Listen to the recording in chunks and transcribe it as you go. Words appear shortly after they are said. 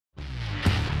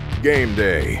game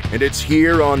day, and it's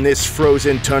here on this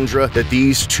frozen tundra that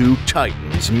these two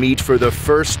titans meet for the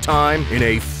first time in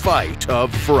a fight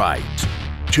of fright.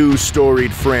 Two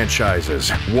storied franchises,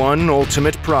 one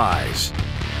ultimate prize.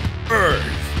 Earth.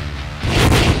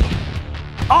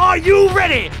 Are you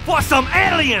ready for some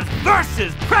aliens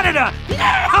versus Predator?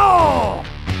 No!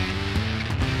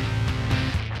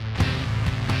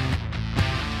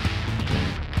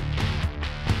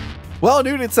 Well,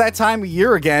 dude, it's that time of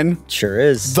year again. Sure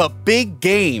is. The big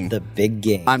game. The big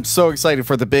game. I'm so excited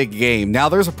for the big game. Now,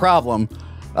 there's a problem.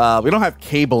 We don't have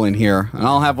cable in here, and I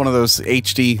don't have one of those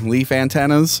HD leaf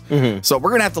antennas. So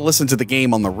we're going to have to listen to the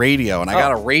game on the radio, and I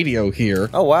got a radio here.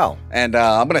 Oh, wow. And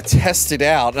I'm going to test it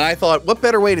out. And I thought, what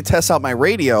better way to test out my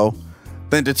radio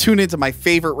than to tune into my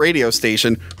favorite radio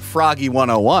station, Froggy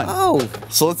 101. Oh.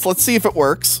 So let's see if it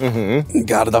works.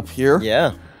 Got it up here.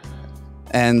 Yeah.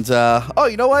 And, oh,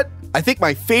 you know what? I think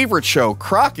my favorite show,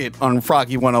 Crockett on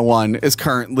Froggy 101, is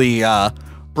currently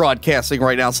broadcasting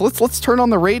right now. So let's turn on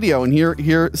the radio and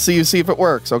see if it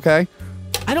works, okay?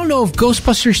 I don't know if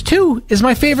Ghostbusters 2 is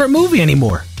my favorite movie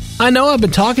anymore. I know I've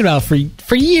been talking about it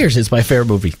for years. It's my favorite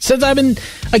movie. Since I've been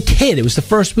a kid, it was the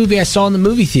first movie I saw in the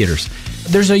movie theaters.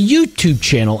 There's a YouTube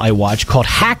channel I watch called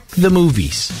Hack the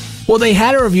Movies. Well, they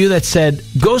had a review that said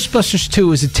Ghostbusters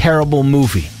 2 is a terrible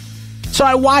movie. So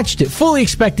I watched it, fully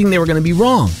expecting they were going to be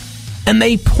wrong. And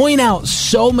they point out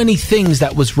so many things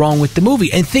that was wrong with the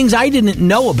movie and things I didn't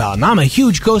know about. And I'm a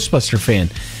huge Ghostbuster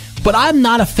fan. But I'm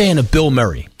not a fan of Bill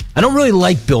Murray. I don't really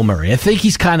like Bill Murray. I think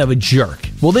he's kind of a jerk.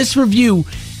 Well, this review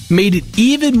made it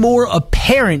even more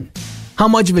apparent how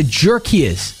much of a jerk he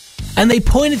is. And they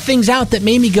pointed things out that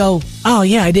made me go, oh,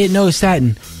 yeah, I didn't notice that.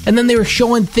 And then they were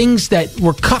showing things that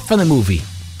were cut from the movie.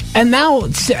 And now,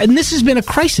 and this has been a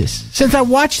crisis. Since I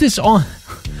watched this on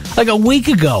like a week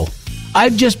ago,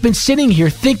 I've just been sitting here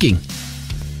thinking,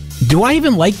 do I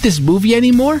even like this movie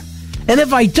anymore? And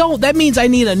if I don't, that means I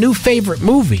need a new favorite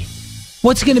movie.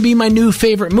 What's going to be my new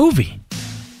favorite movie?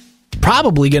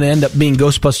 Probably going to end up being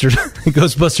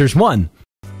Ghostbusters 1.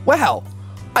 Wow.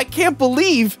 I can't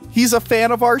believe he's a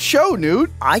fan of our show,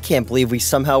 Newt. I can't believe we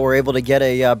somehow were able to get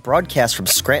a broadcast from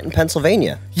Scranton,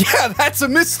 Pennsylvania. Yeah, that's a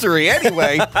mystery.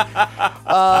 Anyway,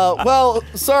 well,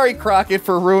 sorry, Crockett,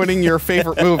 for ruining your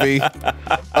favorite movie.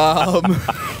 A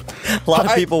lot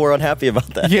of people were unhappy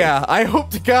about that. Yeah, I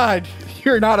hope to God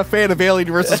you're not a fan of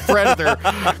Alien vs. Predator,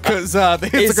 because the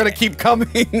hits are going to keep coming.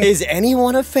 Is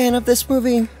anyone a fan of this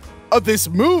movie? Of this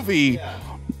movie? Yeah.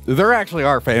 There actually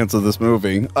are fans of this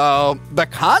movie. The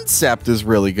concept is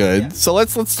really good. Yeah. So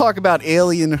let's talk about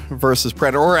Alien versus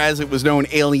Predator, or as it was known,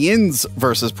 Aliens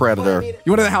versus Predator. You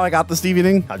want to know how I got this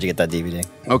DVD? How'd you get that DVD?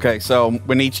 Okay, so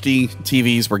when HD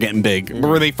TVs were getting big,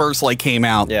 where they first came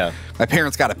out, my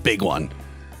parents got a big one.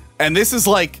 And this is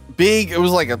big. It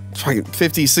was like a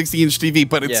 50, 60-inch TV,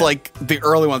 but it's like the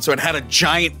early one. So it had a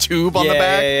giant tube on the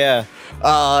back.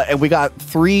 And we got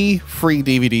 3 free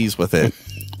DVDs with it.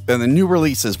 And the new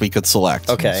releases we could select.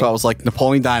 Okay. So I was like,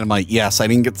 Napoleon Dynamite. Yes, I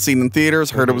didn't get to see it in theaters.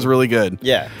 Heard it was really good.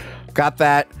 Yeah. Got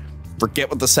that. Forget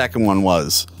what the second one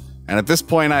was. And at this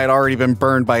point, I had already been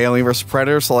burned by Alien vs.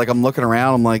 Predator. So I'm looking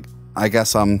around. I'm like, I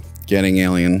guess I'm getting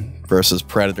Alien vs.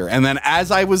 Predator. And then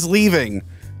as I was leaving,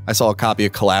 I saw a copy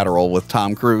of Collateral with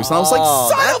Tom Cruise. And I was like,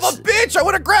 son of a bitch, I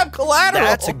would have grabbed Collateral.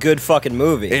 That's a good fucking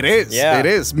movie. It is. Yeah. It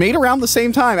is. Made around the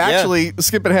same time. Actually,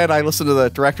 skipping ahead, I listened to the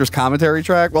director's commentary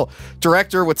track. Well,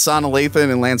 director with Sana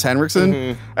Lathan and Lance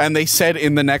Henriksen. And they said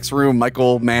in the next room,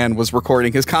 Michael Mann was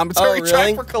recording his commentary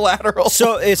track for Collateral.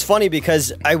 So it's funny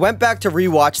because I went back to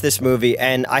rewatch this movie,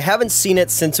 and I haven't seen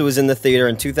it since it was in the theater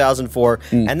in 2004.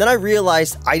 And then I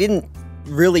realized I didn't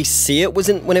really see it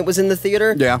when it was in the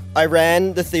theater. Yeah. I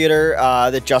ran the theater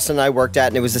that Justin and I worked at,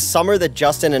 and it was the summer that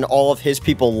Justin and all of his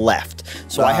people left.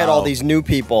 So I had all these new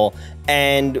people,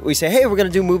 and we say, hey, we're going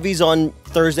to do movies on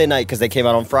Thursday night because they came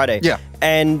out on Friday. Yeah.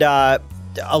 And a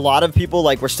lot of people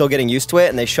were still getting used to it,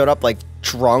 and they showed up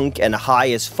drunk and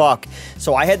high as fuck.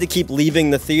 So I had to keep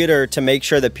leaving the theater to make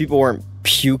sure that people weren't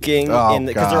puking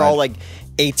because they're all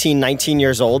 18, 19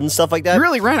 years old and stuff like that. You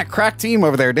really ran a crack team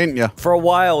over there, didn't you? For a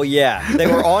while, yeah. They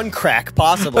were on crack,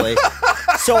 possibly.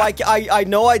 So I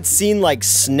know I'd seen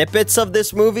snippets of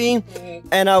this movie,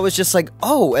 and I was just like,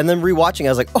 oh, and then rewatching, I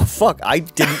was like, oh, fuck, I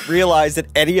didn't realize that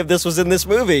any of this was in this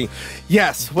movie.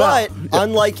 Yes, well, but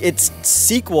unlike its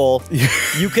sequel,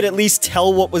 you could at least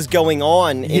tell what was going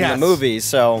on in the movie,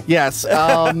 so. Yes,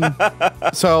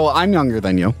 so I'm younger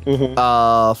than you.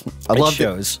 I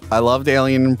loved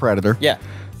Alien and Predator. Yeah.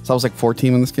 So I was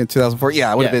 14 when this came, 2004.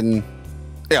 Yeah, I would have been.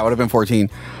 Yeah, I would have been 14.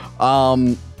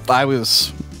 I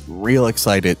was real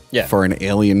excited for an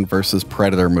Alien versus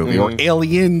Predator movie, or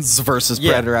Aliens versus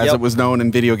Predator, as it was known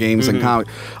in video games and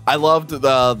comics. I loved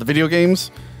the video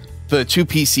games, the 2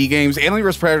 PC games. Alien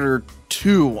vs. Predator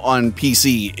 2 on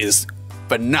PC is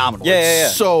phenomenal.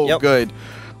 It's so good.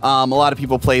 A lot of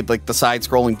people played like the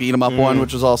side-scrolling beat-em-up one,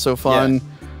 which was also fun.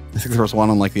 I think there was one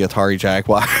on like the Atari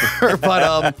Jaguar,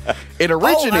 but it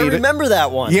originated. Oh, I remember that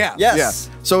one. Yeah.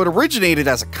 So it originated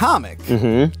as a comic.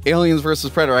 Aliens versus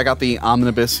Predator. I got the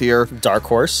omnibus here. Dark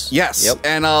Horse. Yes.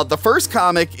 And the first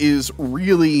comic is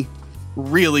really,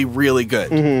 really, really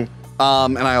good. And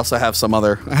I also have some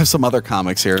other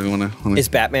comics here. Is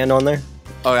Batman on there?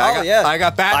 Oh yeah, I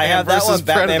got Batman. I have versus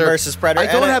that one. Predator. Batman versus Predator.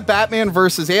 I don't have Batman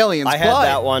versus Aliens. I have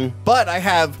that one, but I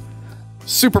have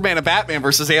Superman and Batman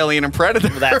versus Alien and Predator.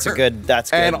 That's good.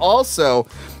 And also,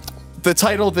 the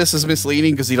title of this is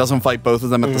misleading because he doesn't fight both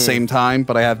of them at the same time.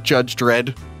 But I have Judge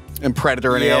Dredd and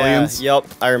Predator and Aliens. Yep,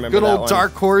 I remember. Good old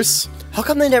Dark Horse. How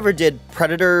come they never did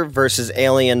Predator versus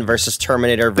Alien versus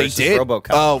Terminator versus RoboCop?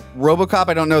 Oh, RoboCop,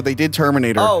 I don't know. They did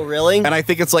Terminator. Oh, really? And I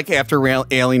think it's like after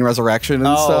Alien Resurrection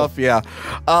and stuff. Yeah.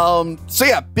 So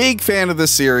yeah, big fan of this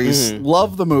series.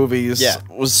 Love the movies. Yeah.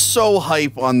 Was so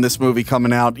hype on this movie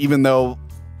coming out, even though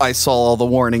I saw all the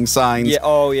warning signs. Yeah.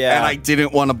 Oh, yeah. And I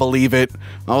didn't want to believe it.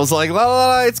 I was like, la, la,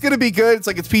 la, it's going to be good. It's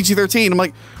like, it's PG-13. I'm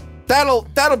like,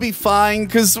 that'll be fine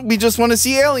because we just want to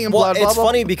see alien blood. Well, it's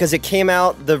funny because it came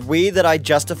out, the way that I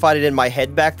justified it in my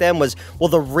head back then was, well,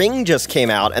 The Ring just came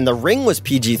out and The Ring was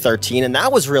PG-13 and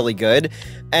that was really good.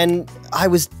 And I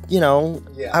was,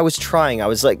 I was trying. I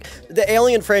was like, the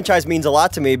Alien franchise means a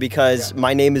lot to me because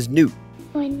my name is Newt.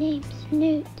 My name's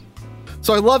Newt.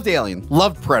 So I loved Alien,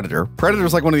 loved Predator.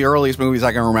 Predator's like one of the earliest movies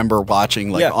I can remember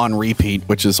watching on repeat,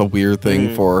 which is a weird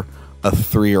thing for a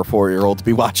 3 or 4 year old to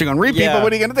be watching on repeat, but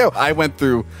what are you gonna do? I went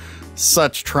through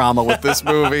such trauma with this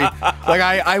movie. Like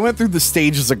I went through the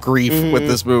stages of grief with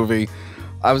this movie.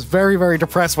 I was very, very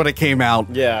depressed when it came out.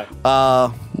 Yeah.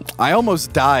 I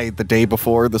almost died the day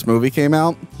before this movie came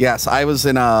out. Yes, I was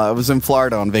in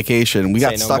Florida on vacation. We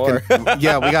got stuck in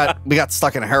we got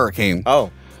stuck in a hurricane. Oh.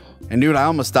 And dude, I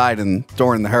almost died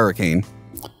during the hurricane.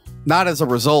 Not as a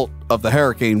result of the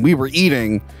hurricane. We were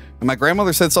eating. And my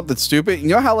grandmother said something stupid. You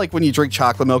know how like when you drink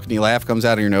chocolate milk and you laugh, it comes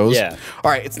out of your nose? Yeah. All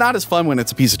right, it's not as fun when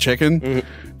it's a piece of chicken.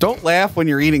 Don't laugh when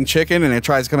you're eating chicken and it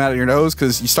tries to come out of your nose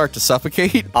because you start to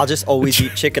suffocate. I'll just always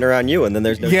eat chicken around you and then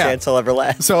there's no chance I'll ever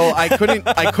laugh. So I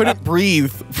couldn't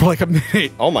breathe for like a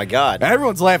minute. Oh my God. And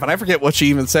everyone's laughing. I forget what she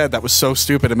even said that was so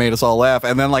stupid it made us all laugh.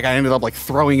 And then like I ended up like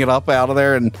throwing it up out of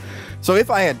there. And so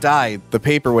if I had died, the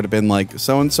paper would have been like,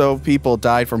 so-and-so people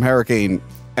died from hurricane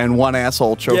and one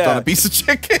asshole choked on a piece of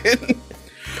chicken.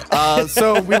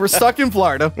 So we were stuck in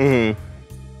Florida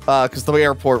because the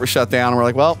airport was shut down. And we're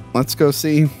like, well, let's go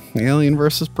see Alien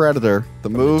versus Predator, the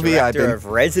movie of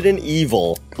Resident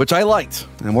Evil, which I liked,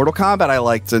 and Mortal Kombat I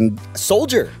liked, and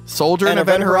Soldier and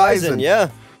Event Horizon. Yeah.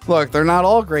 Look, they're not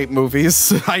all great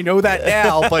movies. I know that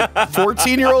now, but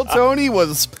 14-year-old Tony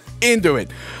was into it.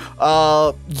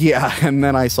 Yeah, and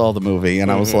then I saw the movie,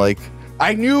 and I was like,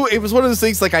 I knew it was one of those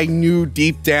things, like I knew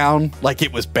deep down, like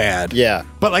it was bad. Yeah.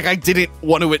 But like I didn't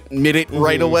want to admit it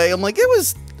right away. I'm like, it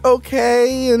was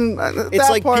okay. And it's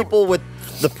like people with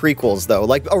the prequels, though.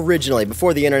 Like originally,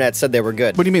 before the internet said they were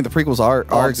good. What do you mean? The prequels are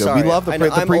good. Sorry. We love the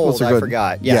prequels. I'm old, are good. I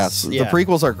forgot. Yes. The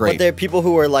prequels are great. But they're people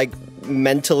who are like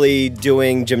mentally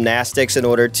doing gymnastics in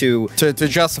order to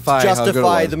justify how good it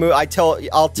was. the movie.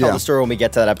 I'll tell the story when we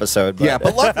get to that episode. But. Yeah,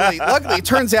 but luckily it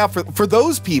turns out for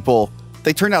those people,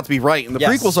 they turned out to be right, and the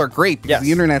prequels are great because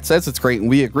the internet says it's great, and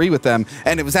we agree with them,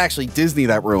 and it was actually Disney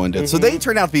that ruined it. So they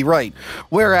turned out to be right,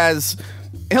 whereas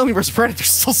Alien vs. Predator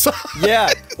still sucks. Yeah.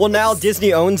 Well, now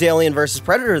Disney owns Alien vs.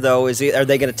 Predator, though. Are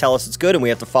they going to tell us it's good, and we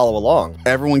have to follow along?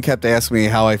 Everyone kept asking me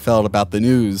how I felt about the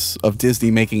news of Disney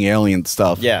making Alien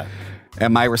stuff. Yeah.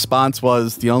 And my response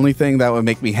was, the only thing that would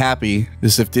make me happy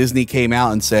is if Disney came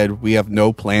out and said, we have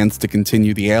no plans to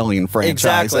continue the Alien franchise.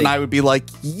 Exactly. And I would be like,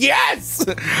 yes!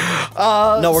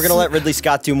 No, we're going to let Ridley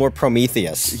Scott do more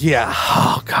Prometheus. Yeah.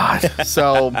 Oh, God.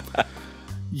 So,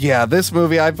 yeah, this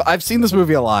movie, I've seen this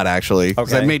movie a lot, actually.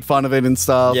 Because I made fun of it and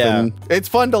stuff. Yeah. And it's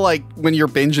fun to, like, when you're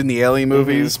binging the Alien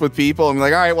movies with people, and be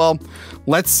like, all right, well,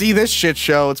 let's see this shit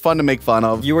show. It's fun to make fun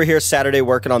of. You were here Saturday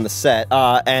working on the set,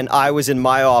 and I was in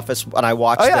my office and I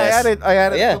watched this. I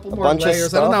added a couple more bunch layers. of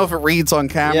stuff. I don't know if it reads on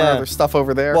camera. Yeah. There's stuff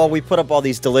over there. Well, we put up all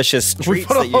these delicious treats we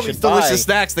put that up you all should these buy. delicious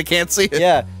snacks. They can't see it.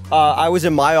 Yeah. I was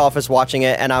in my office watching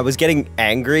it, and I was getting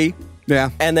angry.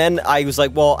 Yeah. And then I was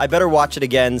like, well, I better watch it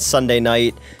again Sunday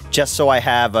night just so I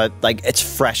have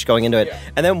it's fresh going into it. Yeah.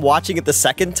 And then watching it the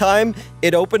second time,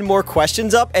 it opened more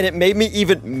questions up and it made me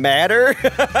even madder.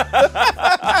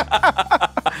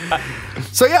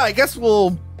 So yeah, I guess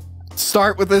we'll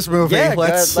start with this movie. Yeah,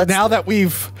 let's now that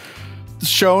we've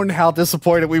shown how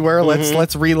disappointed we were,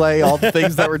 let's relay all the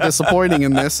things that were disappointing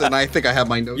in this. And I think I have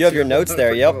my notes. You have your notes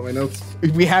there. Yep. My notes.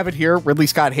 We have it here. Ridley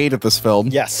Scott hated this film.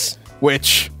 Yes.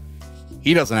 Which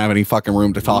he doesn't have any fucking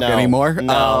room to talk anymore.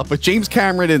 No. But James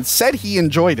Cameron said he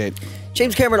enjoyed it.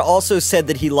 James Cameron also said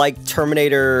that he liked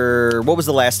Terminator. What was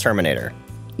the last Terminator?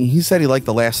 He said he liked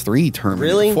the last 3 Terminator.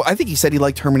 Really? I think he said he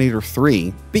liked Terminator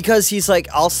 3. Because he's like,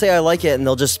 I'll say I like it, and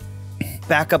they'll just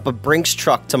back up a Brinks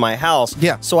truck to my house,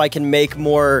 so I can make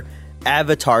more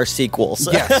Avatar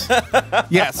sequels. Yes,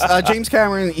 yes. James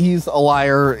Cameron, he's a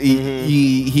liar.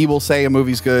 He will say a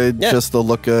movie's good just to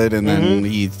look good, and then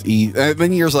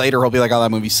then years later he'll be like, "Oh,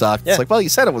 that movie sucked." It's like, well, you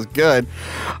said it was good.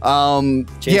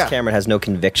 James Cameron has no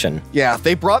conviction. Yeah,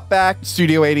 they brought back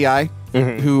Studio ADI.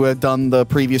 Who had done the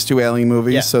previous 2 Alien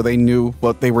movies, so they knew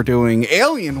what they were doing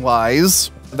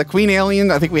alien-wise. The Queen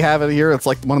Alien, I think we have it here. It's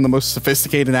like one of the most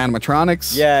sophisticated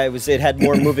animatronics. Yeah, it had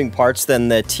more moving parts than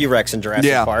the T-Rex in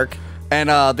Jurassic Park. And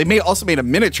they also made a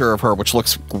miniature of her, which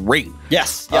looks great.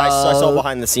 Yes, I saw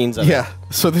behind the scenes of it. Yeah,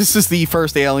 so this is the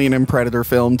first Alien and Predator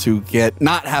film to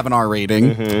not have an R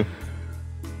rating.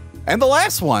 And the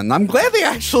last one, I'm glad they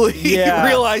actually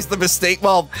realized the mistake.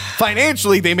 Well,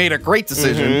 financially, they made a great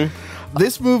decision.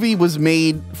 This movie was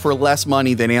made for less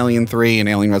money than Alien 3 and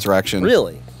Alien Resurrection.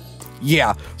 Really?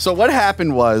 Yeah. So what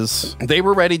happened was they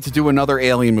were ready to do another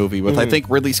Alien movie with, I think,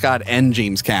 Ridley Scott and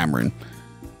James Cameron.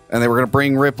 And they were going to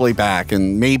bring Ripley back,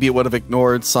 and maybe it would have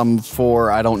ignored some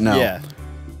 4, I don't know. Yeah.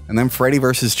 And then Freddy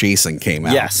vs. Jason came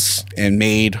out. Yes. And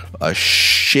made a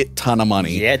shit ton of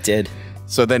money. Yeah, it did.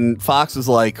 So then Fox was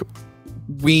like,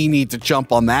 we need to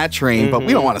jump on that train, but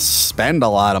we don't want to spend a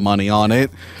lot of money on it.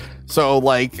 So,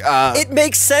 like, it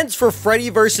makes sense for Freddy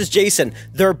versus Jason.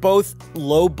 They're both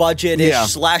low-budget-ish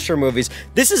slasher movies.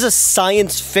 This is a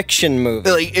science fiction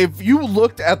movie. Like, if you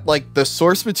looked at, like, the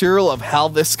source material of how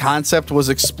this concept was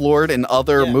explored in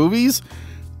other movies,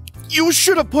 you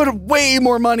should have put way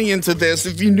more money into this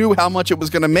if you knew how much it was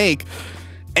going to make.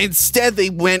 Instead, they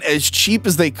went as cheap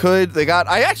as they could.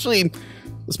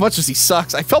 As much as he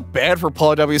sucks, I felt bad for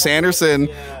Paul W. Anderson.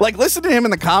 Like, listen to him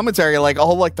in the commentary, like,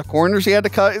 all like the corners he had to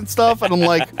cut and stuff. And I'm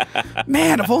like,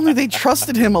 man, if only they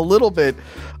trusted him a little bit.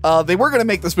 They were going to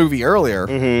make this movie earlier.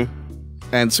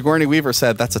 And Sigourney Weaver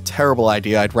said, that's a terrible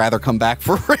idea. I'd rather come back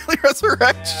for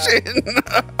Resurrection.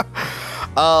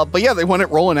 But yeah, they wanted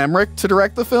Roland Emmerich to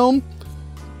direct the film.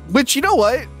 Which, you know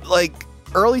what? Like,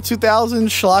 early 2000s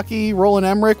schlocky Roland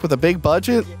Emmerich with a big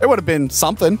budget, it would have been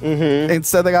something.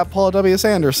 Instead, they got Paul W.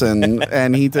 Anderson,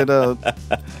 and he did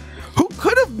who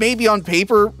could have maybe on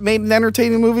paper made an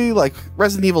entertaining movie. Like,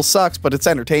 Resident Evil sucks, but it's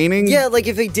entertaining. Yeah, like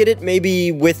if they did it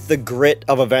maybe with the grit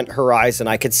of Event Horizon,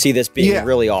 I could see this being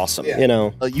really awesome, you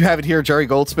know? You have it here, Jerry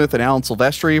Goldsmith and Alan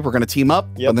Silvestri were going to team up,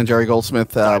 but then Jerry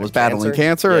Goldsmith was battling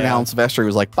cancer, and Alan Silvestri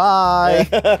was like, bye.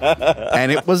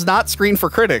 And it was not screened for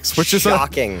critics, which is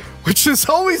shocking. Which is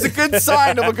always a good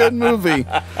sign of a good movie.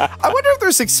 I wonder if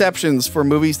there's exceptions for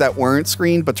movies that weren't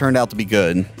screened but turned out to be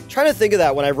good. Trying to think of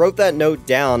that. When I wrote that note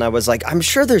down, I was like, I'm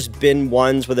sure there's been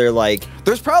ones where they're like...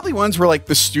 There's probably ones where, like,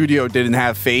 the studio didn't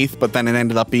have faith, but then it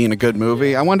ended up being a good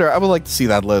movie. I wonder, I would like to see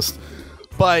that list.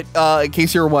 But in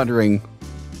case you were wondering,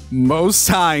 most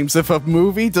times if a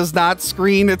movie does not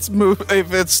screen its movie,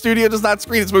 if its studio does not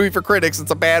screen its movie for critics,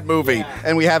 it's a bad movie.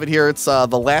 And we have it here. It's the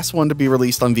last one to be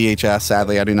released on VHS.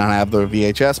 Sadly, I do not have the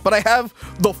VHS, but I have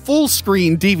the full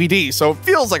screen DVD, so it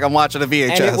feels like I'm watching a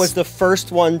VHS. And it was the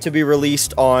first one to be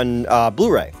released on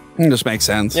Blu-ray. It just makes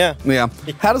sense. Yeah.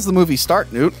 How does the movie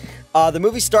start, Newt? The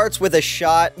movie starts with a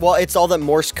shot. Well, it's all that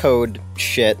Morse code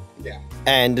shit. Yeah.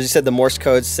 And as you said, the Morse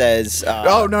code says...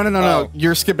 No.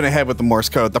 You're skipping ahead with the Morse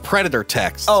code. The Predator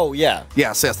text. Oh, yeah.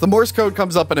 Yes. The Morse code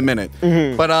comes up in a minute.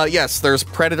 But yes, there's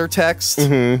Predator text.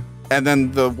 And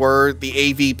then the word, the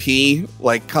AVP,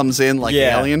 like, comes in like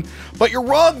Alien. But you're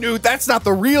wrong, Newt. That's not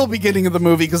the real beginning of the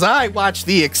movie, because I watched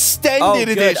the extended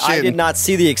edition. I did not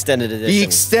see the extended edition. The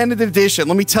extended edition.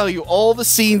 Let me tell you all the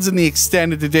scenes in the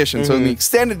extended edition. So in the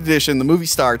extended edition, the movie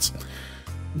starts...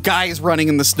 Guy is running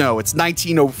in the snow. It's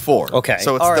 1904. Okay.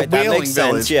 So it's the whaling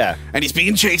village. Yeah. And he's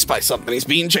being chased by something.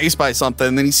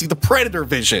 And then you see the Predator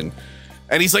vision.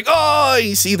 And he's like, oh,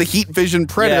 you see the heat vision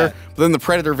Predator. Yeah. But then the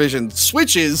Predator vision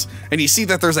switches, and you see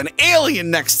that there's an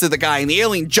alien next to the guy, and the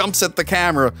alien jumps at the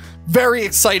camera. Very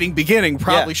exciting beginning.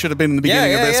 Probably should have been in the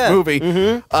beginning of this movie.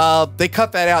 They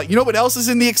cut that out. You know what else is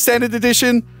in the extended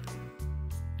edition?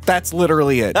 That's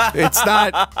literally it.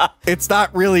 It's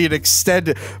not really an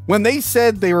extended. When they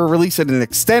said they were releasing an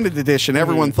extended edition,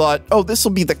 everyone thought, oh, this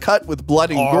will be the cut with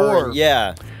blood and gore.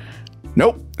 Yeah.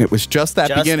 Nope. It was just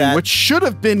that beginning, which should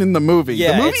have been in the movie.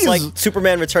 Yeah, the movie it's like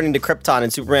Superman returning to Krypton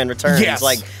and Superman Returns. Yes.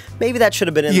 Like, maybe that should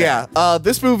have been in there. Yeah,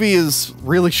 this movie is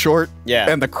really short. Yeah.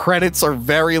 And the credits are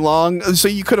very long, so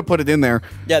you could have put it in there.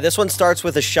 Yeah, this one starts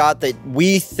with a shot that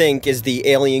we think is the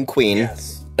alien queen.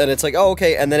 Yes. And it's like, oh,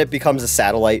 okay, and then it becomes a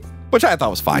satellite. Which I thought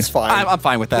was fine. It's fine. I'm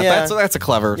fine with that. Yeah. That's a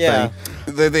clever thing.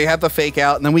 They have the fake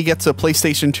out, and then we get to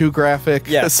PlayStation 2 graphic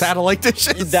satellite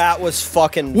dishes. That was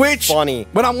fucking funny.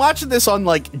 When I'm watching this on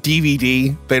like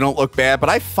DVD, they don't look bad, but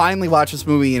I finally watched this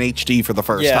movie in HD for the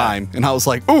first time, and I was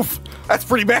like, oof, that's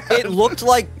pretty bad. It looked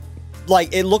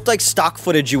like stock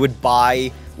footage you would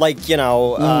buy. Like, you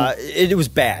know, it was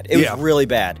bad. It was really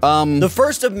bad. The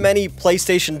first of many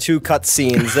PlayStation 2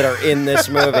 cutscenes that are in this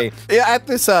movie. Yeah, at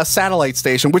this satellite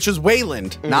station, which is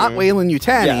Wayland, not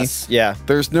Wayland-Yutani. Yes, yeah.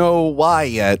 There's no Y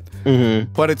yet,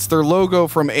 but it's their logo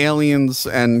from Aliens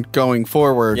and going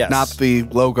forward, not the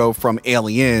logo from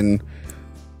Alien.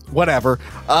 Whatever.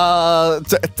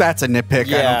 That's a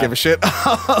nitpick. I don't give a shit.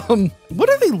 What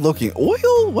are they looking?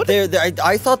 Oil? What?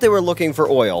 I thought they were looking for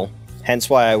oil.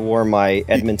 Hence why I wore my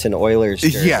Edmonton Oilers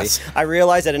jersey. Yes. I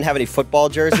realized I didn't have any football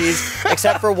jerseys,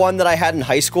 except for one that I had in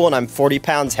high school, and I'm 40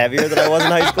 pounds heavier than I was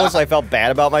in high school, so I felt bad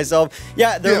about myself.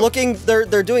 Yeah, they're looking,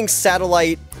 they're doing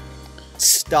satellite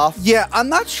stuff. Yeah, I'm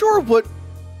not sure what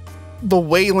the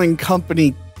Wayland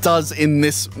Company does in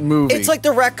this movie. It's like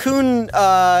the raccoon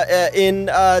in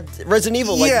Resident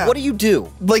Evil. Like, what do you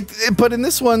do? Like, but in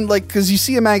this one, like, because you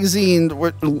see a magazine,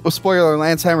 spoiler,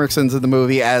 Lance Henriksen's in the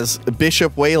movie as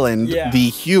Bishop Wayland,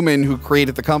 the human who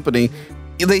created the company.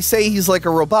 They say he's like a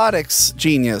robotics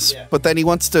genius, but then he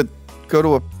wants to go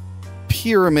to a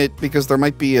pyramid because there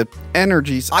might be an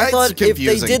energy. I thought if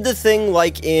they did the thing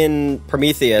like in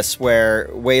Prometheus, where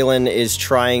Wayland is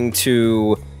trying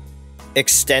to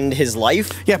extend his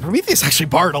life. Yeah, Prometheus actually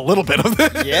borrowed a little bit of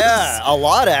this. Yeah, a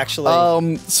lot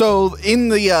actually. So in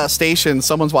the station,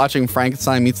 someone's watching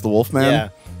Frankenstein Meets the Wolfman. Yeah,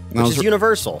 which is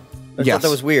universal. I thought that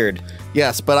was weird.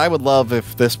 Yes, but I would love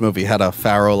if this movie had a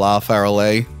Pharaoh La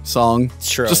Farolay song. It's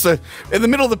true. Just in the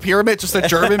middle of the pyramid, just a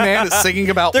German man is singing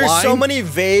about There's wine. so many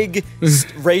vague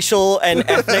racial and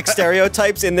ethnic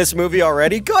stereotypes in this movie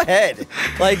already. Go ahead.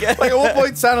 Like at one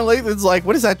point, sounded like it's like,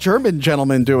 what is that German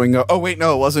gentleman doing? Oh wait,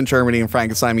 no, it wasn't Germany and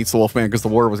Frankenstein Meets the Wolfman because the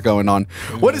war was going on.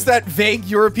 What is that vague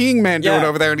European man doing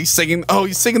over there? And he's singing. Oh,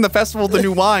 he's singing the Festival of the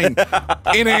New Wine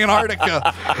in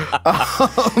Antarctica.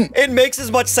 It makes as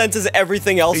much sense as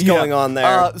everything else going on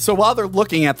there. So while they're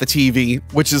looking at the TV,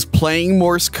 which is playing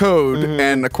Morse code,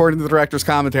 and according to the director's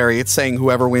commentary, it's saying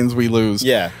whoever wins, we lose.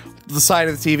 Yeah. The side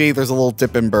of the TV, there's a little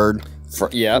dipping bird.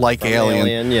 Like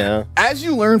Alien. Yeah. As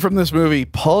you learn from this movie,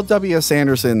 Paul W.S.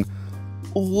 Anderson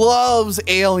loves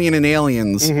Alien and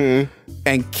Aliens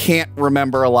and can't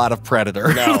remember a lot of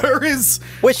Predator. No. There is.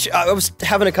 Which I was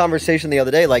having a conversation the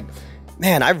other day, like,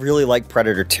 man, I really like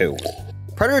Predator 2.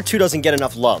 Predator 2 doesn't get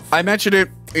enough love. I mentioned it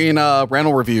in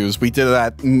rental reviews. We did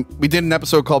that. We did an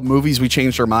episode called Movies We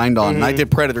Changed Our Mind On, and I did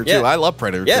Predator 2. I love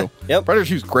Predator 2. Yep. Predator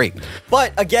 2 is great.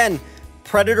 But again,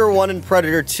 Predator 1 and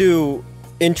Predator 2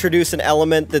 introduce an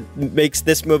element that makes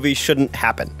this movie shouldn't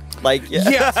happen. Like,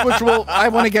 yes, which I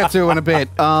want to get to in a bit.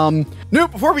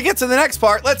 Newt, before we get to the next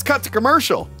part, let's cut to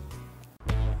commercial.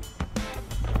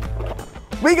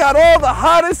 We got all the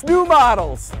hottest new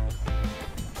models.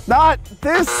 Not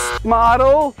this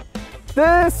model,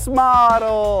 this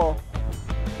model.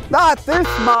 Not this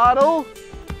model,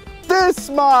 this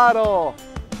model.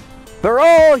 They're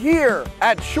all here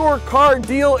at Shore Car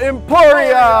Deal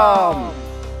Emporium.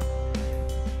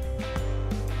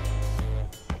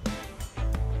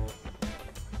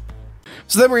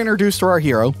 So then we're introduced to our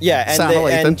hero. Yeah,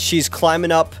 and she's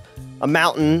climbing up a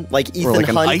mountain like Ethan like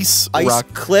an Hunt, ice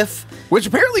cliff. Which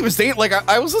apparently was like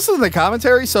I was listening to the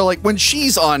commentary, so like when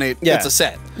she's on it, it's a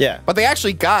set. Yeah. But they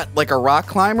actually got like a rock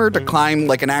climber to climb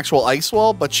like an actual ice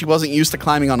wall, but she wasn't used to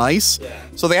climbing on ice. Yeah.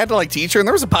 So they had to like teach her, and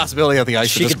there was a possibility that the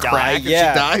ice would just crack and she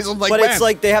dies. I'm like, but it's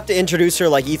like they have to introduce her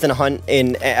like Ethan Hunt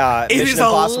in Mission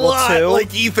Impossible 2.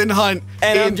 Like Ethan Hunt.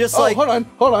 And I'm just like, hold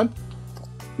on.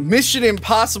 Mission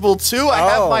Impossible 2. I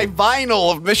have my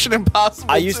vinyl of Mission Impossible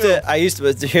 2. I used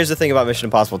to. Here's the thing about Mission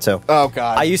Impossible 2. Oh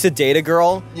God. I used to date a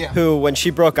girl who, when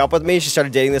she broke up with me, she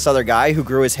started dating this other guy who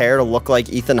grew his hair to look like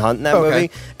Ethan Hunt in that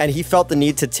movie, and he felt the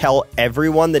need to tell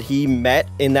everyone that he met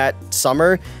in that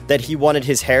summer that he wanted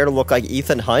his hair to look like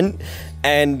Ethan Hunt.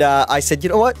 And I said, you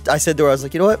know what? I said to her, I was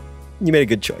like, you know what? You made a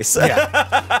good choice.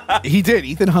 Yeah. He did.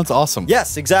 Ethan Hunt's awesome.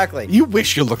 Yes, exactly. You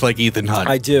wish you looked like Ethan Hunt.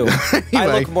 I do. Anyway.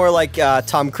 I look more like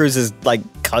Tom Cruise's like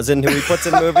cousin who he puts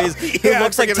in movies, who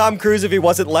looks like Tom Cruise if he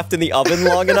wasn't left in the oven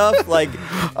long enough. Like,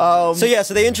 so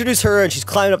they introduce her and she's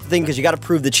climbing up the thing because you got to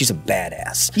prove that she's a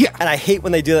badass. Yeah, and I hate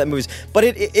when they do that in movies, but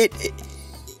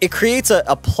it creates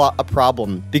a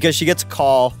problem because she gets a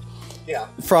call. Yeah.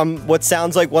 From what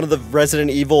sounds like one of the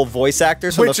Resident Evil voice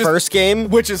actors from the first game.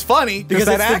 Which is funny, because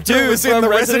that actor was in the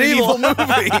Resident Evil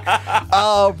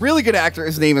movie. Really good actor.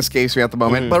 His name escapes me at the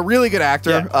moment, but a really good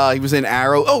actor. Yeah. He was in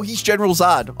Arrow. Oh, he's General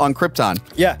Zod on Krypton.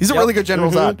 Yeah. He's a really good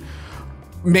General Zod.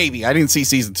 Maybe. I didn't see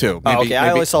season 2. Maybe, okay,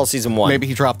 I only saw season 1. Maybe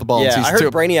he dropped the ball in season 2. I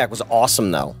heard Brainiac was awesome,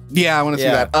 though. Yeah, I want to see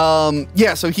that.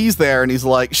 Yeah, so he's there, and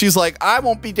she's like, I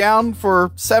won't be down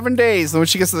for 7 days. And when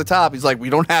she gets to the top, he's like,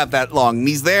 we don't have that long. And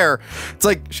he's there. It's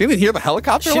like, she didn't hear the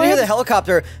helicopter She didn't hear the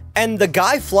helicopter. And the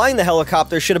guy flying the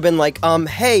helicopter should have been like,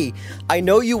 hey, I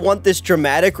know you want this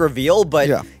dramatic reveal,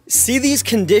 but see these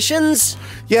conditions?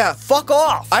 Yeah. Fuck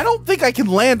off. I don't think I can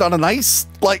land on an ice.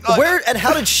 Like, where and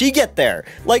how did she get there?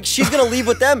 Like, she's going to leave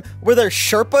with them? Were there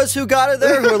Sherpas who got her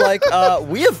there who were like,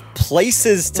 we have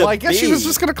places to be? I guess she was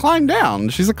just going to climb down.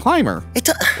 She's a climber.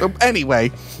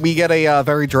 Anyway, we get a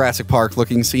very Jurassic Park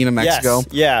looking scene in Mexico.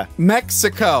 Yes,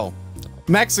 yeah.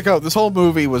 Mexico, this whole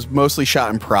movie was mostly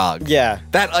shot in Prague. Yeah.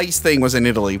 That ice thing was in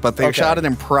Italy, but they shot it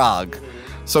in Prague.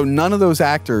 So none of those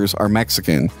actors are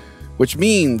Mexican, which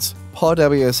means Paul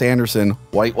W.S. Anderson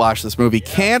whitewashed this movie.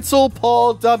 Cancel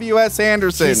Paul W.S.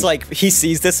 Anderson. He's like, he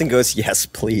sees this and goes, yes,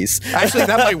 please. Actually,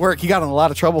 that might work. He got in a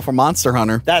lot of trouble for Monster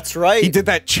Hunter. That's right. He did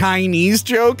that Chinese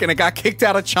joke, and it got kicked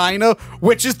out of China,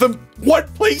 which is the one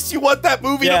place you want that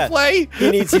movie to play.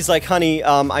 He's like, honey,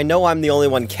 I know I'm the only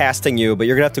one casting you, but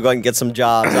you're going to have to go out and get some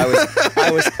jobs.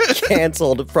 I was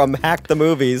canceled from Hack the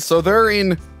Movies. So they're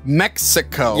in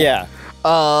Mexico. Yeah.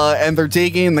 And they're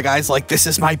digging, and the guy's like, this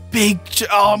is my big,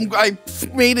 I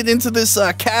made it into this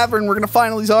cavern, we're gonna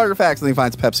find all these artifacts, and he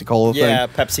finds a Pepsi Cola thing. Yeah,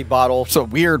 Pepsi bottle. So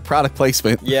weird product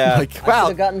placement. Yeah. Like, wow. I could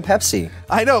have gotten Pepsi.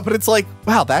 I know, but it's like,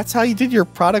 wow, that's how you did your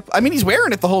product. I mean, he's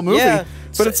wearing it the whole movie,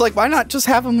 but it's like, why not just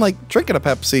have him like drinking a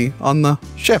Pepsi on the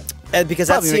ship? And because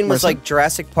that scene was like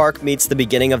Jurassic Park meets the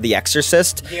beginning of The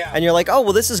Exorcist, and you're like, oh,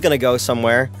 well, this is gonna go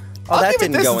somewhere. Oh, that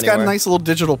didn't go anywhere. It's got a nice little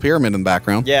digital pyramid in the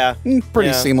background. Yeah.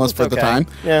 Pretty seamless for the time.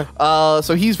 Yeah.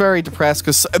 So he's very depressed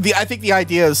because I think the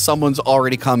idea is someone's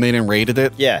already come in and raided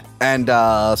it. Yeah. And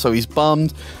so he's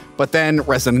bummed. But then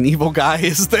Resident Evil guy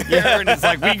is there and it's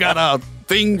like, we got a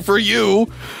thing for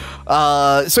you.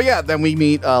 Then we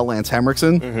meet Lance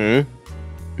Henriksen,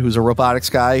 who's a robotics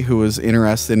guy who was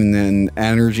interested in an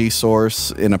energy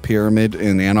source in a pyramid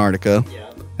in Antarctica. Yeah.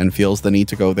 And feels the need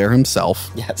to go there himself.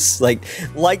 Yes, like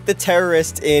the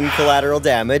terrorist in Collateral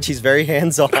Damage, he's very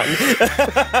hands-on.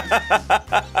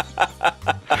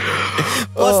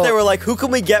 Plus, they were like, who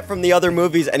can we get from the other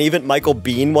movies? And even Michael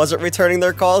Biehn wasn't returning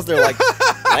their calls. They're like,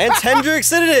 Lance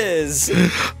Henriksen it is.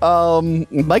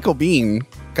 Michael Biehn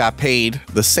got paid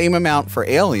the same amount for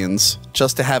Aliens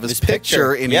just to have his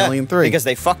picture in Alien 3. Because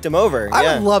they fucked him over.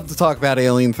 I would love to talk about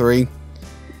Alien 3.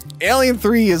 Alien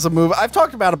 3 is a movie. I've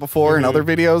talked about it before in other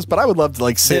videos, but I would love to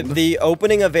like sit. The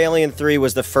opening of Alien 3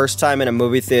 was the first time in a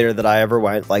movie theater that I ever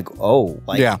went like,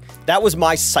 that was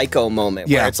my Psycho moment.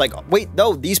 Where it's like, wait,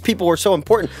 no, these people were so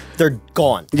important. They're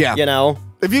gone. Yeah. You know?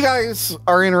 If you guys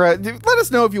are interested, let us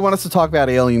know if you want us to talk about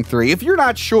Alien 3. If you're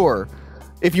not sure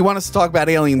if you want us to talk about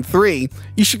Alien 3,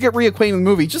 you should get reacquainted with the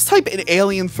movie. Just type in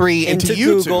Alien 3 into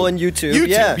YouTube. Google and YouTube.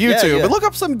 YouTube. But look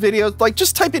up some videos. Like,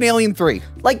 just type in Alien 3.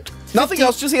 Like, nothing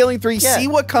else, just Alien 3. Yeah. See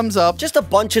what comes up. Just a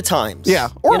bunch of times. Yeah.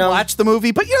 Or watch the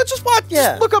movie. But, just watch.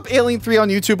 Yeah. Just look up Alien 3 on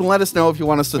YouTube and let us know if you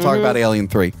want us to talk about Alien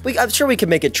 3. I'm sure we can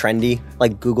make it trendy.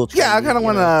 Like Google trendy. Yeah, I kind of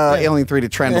want Alien 3 to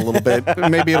trend a little bit.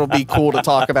 Maybe it'll be cool to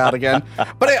talk about again.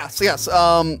 But yes.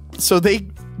 So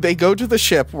they go to the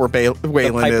ship where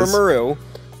Wayland is. Piper Maru.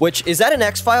 Which, is that an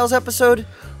X-Files episode?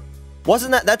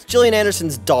 Wasn't that's Gillian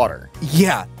Anderson's daughter.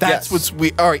 Yeah, that's what's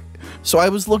all right. So I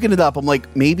was looking it up. I'm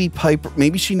like, maybe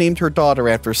she named her daughter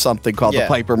after something called the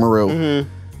Piper Maru.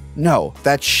 No,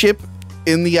 that ship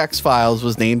in the X-Files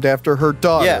was named after her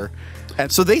daughter. Yeah. And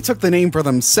so they took the name for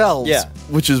themselves,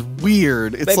 which is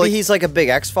weird. It's maybe he's like a big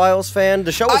X-Files fan.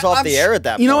 The show was off the air at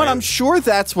that point. You know what? I'm sure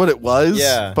that's what it was.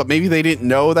 Yeah. But maybe they didn't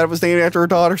know that it was named after her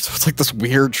daughter, so it's like this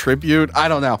weird tribute. I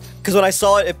don't know. Because when I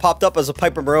saw it, it popped up as a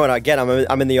Piper Maru, and again,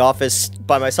 I'm in the office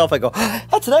by myself. I go,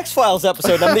 that's an X-Files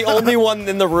episode. I'm the only one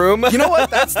in the room. You know what?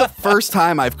 That's the first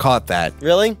time I've caught that.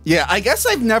 Really? Yeah, I guess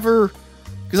I've never...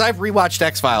 Because I've rewatched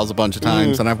X-Files a bunch of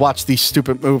times, and I've watched these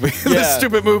stupid movies, this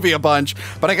stupid movie a bunch,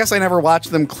 but I guess I never watched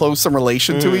them close in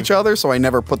relation to each other, so I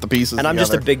never put the pieces together. And I'm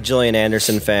just a big Gillian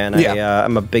Anderson fan. Yeah.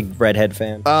 I'm a big Redhead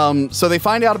fan. So they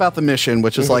find out about the mission,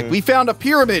 which is like, we found a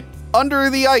pyramid under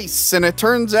the ice, and it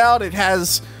turns out it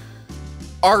has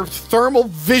our thermal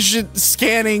vision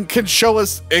scanning can show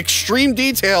us extreme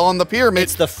detail on the pyramid.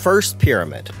 It's the first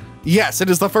pyramid. Yes, it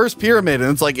is the first pyramid.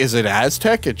 And it's like, is it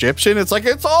Aztec, Egyptian? It's like,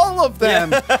 it's all of them.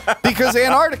 Because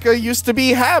Antarctica used to be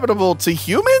habitable to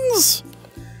humans.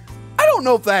 I don't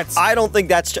know if that's... I don't think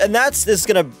that's... And this is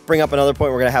going to bring up another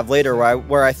point we're going to have later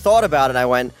where I thought about it and I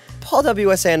went, Paul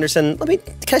W.S. Anderson, can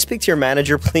I speak to your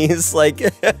manager, please? Like,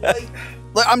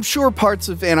 I'm sure parts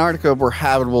of Antarctica were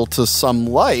habitable to some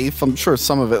life. I'm sure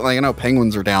some of it, like, I know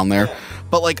penguins are down there.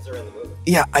 But, like,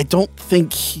 yeah, I don't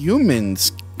think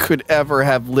humans could ever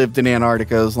have lived in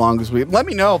Antarctica as long as we... Let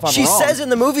me know if I'm wrong. She says in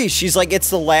the movie, she's like,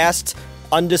 it's the last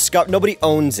undiscovered... Nobody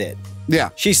owns it. Yeah.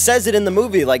 She says it in the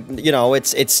movie, like, you know,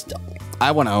 it's... I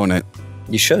want to own it.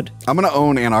 You should. I'm going to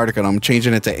own Antarctica, and I'm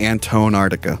changing it to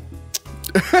Antonarctica.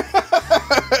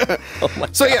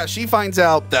 So yeah, she finds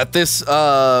out that this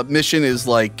mission is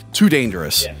like too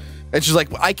dangerous, and she's like,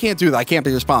 I can't do that. I can't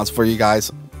be responsible for you guys.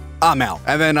 I'm out.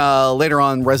 And then later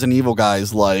on, Resident Evil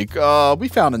guy's like, we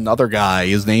found another guy.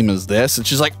 His name is this. And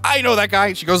she's like, I know that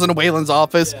guy. She goes into Waylon's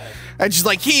office, and she's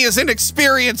like, he is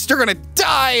inexperienced. You're gonna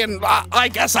die, and I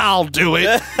guess I'll do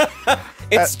it.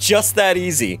 It's just that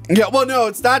easy. Yeah, well, no,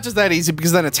 it's not just that easy,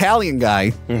 because an Italian guy,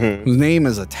 whose name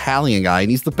is Italian guy,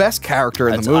 and he's the best character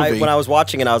in the movie. When I was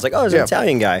watching it, I was like, oh, there's an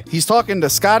Italian guy. He's talking to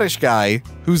Scottish guy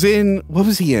who's in, what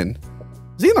was he in?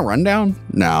 Was he in The Rundown?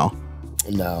 No.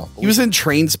 No. He was in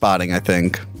Train Spotting, I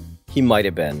think. He might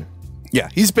have been. Yeah,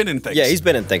 he's been in things. Yeah, he's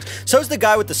been in things. So's the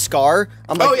guy with the scar.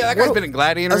 I'm like, oh, yeah, that guy's been in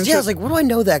Gladiator. I was like, where do I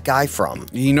know that guy from?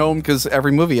 You know him because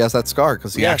every movie has that scar,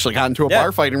 because he actually got into a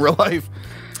bar fight in real life.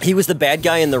 He was the bad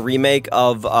guy in the remake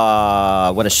of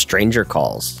When a Stranger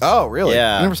Calls. Oh, really?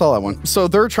 Yeah. I never saw that one. So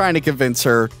they're trying to convince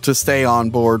her to stay on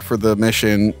board for the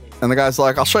mission. And the guy's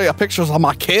like, I'll show you pictures of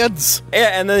my kids.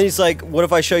 Yeah, and then he's like, what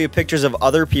if I show you pictures of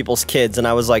other people's kids? And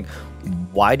I was like,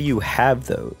 why do you have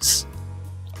those?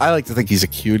 I like to think he's a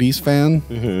Cuties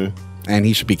fan. And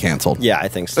he should be canceled. Yeah, I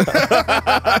think so.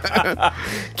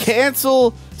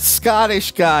 Cancel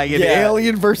Scottish guy in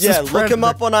Alien versus Predator. Look him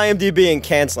up on IMDb and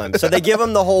cancel him. So they give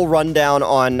him the whole rundown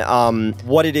on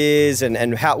what it is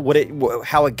and how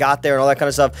it got there and all that kind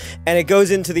of stuff. And it goes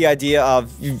into the idea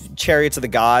of Chariots of the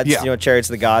Gods. Yeah. You know what Chariots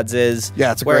of the Gods is?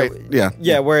 Yeah, it's a great...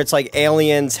 Yeah, where it's like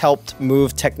aliens helped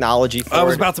move technology forward. I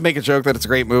was about to make a joke that it's a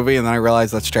great movie, and then I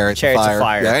realized that's Chariots of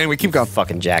Fire. Yeah, anyway, keep going.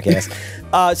 Fucking jackass.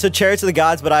 So Chariots of the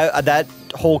Gods, but that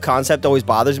whole concept always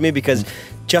bothers me because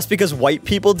just because white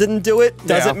people didn't do it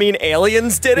doesn't mean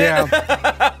aliens did it.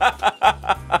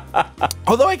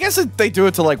 Although I guess they do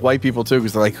it to like white people too,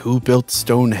 because they're like, who built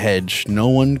Stonehenge? No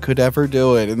one could ever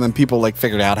do it. And then people like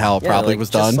figured out how it probably was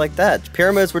done. Just like that.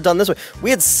 Pyramids were done this way. We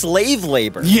had slave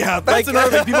labor. Yeah, that's another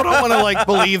thing. People don't want to like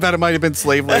believe that it might have been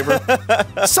slave labor.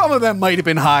 Some of them might have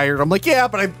been hired. I'm like, yeah,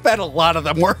 but I bet a lot of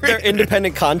them were. They're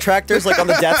independent contractors like on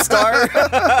the Death Star.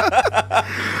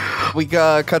 We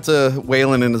cut to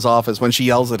Waylon in his office when she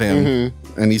yells at him,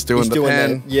 and he's doing the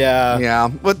pen. Yeah. Yeah.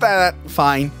 With that,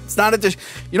 fine. It's not a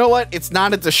you know what? It's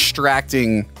not a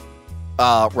distracting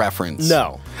reference.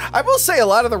 No. I will say a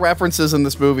lot of the references in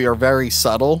this movie are very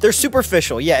subtle. They're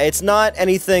superficial. Yeah, it's not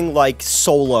anything like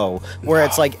Solo, where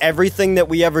it's like everything that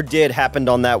we ever did happened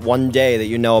on that one day that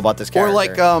you know about this character. Or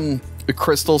like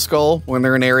Crystal Skull when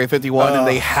they're in Area 51 and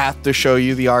they have to show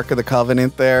you the Ark of the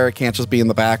Covenant there. It can't just be in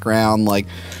the background. Like,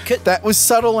 that was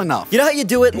subtle enough. You know how you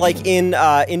do it like in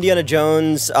Indiana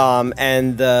Jones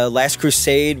and the Last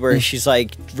Crusade where she's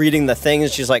like reading the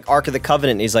things, she's like, Ark of the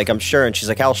Covenant, and he's like, I'm sure, and she's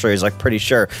like, how sure? He's like, pretty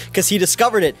sure. Because he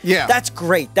discovered it. Yeah. That's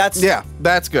great. That's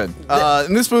good.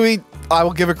 In this movie, I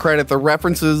will give it credit. The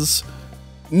references,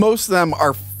 most of them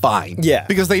are fine. Yeah.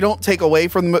 Because they don't take away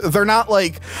from them. They're not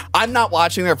like, I'm not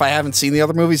watching there if I haven't seen the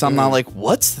other movies. I'm not like,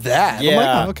 what's that? Yeah. I'm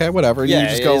like, oh, okay, whatever. Yeah, you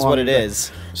just go is what it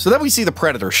is. So then we see the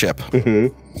Predator ship.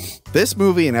 This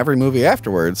movie and every movie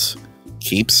afterwards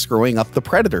keeps screwing up the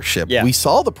Predator ship. Yeah. We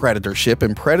saw the Predator ship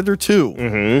in Predator 2,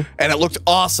 and it looked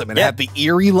awesome. It had the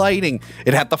eerie lighting.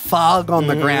 It had the fog on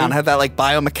the ground, had that like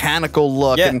biomechanical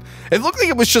look, and it looked like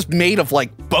it was just made of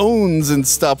like bones and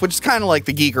stuff, which is kind of like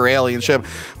the Geek or Alien ship.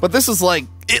 But this is like,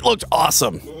 it looked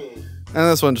awesome. And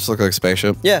this one just looked like a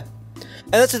spaceship. Yeah.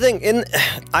 And that's the thing.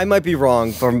 I might be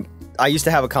wrong. I used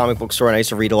to have a comic book store and I used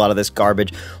to read a lot of this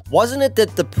garbage. Wasn't it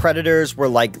that the Predators were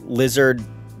like lizard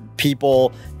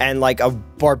people and like a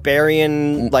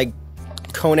barbarian like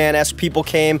Conan-esque people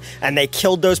came and they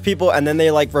killed those people and then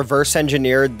they like reverse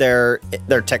engineered their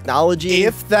technology?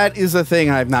 If that is a thing,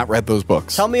 I've not read those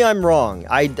books. Tell me I'm wrong.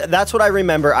 That's what I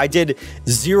remember. I did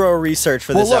zero research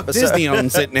for this episode. Disney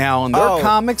owns it now and their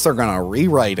comics are gonna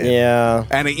rewrite it. Yeah.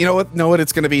 And you know what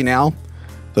it's gonna be now?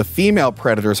 The female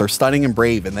predators are stunning and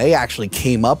brave, and they actually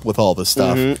came up with all this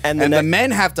stuff. And the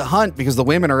men have to hunt because the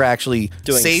women are actually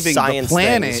saving the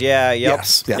planet. Things. Yeah, yep.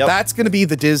 Yes, yeah, that's going to be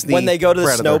the Disney. When they go to the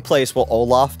predator. snow place, will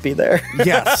Olaf be there?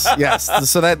 Yes, yes.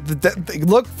 So that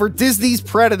look for Disney's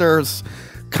Predators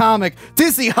comic.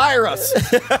 Disney, hire us.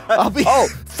 I'll be. Oh,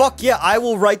 fuck yeah! I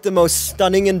will write the most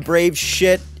stunning and brave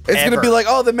shit. It's going to be like,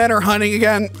 oh, the men are hunting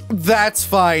again. That's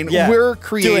fine. Yeah. We're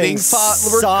creating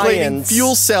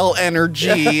fuel cell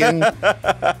energy. And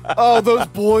oh, those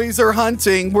boys are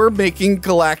hunting. We're making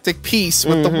galactic peace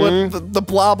with the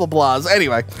blah, blah, blahs.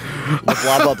 Anyway. The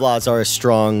blah, blah, blahs are a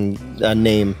strong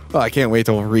name. Oh, I can't wait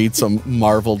to read some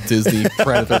Marvel Disney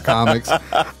Predator comics.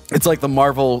 It's like the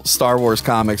Marvel Star Wars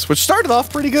comics, which started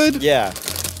off pretty good. Yeah.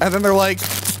 And then they're like,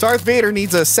 Darth Vader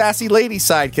needs a sassy lady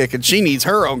sidekick, and she needs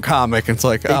her own comic. And it's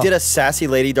like, they did a sassy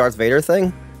lady Darth Vader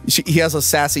thing? He has a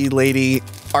sassy lady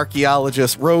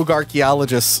archaeologist, rogue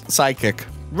archaeologist sidekick.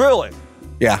 Really?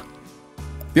 Yeah.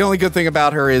 The only good thing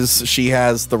about her is she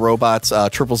has the robots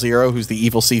 000, who's the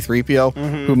evil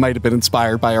C-3PO, who might have been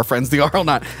inspired by our friends, the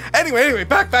Arl-Not. Anyway,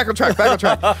 back on track,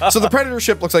 So the Predator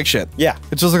ship looks like shit. Yeah.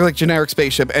 It just looks like generic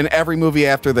spaceship, and every movie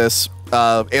after this,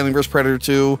 Alien vs. Predator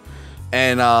 2,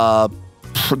 and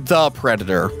The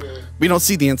Predator. We don't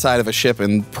see the inside of a ship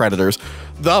in Predators.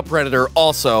 The Predator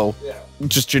also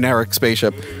just generic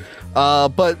spaceship.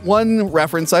 But one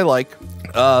reference I like,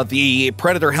 the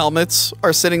Predator helmets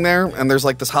are sitting there, and there's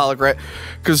like this hologram,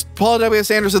 because Paul W.S.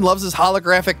 Anderson loves his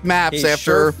holographic maps. He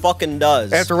sure fucking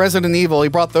does. After Resident Evil, he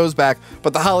brought those back,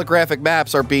 but the holographic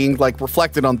maps are being like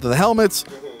reflected onto the helmets,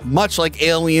 much like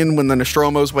Alien when the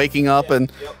Nostromo's waking up,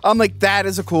 and I'm like, that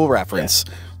is a cool reference.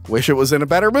 Wish it was in a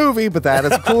better movie, but that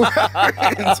is a cool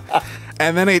reference.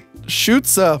 And then it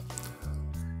shoots a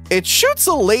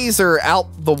laser out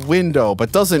the window,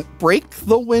 but doesn't break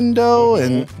the window,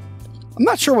 and I'm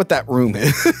not sure what that room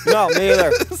is. No, me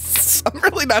either. I'm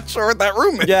really not sure what that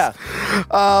room is. Yeah.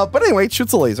 But anyway, it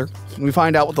shoots a laser. We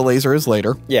find out what the laser is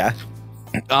later. Yeah.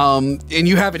 And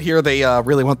you have it here. They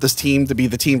really want this team to be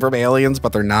the team from Aliens,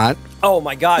 but they're not. Oh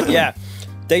my God, yeah.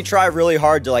 They try really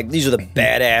hard to, like, these are the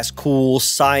badass, cool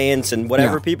science and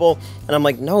whatever people. And I'm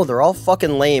like, no, they're all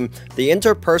fucking lame. The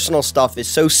interpersonal stuff is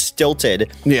so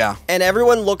stilted. Yeah. And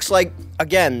everyone looks like,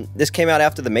 again, this came out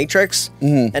after The Matrix.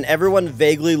 And everyone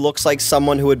vaguely looks like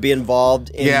someone who would be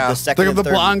involved in the second and the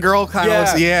third. blonde girl kind of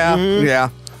looks, yeah.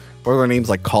 Or their names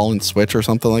like Call and Switch or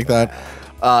something like that.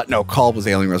 No, Call was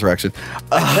Alien Resurrection.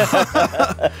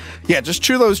 Yeah, just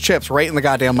chew those chips right in the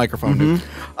goddamn microphone, dude.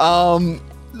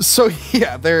 So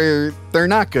yeah, they're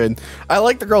not good. I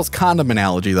like the girl's condom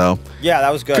analogy though. Yeah,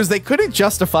 that was good. Because they couldn't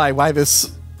justify why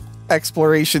this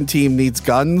exploration team needs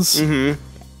guns.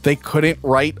 They couldn't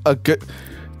write a good.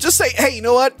 Just say, hey, you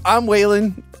know what? I'm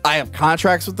Waylon. I have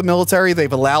contracts with the military.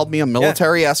 They've allowed me a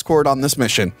military escort on this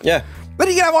mission. Yeah. But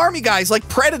you can have army guys like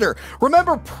Predator.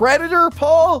 Remember Predator,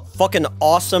 Paul? Fucking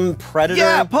awesome Predator.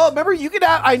 Yeah, Paul, remember you could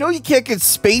have, I know you can't get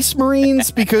Space Marines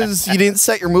because you didn't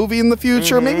set your movie in the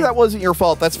future. Maybe that wasn't your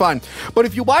fault. That's fine. But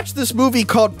if you watch this movie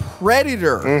called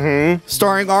Predator,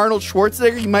 starring Arnold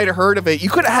Schwarzenegger, you might have heard of it. You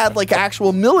could have had like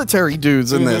actual military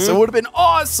dudes in this. It would have been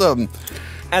awesome.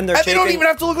 And they don't even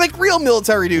have to look like real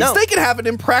military dudes. No. They can have an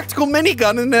impractical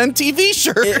minigun and an MTV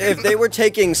shirt. If they were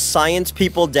taking science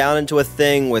people down into a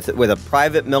thing with a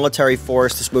private military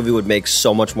force, this movie would make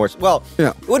so much more. Well,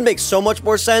 it wouldn't make so much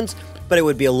more sense, but it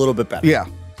would be a little bit better. Yeah,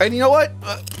 and you know what?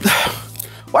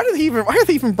 Why are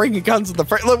they even bringing guns in the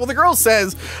first? Well, the girl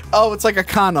says, "Oh, it's like a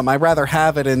condom. I'd rather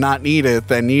have it and not need it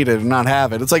than need it and not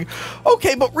have it." It's like,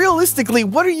 okay, but realistically,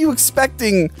 what are you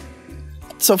expecting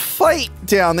to fight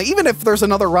down there, even if there's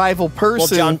another rival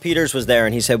person? Well, John Peters was there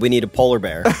and he said we need a polar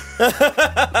bear.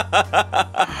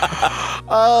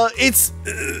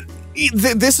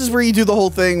 This is where you do the whole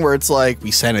thing where it's like,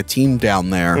 we sent a team down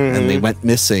there and they went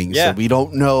missing, so we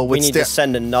don't know what's we need to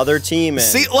send another team in.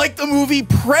 See, like the movie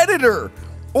Predator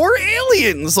or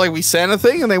Aliens, like we sent a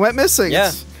thing and they went missing.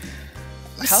 Yeah.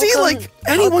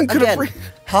 Anyone could have.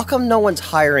 How come no one's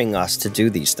hiring us to do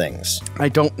these things? I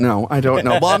don't know.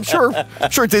 Well, I'm sure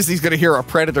Disney's going to hear a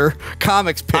Predator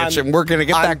comics pitch, and we're going to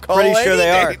get that call. I'm pretty sure they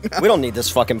are. We don't need this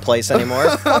fucking place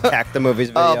anymore. Fuck Hack the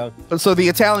Movies video. So the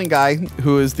Italian guy,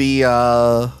 who is the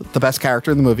best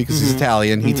character in the movie because he's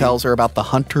Italian, he tells her about the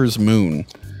Hunter's Moon.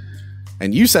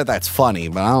 And you said that's funny,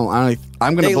 but I'm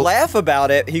going to... They laugh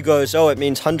about it. He goes, oh, it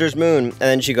means Hunter's Moon. And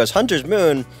then she goes, Hunter's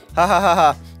Moon? Ha ha ha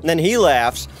ha. And then he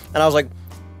laughs. And I was like,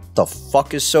 the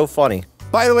fuck is so funny?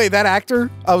 By the way, that actor,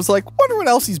 I was like, wonder what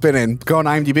else he's been in. Go on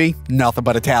IMDb, nothing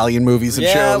but Italian movies and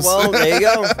shows. Yeah, well, there you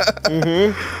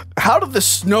go. How did the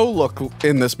snow look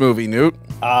in this movie, Newt?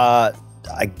 I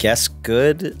guess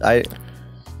good.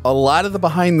 a lot of the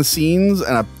behind the scenes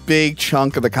and a big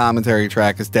chunk of the commentary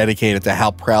track is dedicated to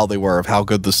how proud they were of how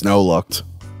good the snow looked.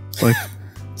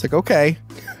 It's like okay,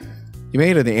 you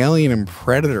made an Alien and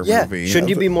Predator movie. Shouldn't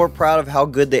you be more proud of how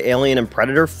good the Alien and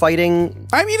Predator fighting?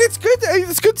 I mean, it's good.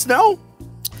 It's good snow.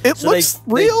 It looks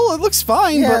real. It looks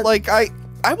fine. But like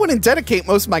I wouldn't dedicate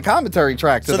most of my commentary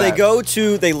track to that.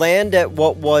 So they land at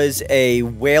what was a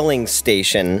whaling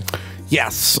station.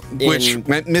 Yes, which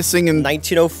went missing in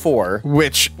 1904.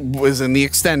 Which was in the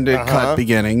extended cut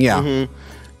beginning,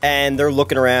 And they're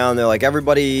looking around. They're like,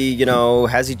 everybody, you know,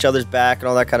 has each other's back and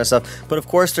all that kind of stuff. But of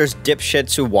course, there's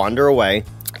dipshits who wander away.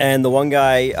 And the one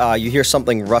guy, you hear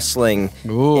something rustling,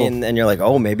 and you're like,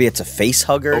 oh, maybe it's a face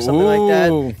hugger or something like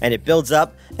that. And it builds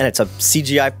up, and it's a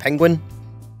CGI penguin.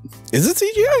 Is it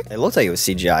CGI? It looked like it was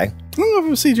CGI. I don't know if it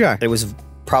was CGI. It was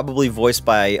probably voiced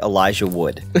by Elijah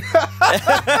Wood.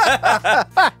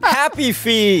 Happy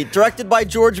Feet, directed by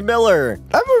George Miller.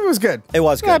 That movie was good. It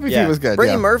was good. Happy Feet was good.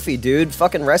 Brittany Murphy, dude,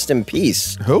 fucking rest in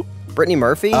peace. Who? Brittany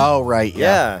Murphy. Oh right,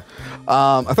 yeah.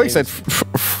 I thought you said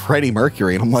Freddie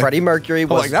Mercury, and I'm like, Freddie Mercury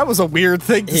was like that was a weird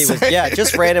thing to say.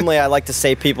 Just randomly, I like to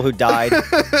say people who died.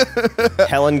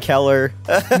 Helen Keller,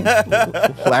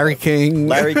 Larry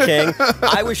King.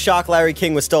 I was shocked Larry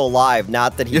King was still alive,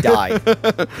 not that he died.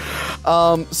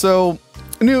 So,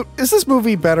 Newt, is this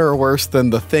movie better or worse than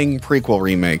the Thing prequel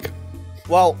remake?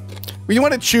 Well, you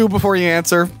want to chew before you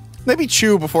answer? Maybe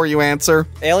chew before you answer.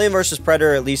 Alien vs.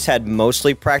 Predator at least had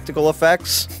mostly practical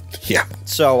effects. Yeah.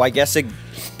 So I guess it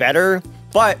better,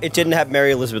 but it didn't have Mary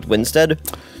Elizabeth Winstead.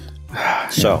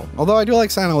 So, although I do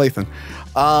like Sana Lathan.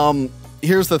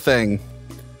 Here's the thing.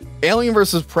 Alien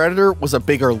vs. Predator was a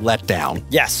bigger letdown.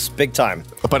 Yes, big time.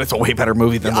 But it's a way better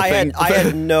movie than The Thing. I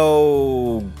had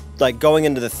no... Like, going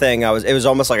into The Thing, it was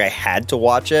almost like I had to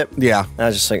watch it. Yeah. And I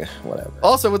was just like, whatever.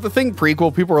 Also, with The Thing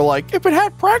prequel, people were like, if it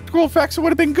had practical effects, it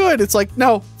would have been good. It's like,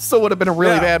 no, it still would have been a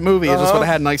really bad movie. It just would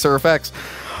have had nicer effects.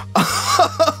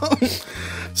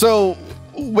 So,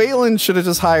 Wayland should have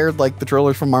just hired, like, the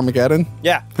drillers from Armageddon.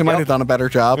 Yeah. They might have done a better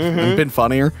job and been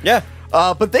funnier. Yeah.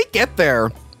 But they get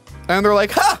there, and they're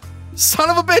like, ha!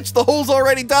 Son of a bitch, the hole's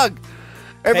already dug.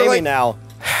 And Pay they're me like, now.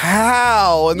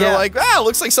 How? And they're like,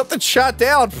 looks like something shot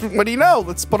down. What do you know?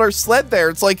 Let's put our sled there.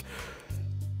 It's like,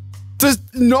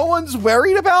 no one's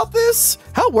worried about this?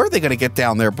 How were they going to get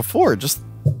down there before? Just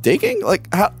digging? Like,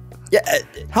 how? Yeah.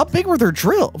 How big were their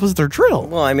drill? Was their drill?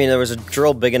 Well, I mean, there was a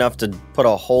drill big enough to put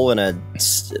a hole in a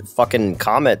fucking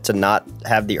comet to not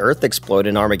have the Earth explode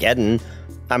in Armageddon.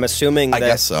 I'm assuming that. I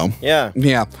guess so. Yeah.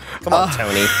 Yeah. Come on,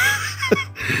 Tony.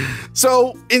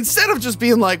 So instead of just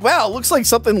being like, wow, it looks like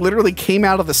something literally came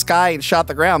out of the sky and shot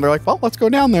the ground, they're like, well, let's go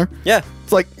down there. Yeah.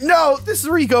 It's like, no, this is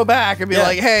where you go back and be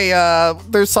like, hey,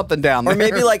 there's something down there. Or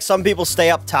maybe like some people stay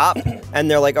up top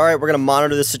and they're like, all right, we're going to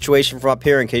monitor the situation from up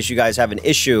here in case you guys have an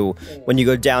issue when you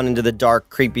go down into the dark,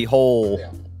 creepy hole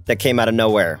that came out of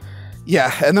nowhere.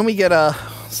 Yeah. And then we get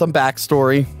some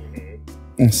backstory.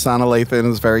 Sana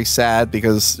Lathan is very sad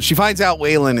because she finds out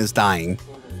Wayland is dying.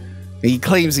 He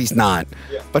claims he's not.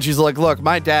 But she's like, look,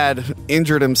 my dad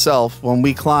injured himself when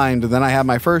we climbed, and then I had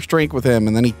my first drink with him,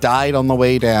 and then he died on the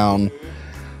way down.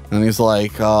 And he's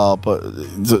like, what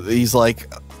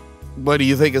do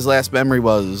you think his last memory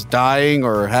was? Dying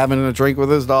or having a drink with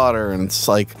his daughter? And it's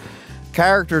like,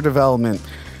 character development.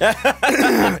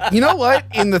 You know what?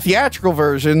 In the theatrical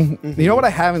version, you know what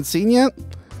I haven't seen yet?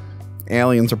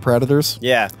 Aliens or Predators.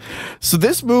 Yeah. So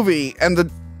this movie,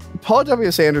 and Paul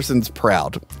W.S. Anderson's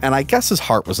proud, and I guess his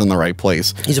heart was in the right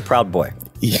place. He's a proud boy.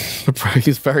 He's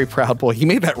a very proud boy. He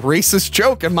made that racist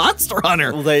joke in Monster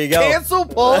Hunter. Well, there you go. Cancel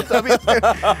Paul W.S.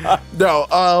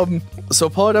 No, so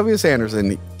Paul W.S.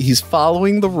 Anderson, he's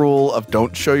following the rule of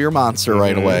don't show your monster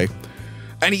right away.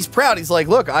 And he's proud. He's like,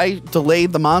 look, I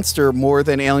delayed the monster more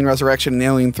than Alien Resurrection and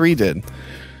Alien 3 did.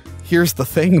 Here's the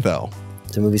thing, though.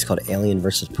 The movie's called Alien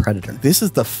vs. Predator. This is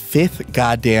the 5th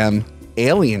goddamn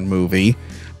Alien movie.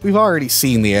 We've already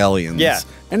seen the aliens. Yeah.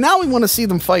 And now we want to see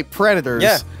them fight predators.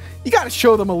 Yeah. You got to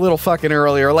show them a little fucking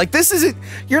earlier. Like, this isn't,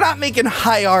 you're not making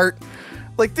high art.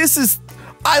 Like, this is,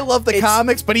 I love the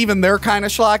comics, but even they're kind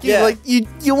of schlocky. Yeah. Like,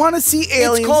 you want to see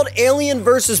aliens. It's called Alien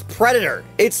vs. Predator.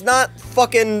 It's not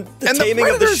fucking the Taming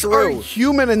of the Shrew. Are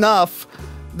human enough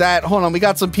that, hold on, we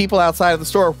got some people outside of the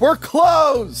store. We're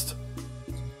closed.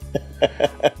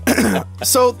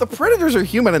 So the predators are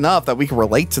human enough that we can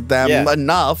relate to them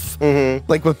enough,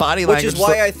 like with body language. Which is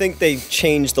why I think they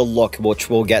changed the look, which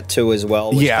we'll get to as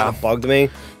well, which kind of bugged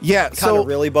me. Yeah, kind of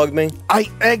really bugged me.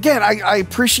 I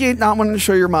appreciate not wanting to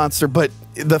show your monster, but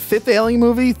the 5th Alien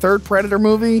movie, 3rd Predator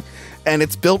movie, and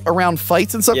it's built around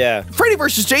fights and stuff. Yeah. Freddy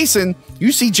versus Jason,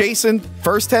 you see Jason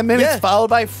first 10 minutes, followed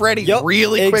by Freddy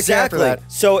really quick after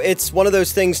that. So it's one of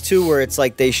those things, too, where it's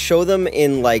like they show them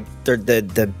in like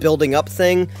the building up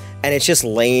thing, and it's just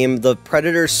lame. The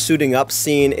Predator suiting up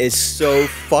scene is so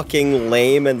fucking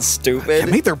lame and stupid.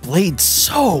 They made their blades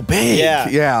so big.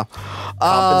 Yeah.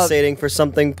 Compensating for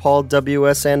something, Paul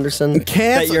W.S. Anderson?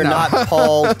 That you're not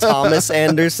Paul Thomas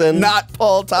Anderson? Not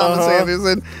Paul Thomas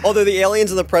Anderson. Although the aliens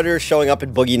and the Predators showing up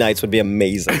in Boogie Nights would be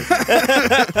amazing.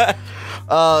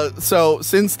 So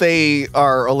since they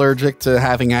are allergic to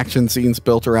having action scenes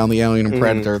built around the alien and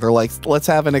Predator, they're like, let's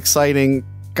have an exciting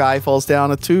guy falls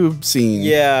down a tube scene.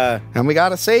 Yeah. And we got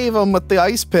to save him with the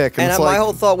ice pick. And my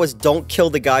whole thought was, don't kill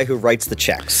the guy who writes the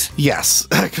checks. Yes,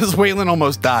 because Waylon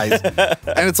almost dies.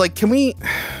 And it's like, can we...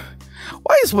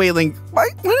 Why is Waylon... Why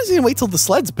does he wait till the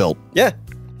sled's built? Yeah.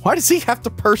 Why does he have to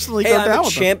personally go down with I'm a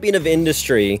champion of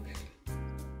industry,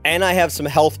 and I have some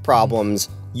health problems.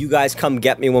 You guys come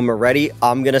get me when we're ready.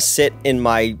 I'm going to sit in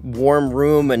my warm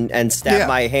room and stab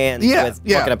my hands with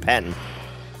fucking a pen.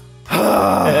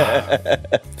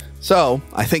 So,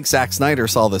 I think Zack Snyder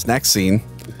saw this next scene.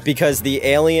 Because the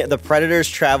Predators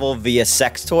travel via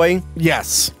sex toy.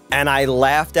 Yes. And I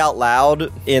laughed out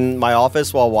loud in my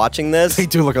office while watching this. They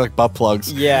do look like butt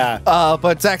plugs. Yeah.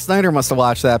 But Zack Snyder must have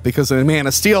watched that because of Man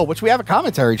of Steel, which we have a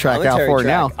commentary track out for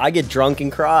now. I get drunk and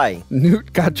cry.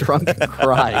 Newt got drunk and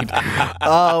cried.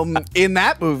 In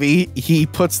that movie, he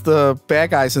puts the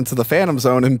bad guys into the Phantom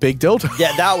Zone in Big Dildo.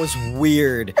 Yeah, that was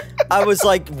weird. I was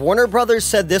like, Warner Brothers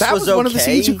said this was okay. One of the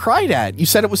scenes you cried at. You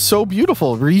said it was so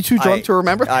beautiful. Were you too drunk to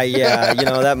remember? Yeah, you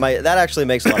know, that actually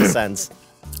makes a lot of sense.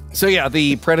 So yeah,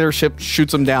 the Predator ship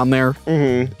shoots them down there.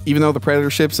 Even though the Predator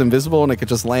ship's invisible and it could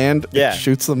just land, it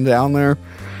shoots them down there.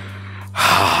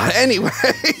 Anyway.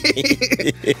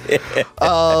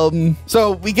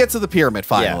 So we get to the pyramid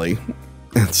finally.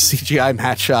 And CGI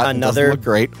match shot. Another look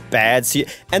great. Bad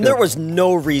and there was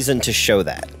no reason to show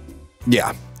that.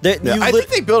 Yeah. I think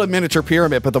they built a miniature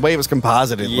pyramid, but the way it was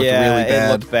composited looked really bad.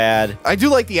 It looked bad. I do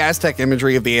like the Aztec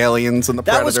imagery of the aliens and the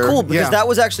Predator. That was cool, because that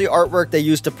was actually artwork they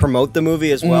used to promote the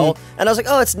movie as well. And I was like,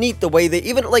 oh, it's neat the way they,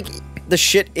 even like the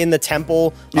shit in the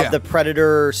temple of the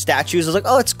Predator statues, I was like,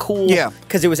 oh, it's cool. Yeah.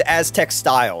 Because it was Aztec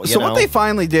style, you know? What they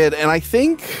finally did, and I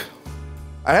think,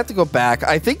 I have to go back,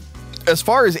 I think as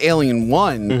far as Alien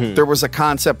 1, there was a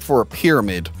concept for a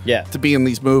pyramid to be in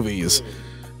these movies.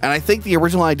 And I think the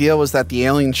original idea was that the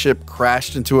alien ship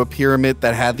crashed into a pyramid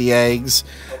that had the eggs.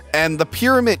 And the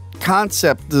pyramid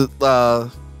concept,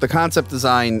 the concept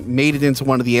design made it into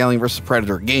one of the Alien vs.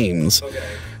 Predator games.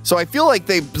 Okay. So I feel like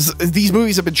these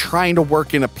movies have been trying to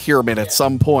work in a pyramid at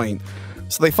some point.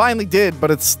 So they finally did, but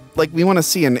it's like we want to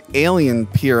see an alien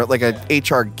pyramid, like a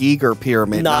H.R. Giger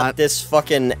pyramid. Not this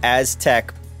fucking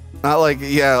Aztec. Not like,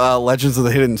 Legends of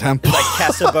the Hidden Temple. Like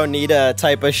Casa Bonita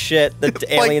type of shit that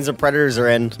aliens and predators are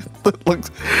in.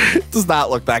 It does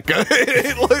not look that good.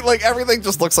 Like everything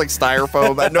just looks like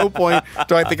styrofoam. At no point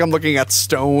do I think I'm looking at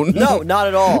stone. No, not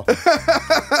at all.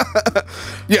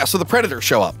 Yeah, so the predators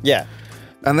show up. Yeah.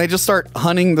 And they just start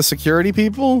hunting the security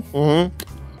people. I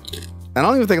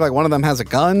don't even think like one of them has a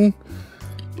gun.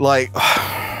 Like,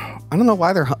 I don't know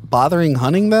why they're bothering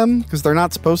hunting them, because they're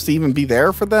not supposed to even be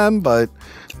there for them, but...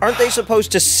 Aren't they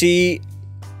supposed to see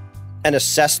and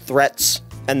assess threats,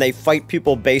 and they fight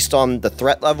people based on the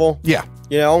threat level? Yeah.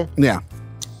 You know? Yeah.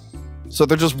 So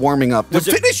they're just warming up.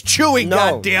 Finish chewing,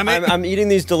 no, goddammit! I'm eating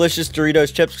these delicious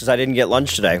Doritos chips because I didn't get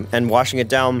lunch today, and washing it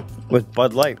down with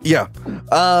Bud Light. Yeah.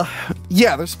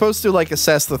 Yeah, they're supposed to, like,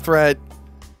 assess the threat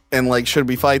and, like, should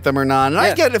we fight them or not? And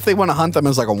I get if they want to hunt them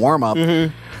as, like, a warm-up.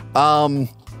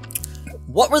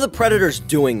 What were the predators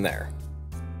doing there?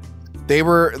 They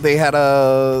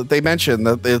mentioned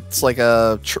that it's like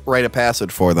a rite of passage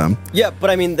for them. Yeah, but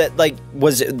I mean, that like,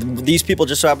 was these people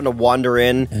just so happened to wander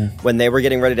in when they were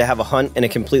getting ready to have a hunt in a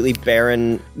completely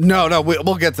barren... No,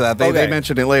 we'll get to that. They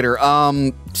mentioned it later.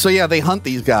 So yeah, they hunt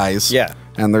these guys. Yeah.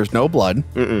 And there's no blood.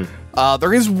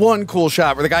 There is one cool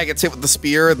shot where the guy gets hit with the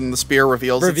spear, and then the spear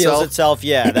reveals itself.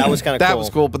 Yeah, that was kind of cool. That was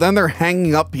cool, but then they're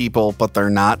hanging up people, but they're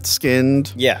not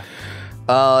skinned. Yeah.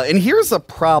 And here's a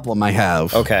problem I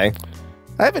have. Okay.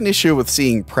 I have an issue with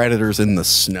seeing predators in the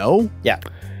snow. Yeah.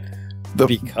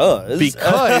 Because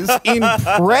in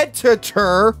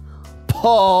Predator,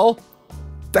 Paul,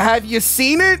 have you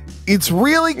seen it? It's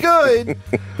really good.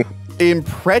 In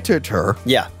Predator,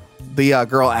 the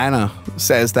girl Anna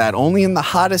says that only in the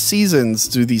hottest seasons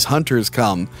do these hunters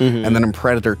come. And then in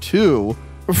Predator 2,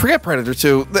 Forget Predator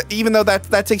 2. Even though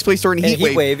that takes place during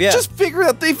Heat Wave. Yeah. Just figure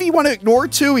out if you want to ignore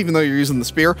 2, even though you're using the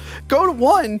spear, go to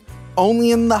 1.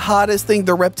 Only in the hottest thing,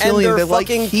 the reptilian. And their like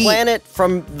fucking heat. planet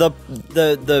from the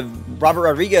Robert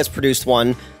Rodriguez produced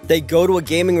one. They go to a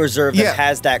gaming reserve that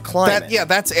has that climate.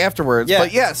 That's afterwards. Yeah.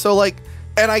 But yeah, so like,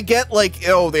 and I get like,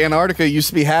 oh, the Antarctica used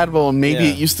to be habitable and maybe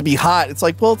it used to be hot. It's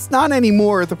like, well, it's not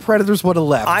anymore. The Predators would have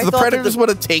left. The Predators would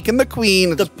have taken the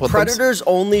queen. The Predators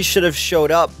only should have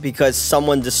showed up because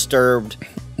someone disturbed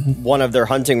one of their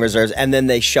hunting reserves, and then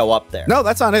they show up there. No,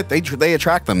 that's not it. They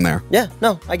attract them there. Yeah,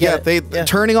 no, I get it.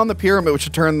 Turning on the pyramid,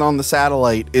 which turned on the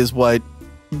satellite, is what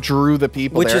drew the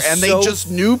people there, and they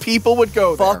just knew people would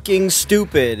go there. Fucking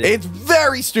stupid. It's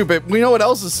very stupid. We know what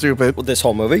else is stupid. Well, this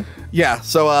whole movie? Yeah,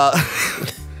 so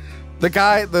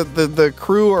the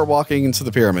crew are walking into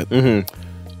the pyramid, and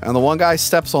the one guy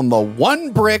steps on the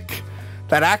one brick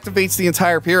that activates the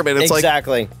entire pyramid. It's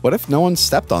exactly. Like, what if no one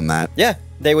stepped on that? Yeah,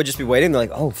 they would just be waiting. They're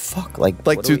like, oh fuck, what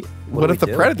if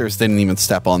the Predators didn't even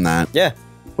step on that? Yeah,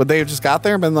 would they have just got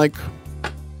there and been like,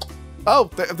 oh,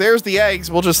 there's the eggs,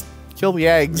 we'll just kill the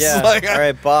eggs? Yeah. Like, all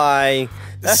right, bye.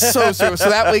 So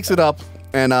that wakes it up,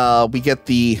 and we get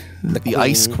the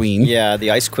Ice Queen. Yeah,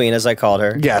 the Ice Queen, as I called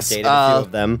her. Yes, I dated a few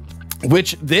of them.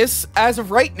 Which as of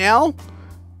right now,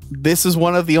 this is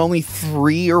one of the only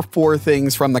 3 or 4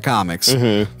 things from the comics.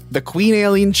 The queen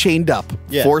alien chained up,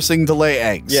 forcing to lay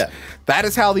eggs. Yeah, that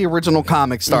is how the original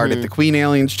comic started. The queen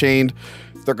alien's chained.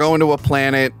 They're going to a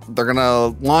planet. They're gonna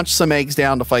launch some eggs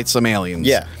down to fight some aliens.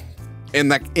 Yeah. In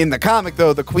the comic,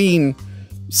 though, the queen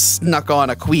snuck on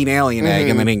a queen alien egg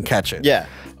and they didn't catch it. Yeah.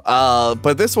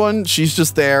 But this one, she's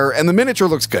just there, and the miniature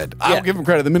looks good. I'll give them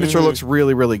credit. The miniature looks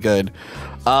really, really good.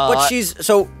 But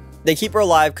they keep her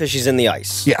alive because she's in the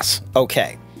ice. Yes.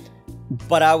 Okay.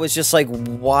 But I was just like,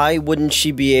 why wouldn't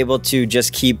she be able to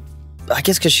just keep... I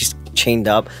guess because she's chained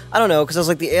up. I don't know, because I was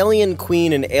like, the alien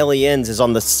queen in Aliens is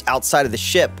on the outside of the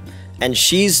ship, and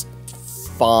she's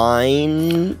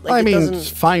fine. Like, I mean,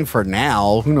 fine for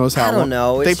now. Who knows how long? I don't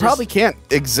know. They probably can't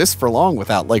exist for long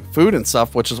without, like, food and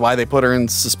stuff, which is why they put her in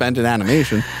suspended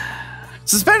animation.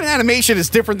 Suspended animation is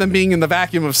different than being in the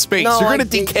vacuum of space. No, you're going to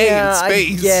decay in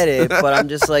space. I get it, but I'm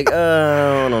just like,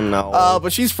 I don't know.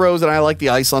 But she's frozen. I like the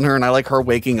ice on her, and I like her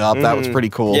waking up. That was pretty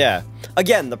cool. Yeah.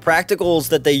 Again, the practicals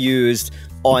that they used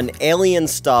on alien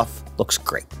stuff looks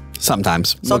great.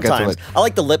 Sometimes. We'll get to it. I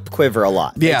like the lip quiver a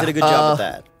lot. They did a good job with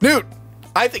that. Newt,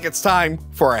 I think it's time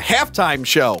for a halftime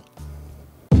show.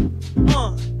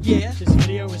 Yeah. This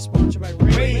video is sponsored by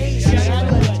Ray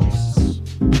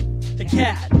the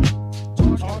Cat.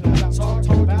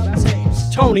 Talking about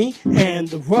tapes. Tony and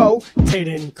the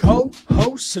rotating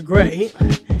co-hosts are great,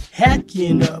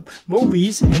 hacking up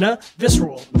movies in a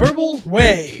visceral, verbal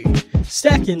way.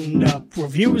 Stacking up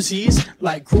reviewsies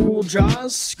like Cool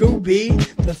Jaws, Scooby,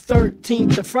 the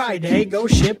 13th of Friday, Go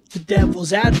Ship, The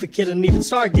Devil's Advocate, and even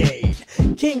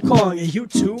Stargate. King Kong and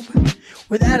YouTube,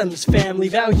 with Adam's Family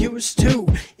Values too.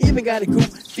 Even got a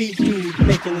goofy dude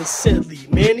making a silly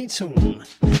mini tune.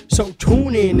 So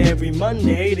tune in every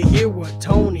Monday to hear what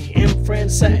Tony and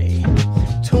friends say.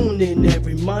 Tune in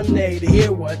every Monday to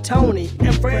hear what Tony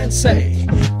and friends say.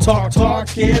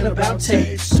 Talking about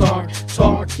tapes.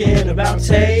 Talking about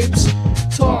tapes.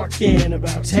 Talking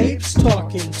about tapes.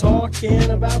 Talking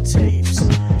about tapes.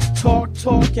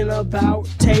 Talking about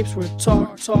tapes. We're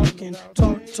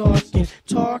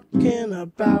talking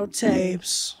about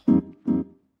tapes.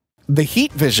 The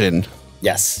heat vision.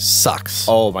 Yes. Sucks.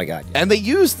 Oh my god. And they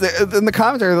used in the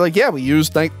commentary, they're like, yeah, we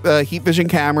used heat vision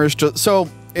cameras. So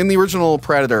in the original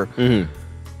Predator,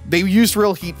 they used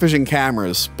real heat vision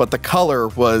cameras, but the color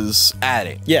was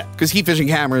added. Yeah. Because heat vision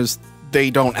cameras, they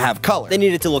don't have color. They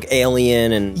needed to look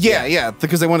alien and... Yeah,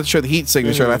 because they wanted to show the heat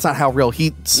signature. That's not how real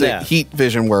heat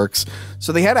vision works.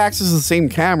 So they had access to the same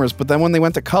cameras, but then when they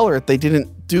went to color it, they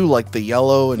didn't do like the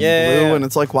yellow and blue, and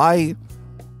it's like, why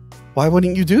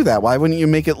wouldn't you do that? Why wouldn't you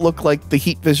make it look like the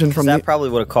heat vision from that probably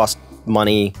would have cost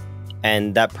money,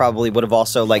 and that probably would have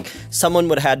also, like, someone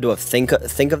would have had to have think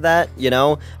of that, you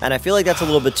know? And I feel like that's a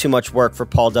little bit too much work for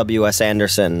Paul W.S.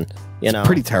 Anderson, you know? It's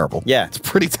pretty terrible. Yeah. It's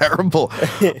pretty terrible.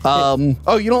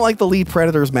 Oh, you don't like the lead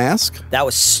Predator's mask? That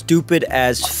was stupid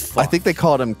as fuck. I think they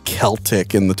called him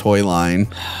Celtic in the toy line.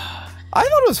 I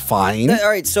thought it was fine. All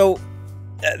right, so...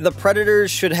 the Predators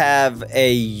should have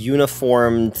a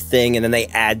uniform thing, and then they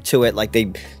add to it, like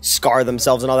they scar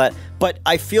themselves and all that. But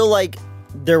I feel like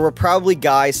there were probably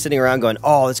guys sitting around going,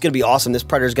 oh, it's going to be awesome. This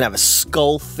Predator's going to have a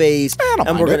skull face,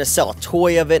 and we're going to sell a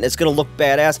toy of it, and it's going to look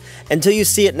badass. Until you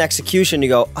see it in execution, you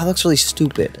go, oh, it looks really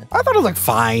stupid. I thought it looked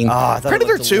fine.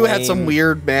 Predator 2 had some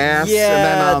weird masks.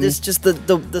 Yeah, and then, it's just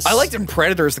the I liked in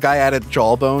Predators, the guy added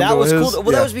jawbone. That was cool.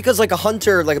 Well, that was because like a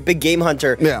hunter, like a big game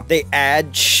hunter, they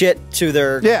add shit to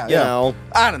their, you know.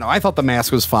 I don't know. I thought the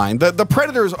mask was fine. The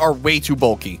Predators are way too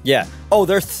bulky. Yeah. Oh,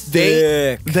 they're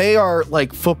thick. They are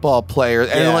like football players.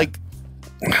 And like,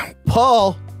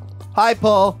 Paul, hi,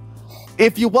 Paul.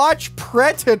 If you watch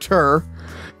Predator,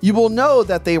 you will know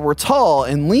that they were tall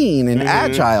and lean and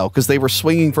agile because they were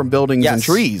swinging from buildings and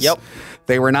trees. Yep.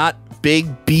 They were not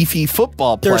big, beefy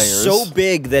football players. They're so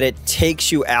big that it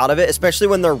takes you out of it, especially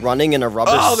when they're running in a rubber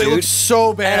suit. Oh, they look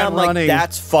so bad and I'm running. like,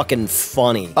 that's fucking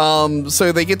funny.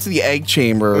 So they get to the egg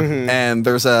chamber, and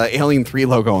there's a Alien 3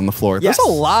 logo on the floor. Yes. There's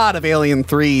a lot of Alien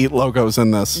 3 logos in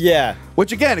this. Yeah.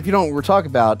 Which, again, if you don't know what we're talking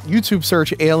about, YouTube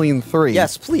search Alien 3.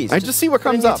 Yes, please. And just see what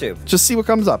comes up. Just see what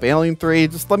comes up. Alien 3.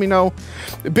 Just let me know.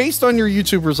 Based on your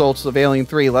YouTube results of Alien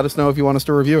 3, let us know if you want us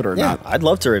to review it or not. I'd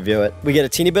love to review it. We get a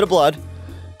teeny bit of blood.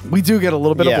 We do get a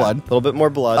little bit of blood. A little bit more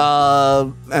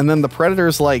blood. And then the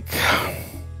Predators, like,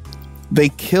 they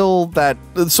kill that.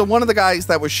 So one of the guys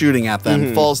that was shooting at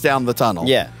them falls down the tunnel.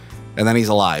 Yeah. And then he's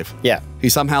alive. Yeah. He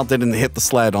somehow didn't hit the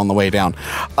sled on the way down.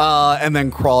 And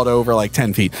then crawled over like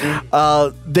 10 feet.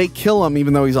 They kill him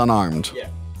even though he's unarmed. Yeah.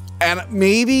 And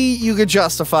maybe you could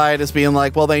justify it as being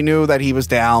like, well, they knew that he was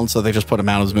down, so they just put him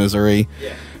out of his misery.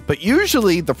 Yeah. But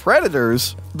usually the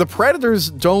Predators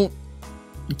don't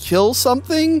kill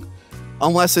something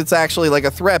unless it's actually like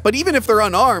a threat. But even if they're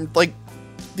unarmed, like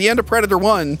the end of Predator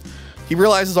 1, he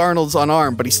realizes Arnold's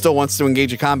unarmed, but he still wants to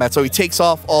engage in combat, so he takes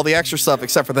off all the extra stuff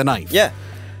except for the knife. Yeah.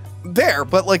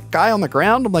 But like guy on the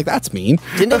ground, I'm like, that's mean.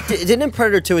 Didn't in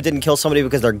Predator 2 it didn't kill somebody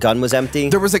because their gun was empty?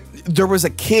 There was a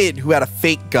kid who had a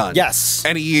fake gun. Yes.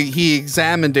 And he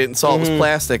examined it and saw it was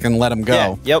plastic and let him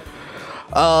go. Yeah. Yep.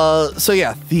 So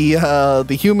yeah,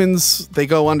 the humans, they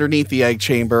go underneath the egg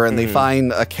chamber and they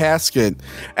find a casket,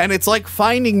 and it's like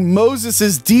finding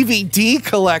Moses's DVD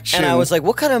collection. And I was like,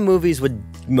 what kind of movies would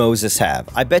Moses have?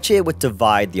 I bet you it would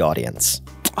divide the audience.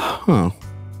 Huh.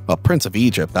 Well, Prince of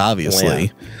Egypt,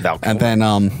 obviously. Val and then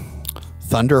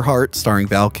Thunderheart, starring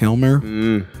Val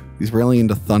Kilmer. He's really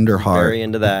into Thunderheart. Very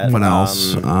into that. What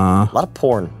else? A lot of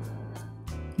porn.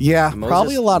 Yeah, Moses,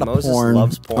 probably a lot of Moses porn.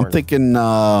 loves porn. I'm thinking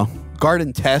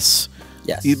Garden Tess.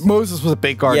 Yes. Moses was a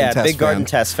big Garden Tess fan. Yeah, big Garden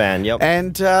Tess fan, yep.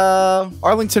 And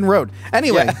Arlington Road.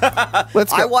 Anyway,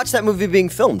 let's go. I watched that movie being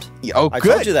filmed. Oh, I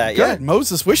good. told you that, Good.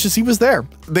 Moses wishes he was there.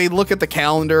 They look at the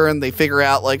calendar and they figure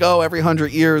out, like, oh, every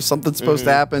 100 years something's supposed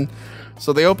to happen.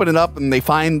 So they open it up and they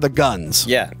find the guns.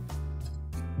 Yeah.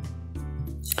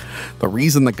 The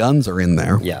reason the guns are in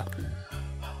there. Yeah.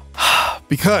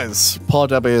 Because Paul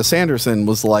W. Sanderson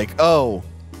was like, oh,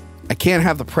 I can't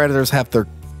have the Predators have their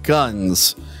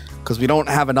guns because we don't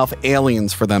have enough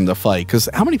aliens for them to fight. Because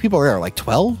how many people are there? Like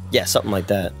 12? Yeah, something like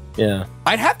that. Yeah.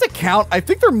 I'd have to count. I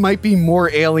think there might be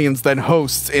more aliens than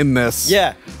hosts in this.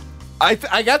 Yeah.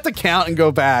 I got to count and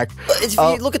go back. If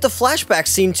you look at the flashback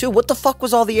scene, too, what the fuck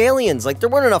was all the aliens? Like, there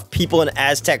weren't enough people in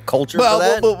Aztec culture for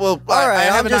that. Well, all right,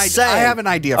 I have an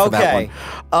idea for that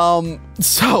one.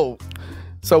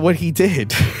 So what he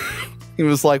did, he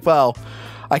was like, well,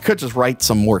 I could just write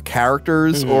some more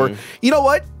characters, or, you know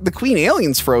what? The Queen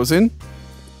Alien's frozen.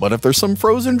 What if there's some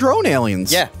frozen drone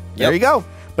aliens? Yeah. There you go.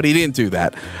 But he didn't do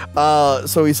that.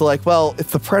 So he's like, well,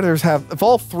 if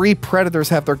all three Predators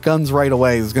have their guns right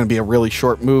away, it's going to be a really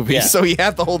short movie. Yeah. So he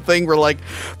had the whole thing where, like,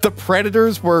 the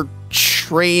Predators were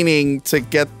training to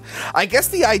get... I guess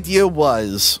the idea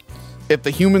was, if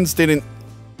the humans didn't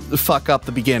fuck up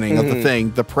the beginning of the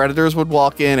thing, the Predators would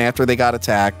walk in after they got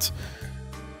attacked.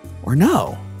 Or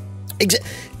no.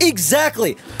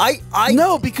 Exactly.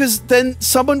 No, because then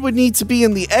someone would need to be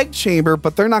in the egg chamber,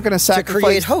 but they're not going to sacrifice... To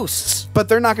create hosts. But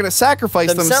they're not going to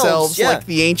sacrifice themselves like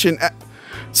the ancient...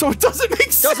 So it doesn't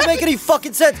make sense. Doesn't make any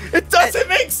fucking sense. It doesn't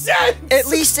make sense. At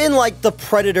least in, like, the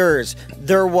Predators,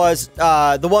 there was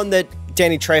the one that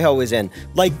Danny Trejo was in.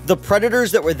 Like, the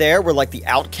Predators that were there were, like, the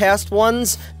outcast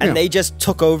ones, and they just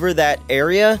took over that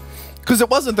area. Because it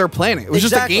wasn't their planet. It was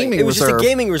just a gaming reserve. It was just a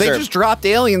gaming reserve. They just dropped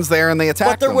aliens there and they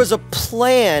attacked them. But there was a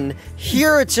plan.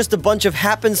 Here it's just a bunch of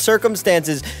happen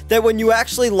circumstances that when you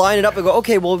actually line it up and go,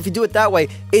 okay, well, if you do it that way,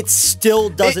 it still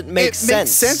doesn't make sense. It makes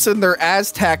sense in their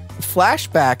Aztec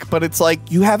flashback, but it's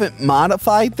like, you haven't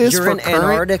modified this for current... You're in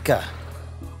Antarctica.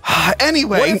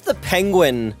 Anyway. What if the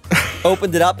Penguin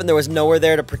opened it up and there was nowhere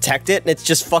there to protect it and it's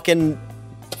just fucking...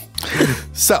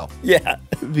 So. Yeah.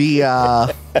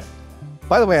 The...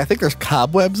 By the way, I think there's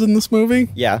cobwebs in this movie.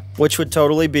 Yeah, which would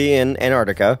totally be in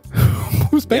Antarctica.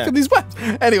 Who's making these webs?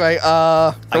 Anyway,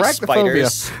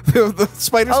 arachnophobia. The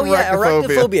spiders from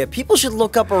arachnophobia. People should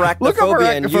look up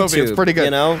arachnophobia on YouTube. It's pretty good.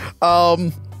 You know?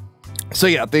 So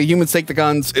yeah, the humans take the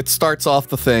guns. It starts off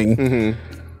the thing.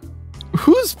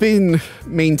 Who's been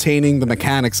maintaining the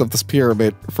mechanics of this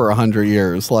pyramid for 100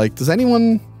 years? Like, does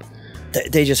anyone...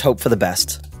 They just hope for the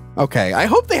best. Okay, I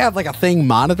hope they have like a thing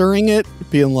monitoring it,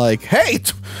 being like, hey,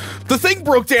 the thing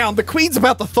broke down. The queen's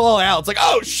about to thaw out. It's like,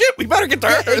 oh shit, we better get to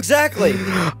Earth. Exactly.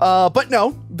 But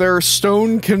no, their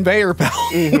stone conveyor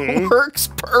belt works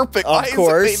perfect. Of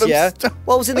course, yeah.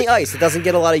 Well, it was in the ice. It doesn't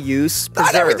get a lot of use.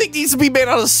 Not everything needs to be made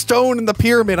out of stone in the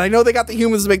pyramid. I know they got the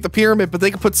humans to make the pyramid, but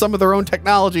they can put some of their own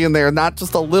technology in there, not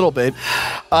just a little bit.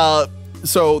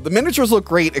 So the miniatures look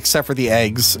great, except for the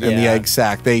eggs in the egg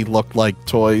sack. They look like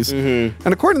toys. And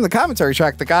according to the commentary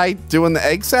track, the guy doing the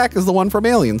egg sack is the one from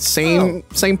Aliens. Same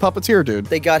puppeteer dude.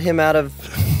 They got him out of...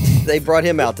 They brought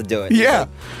him out to do it. Yeah. Like,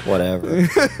 whatever.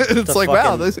 It's like,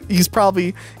 wow, he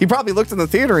probably looked in the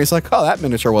theater and he's like, oh, that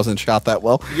miniature wasn't shot that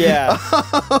well. Yeah.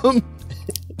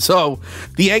 So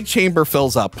the egg chamber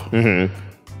fills up. The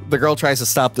girl tries to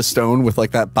stop the stone with like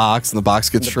that box, and the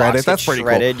box gets shredded. That's pretty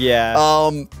cool.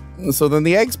 Yeah. So then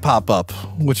the eggs pop up,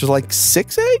 which is like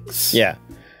 6 eggs? Yeah.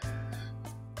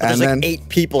 And there's like 8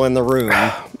 people in the room.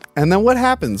 And then what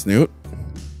happens, Newt?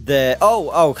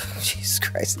 Oh, Jesus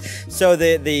Christ. So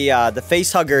the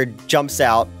face hugger jumps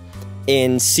out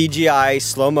in CGI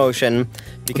slow motion.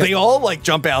 Because they all like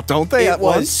jump out, don't they? It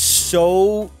was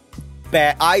so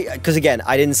bad. Because again,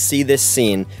 I didn't see this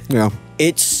scene. Yeah.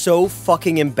 It's so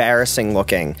fucking embarrassing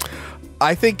looking.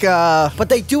 I think, but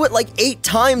they do it like 8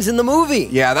 times in the movie.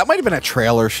 Yeah, that might have been a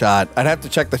trailer shot. I'd have to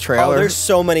check the trailer. Oh, there's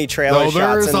so many trailer shots in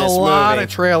this movie. There's a lot of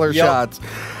trailer shots.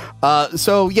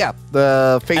 So yeah,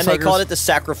 the face. And they called it the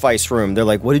sacrifice room. They're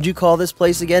like, "What did you call this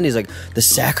place again?" He's like, "The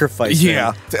sacrifice room."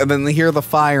 Yeah, and then they hear the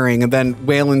firing, and then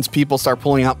Wayland's people start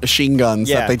pulling out machine guns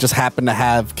that they just happen to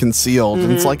have concealed.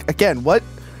 And it's like, again, what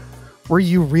were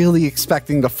you really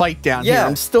expecting to fight down here?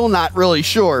 I'm still not really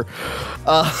sure.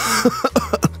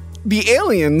 The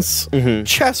aliens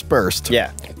chest burst.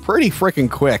 Yeah, pretty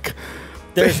freaking quick.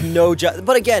 There's no,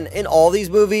 but again, in all these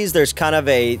movies, there's kind of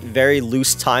a very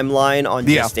loose timeline on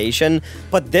gestation.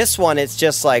 But this one, it's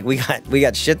just like we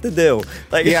got shit to do.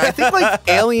 Like, yeah, I think like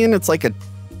Alien, it's like a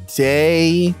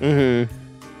day.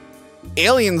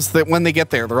 Aliens, that when they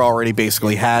get there, they're already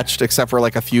basically hatched, except for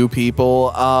like a few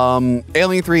people.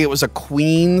 Alien 3, it was a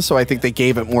queen, so I think they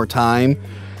gave it more time.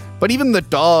 But even the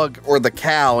dog or the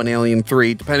cow in Alien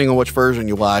 3, depending on which version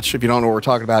you watch, if you don't know what we're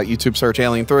talking about, YouTube search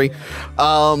Alien 3.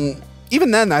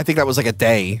 Even then, I think that was like a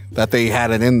day that they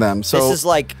had it in them. So this is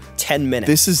like 10 minutes.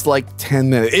 This is like 10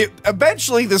 minutes.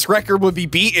 Eventually, this record would be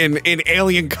beaten in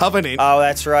Alien Covenant. Oh,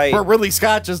 that's right. Where Ridley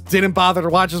Scott just didn't bother to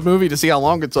watch his movie to see how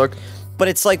long it took. But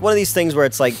it's like one of these things where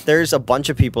it's like there's a bunch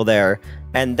of people there,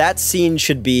 and that scene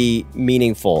should be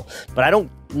meaningful. But I don't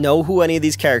know who any of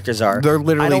these characters are. They're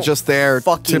literally just there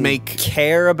to make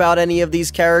care about any of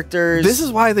these characters. This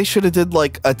is why they should have did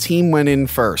like a team went in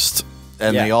first.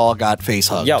 And they all got face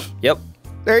hugged. Yep.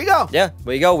 There you go. Yeah,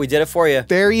 there you go. We did it for you.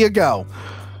 There you go.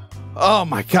 Oh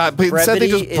my God! But instead they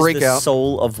just break is the out.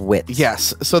 Soul of wit.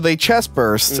 Yes. So they chest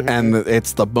burst, and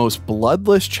it's the most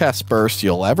bloodless chest burst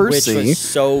you'll ever see. Which was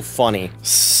so funny.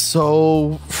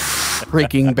 So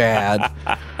freaking bad.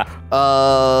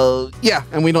 Yeah,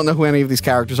 and we don't know who any of these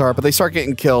characters are, but they start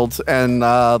getting killed, and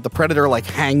the Predator like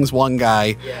hangs one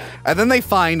guy, and then they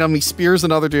find him. He spears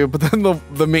another dude, but then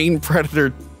the main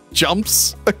Predator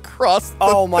jumps across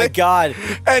the thing. God.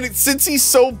 And since he's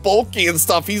so bulky and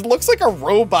stuff, he looks like a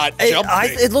robot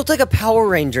jumping. It looked like a Power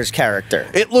Rangers character.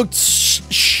 It looked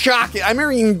shocking. I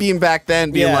remember even being back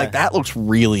then being like, that looks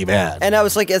really bad. And I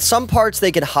was like, at some parts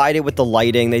they could hide it with the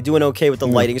lighting. They do an okay with the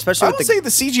lighting, especially with say the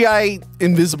CGI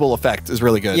invisible effect is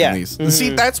really good in these.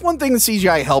 See, that's one thing the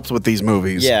CGI helps with these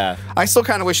movies. Yeah. I still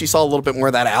kind of wish you saw a little bit more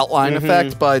of that outline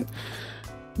effect, but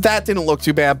that didn't look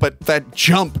too bad, but that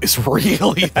jump is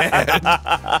really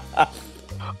bad.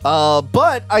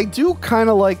 But I do kind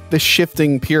of like the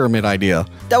shifting pyramid idea.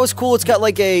 That was cool. It's got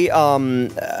like a,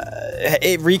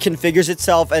 it reconfigures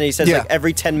itself, and he says like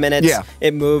every 10 minutes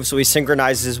it moves, so he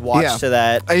synchronizes his watch to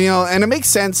that. You know, and it makes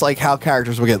sense like how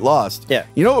characters would get lost. Yeah.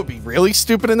 You know what would be really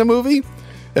stupid in the movie?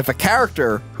 If a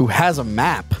character who has a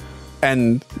map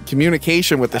and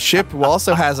communication with the ship who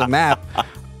also has a map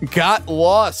got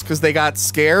lost because they got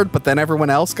scared, but then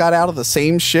everyone else got out of the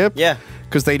same ship. Yeah.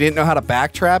 Because they didn't know how to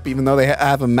backtrack, even though they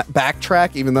have a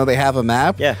backtrack, even though they have a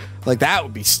map. Yeah. Like that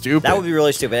would be stupid. That would be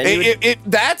really stupid.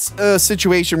 That's a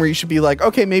situation where you should be like,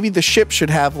 okay, maybe the ship should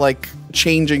have like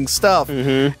changing stuff.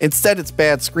 Instead, it's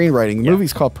bad screenwriting. The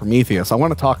movie's called Prometheus. I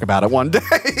want to talk about it one day.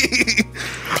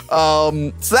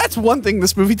 So that's one thing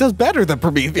this movie does better than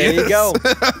Prometheus. There you go.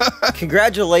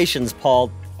 Congratulations,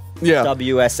 Paul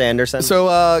W.S. Anderson.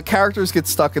 So characters get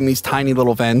stuck in these tiny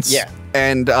little vents. Yeah.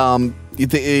 And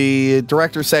the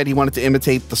director said he wanted to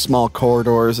imitate the small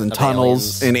corridors and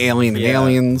tunnels in Alien and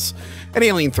Aliens. And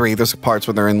Alien 3, there's parts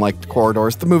where they're in like the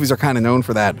corridors. The movies are kind of known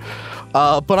for that.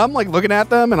 But I'm like looking at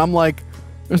them and I'm like,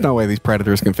 there's no way these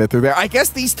predators can fit through there. I guess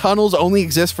these tunnels only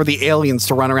exist for the aliens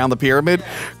to run around the pyramid,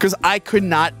 because I could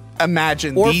not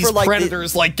imagine these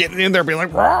predators like getting in there and being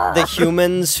like, rawr. The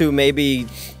humans who maybe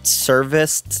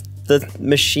serviced the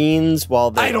machines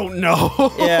while they... I don't know.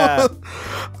 Yeah.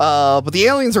 But the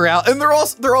aliens are out, and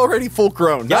they're already full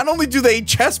grown. Yep. Not only do they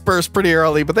chest burst pretty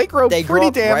early, but they grow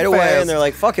pretty damn right fast. away, and they're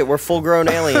like, fuck it, we're full grown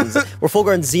aliens. We're full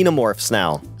grown xenomorphs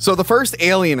now. So the first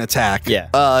alien attack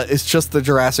is just the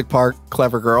Jurassic Park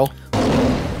clever girl.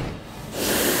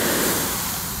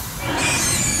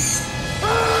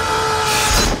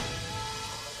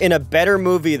 In a better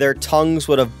movie, their tongues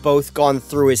would have both gone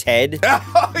through his head.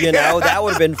 You know, that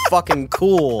would have been fucking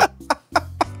cool.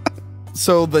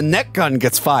 So the net gun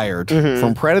gets fired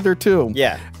from Predator 2.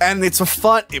 Yeah. And it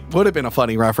would have been a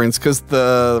funny reference because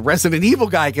the Resident Evil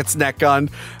guy gets net gunned.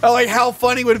 Like, how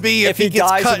funny would it be if he gets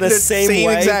dies cut in the same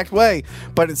way? exact way?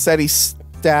 But instead he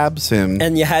stabs him.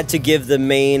 And you had to give the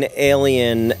main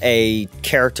alien a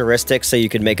characteristic so you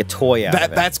could make a toy out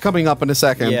of it. That's coming up in a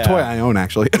second. Yeah. Toy I own,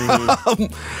 actually.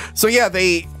 So yeah,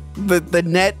 the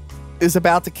net is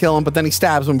about to kill him, but then he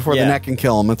stabs him before the net can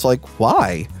kill him. It's like,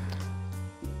 why?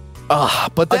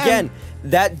 But then, again,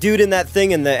 that dude in that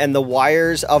thing and the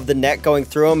wires of the net going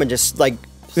through him and just like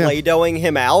Play-Dohing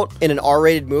him out in an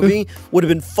R-rated movie would have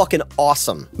been fucking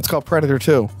awesome. It's called Predator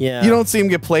 2. Yeah. You don't see him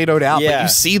get Play-Dohed out, but you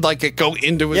see like it go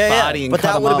into his body and but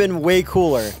cut that him would have up. been way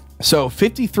cooler. So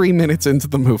 53 minutes into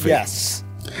the movie. Yes.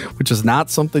 Which is not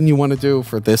something you want to do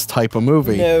for this type of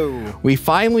movie. No. We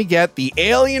finally get the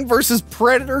Alien versus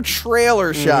Predator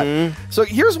trailer shot. So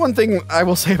here's one thing I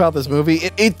will say about this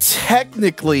movie. It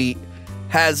technically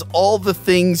has all the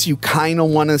things you kind of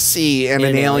want to see in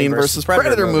an Alien versus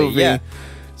Predator movie. Yeah.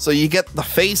 So you get the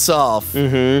face off,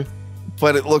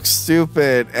 but it looks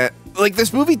stupid. Like,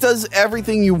 this movie does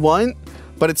everything you want,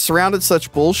 but it's surrounded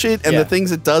such bullshit, and the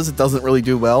things it doesn't really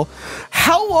do well.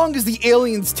 How long is the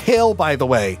alien's tail, by the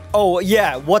way? Oh,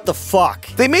 yeah, what the fuck?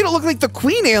 They made it look like the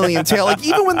Queen alien tail. Like,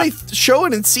 even when they show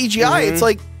it in CGI, it's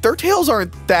like, their tails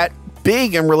aren't that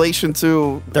big in relation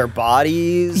to their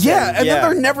bodies. Yeah, and then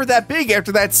they're never that big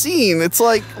after that scene. It's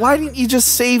like, why didn't you just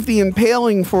save the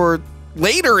impaling for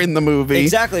later in the movie?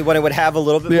 Exactly, when it would have a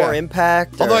little bit more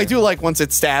impact. Although I do like once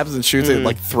it stabs and shoots, it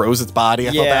like throws its body.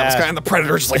 I thought that was kind of the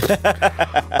Predator just like...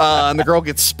 and the girl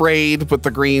gets sprayed with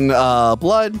the green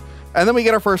blood. And then we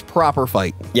get our first proper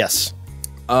fight. Yes.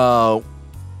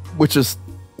 Which is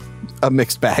a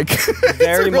mixed bag.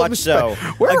 Very much so.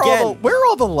 Where are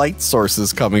all the light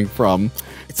sources coming from?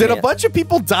 Did a bunch of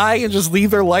people die and just leave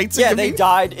their lights? Yeah, they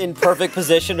died in perfect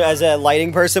position as a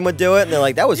lighting person would do it, and they're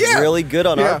like, that was really good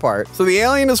on our part. So the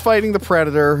alien is fighting the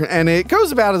Predator, and it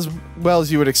goes about as well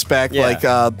as you would expect. Like,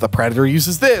 the Predator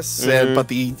uses this, but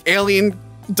the alien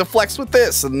deflects with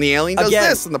this, and the alien does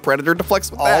this, and the Predator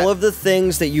deflects with that. All of the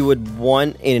things that you would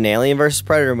want in an Alien versus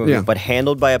Predator movie, but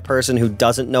handled by a person who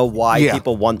doesn't know why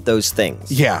people want those things.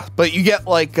 Yeah, but you get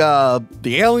like the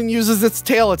alien uses its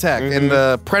tail attack, and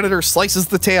the Predator slices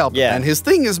the tail, and his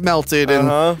thing is melted.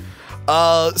 And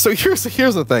so here's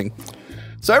the thing.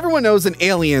 So everyone knows in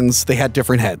Aliens they had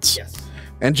different heads. Yes.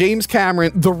 And James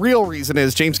Cameron, the real reason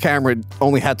is James Cameron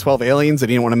only had 12 aliens and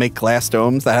he didn't want to make glass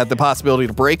domes that had the possibility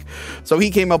to break. So he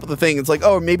came up with the thing. It's like,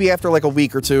 oh, maybe after like a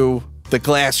week or two, the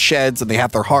glass sheds and they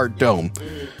have their hard dome.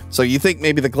 So you think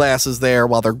maybe the glass is there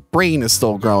while their brain is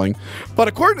still growing. But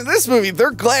according to this movie, their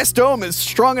glass dome is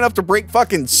strong enough to break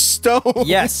fucking stone.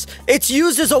 Yes. It's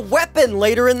used as a weapon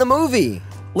later in the movie.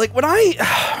 Like when I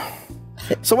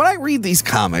read these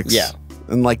comics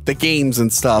and like the games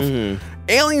and stuff,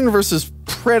 Alien versus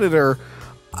Predator,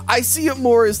 I see it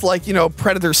more as like, you know,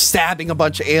 Predator stabbing a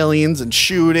bunch of aliens and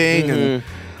shooting, and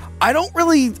I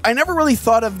never really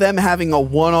thought of them having a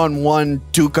one-on-one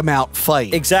duke 'em out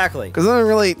fight. Exactly.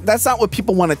 Because that's not what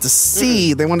people wanted to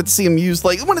see. They wanted to see them use,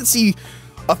 like, they wanted to see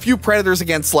a few Predators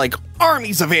against like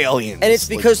armies of aliens. And it's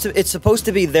because it's supposed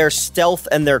to be their stealth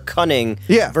and their cunning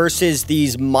versus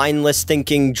these mindless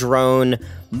thinking drone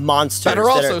monsters that are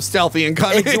also stealthy and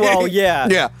cunning. Well,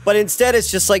 yeah. But instead it's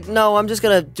just like, no, I'm just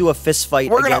going to do a fist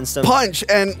fight against them. We're going to punch.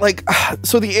 And like,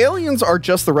 so the aliens are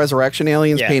just the resurrection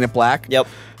aliens painted black. Yep.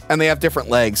 and they have different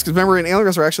legs. Because remember in Alien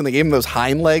Resurrection, they gave them those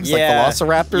hind legs like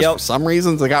velociraptors. For some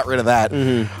reasons, they got rid of that.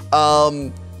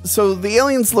 So the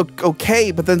aliens look okay,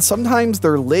 but then sometimes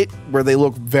they're lit where they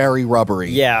look very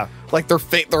rubbery. Yeah. Like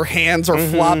their hands are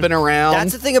flopping around.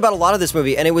 That's the thing about a lot of this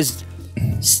movie, and it was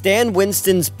Stan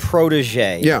Winston's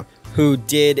protege who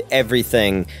did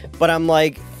everything. But I'm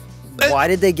like, why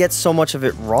did they get so much of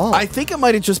it wrong? I think it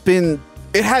might have just been,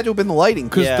 it had to have been the lighting,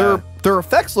 because their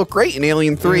effects look great in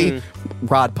Alien 3.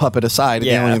 Rod puppet aside in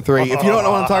Alien 3. If you don't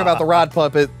know what I'm talking about, the rod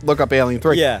puppet, look up Alien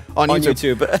 3 on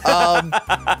YouTube.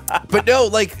 But no,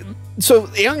 like, so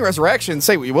Alien Resurrection,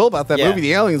 say what you will about that movie,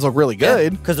 the aliens look really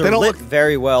good. Because they don't look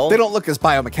very well. They don't look as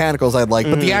biomechanical as I'd like,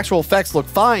 but the actual effects look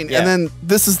fine. And then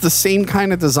this is the same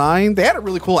kind of design. They had a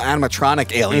really cool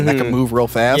animatronic alien that could move real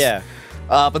fast.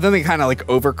 But then they kind of like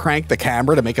overcranked the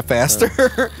camera to make it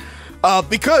faster.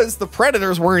 Because the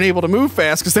Predators weren't able to move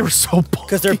fast because they were so bulky.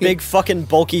 Because they're big fucking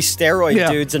bulky steroid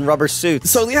dudes in rubber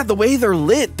suits. So yeah, the way they're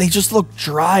lit, they just look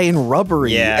dry and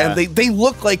rubbery. And they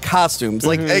look like costumes.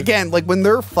 Like again, like when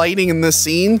they're fighting in this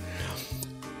scene,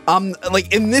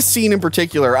 like in this scene in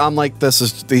particular, I'm like,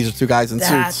 these are two guys in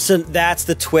suits. That's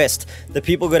the twist. The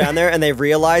people go down there and they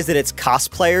realize that it's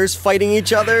cosplayers fighting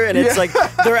each other, and it's like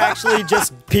they're actually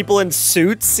just people in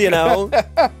suits, you know?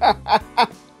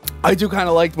 I do kind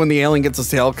of like when the alien gets his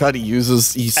tail cut, he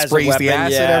sprays the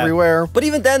acid everywhere. But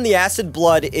even then, the acid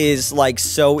blood is like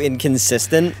so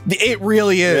inconsistent. It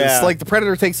really is. Like the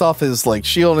Predator takes off his like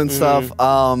shield and stuff,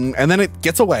 and then it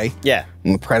gets away. Yeah.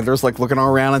 And the Predator's like looking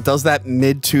all around. It does that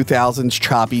mid-2000s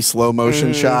choppy slow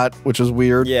motion shot, which is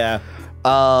weird. Yeah.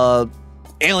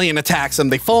 Alien attacks them.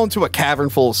 They fall into a cavern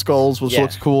full of skulls, which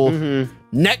looks cool.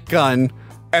 Net gun.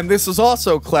 And this is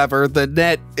also clever. The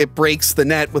net, it breaks the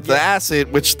net with the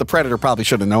acid, which the Predator probably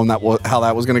should have known how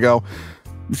that was going to go.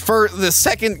 For the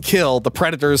second kill, the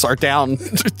Predators are down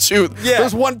to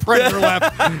there's one Predator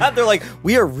left. They're like,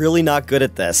 we are really not good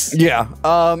at this. Yeah.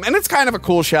 And it's kind of a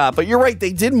cool shot, but you're right.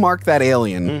 They did mark that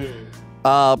alien.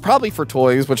 Probably for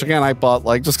toys, which again, I bought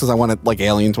like just because I wanted like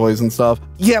alien toys and stuff.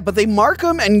 Yeah, but they mark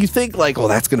them and you think like, oh,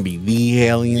 that's going to be the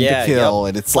alien to kill.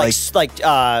 And it's not Spike.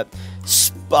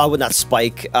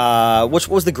 What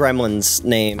was the gremlin's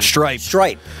name? Stripe.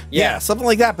 Stripe. Yeah, something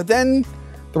like that. But then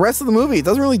the rest of the movie, it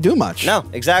doesn't really do much. No,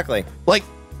 exactly. Like,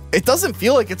 it doesn't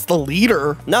feel like it's the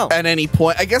leader at any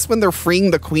point. I guess when they're freeing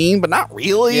the queen, but not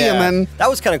really. Yeah. And then that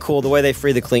was kind of cool, the way they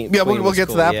free the queen. Yeah, we'll get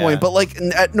to that point. But like,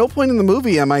 at no point in the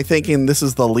movie am I thinking this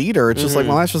is the leader. It's just like,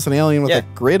 well, that's just an alien with a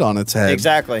grid on its head.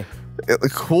 Exactly.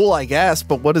 Cool, I guess,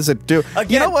 but what does it do? Again,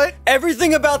 you know what?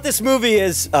 Everything about this movie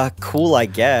is cool, I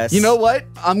guess. You know what?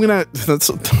 I'm gonna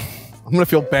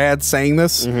feel bad saying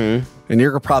this, and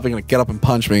you're probably gonna get up and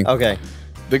punch me. Okay.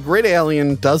 The Grid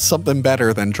Alien does something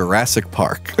better than Jurassic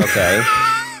Park. Okay.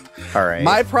 All right.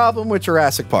 My problem with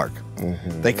Jurassic Park,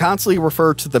 they constantly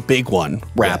refer to the big one,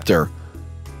 Raptor. Yeah.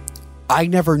 I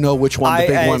never know which one the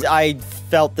big one. I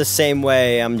felt the same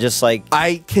way. I'm just like,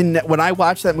 when I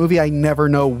watch that movie, I never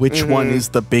know which one is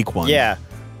the big one. Yeah.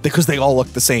 Because they all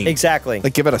look the same. Exactly.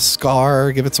 Like, give it a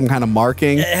scar, give it some kind of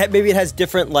marking. Maybe it has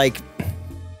different, like,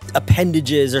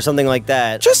 appendages or something like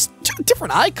that. Just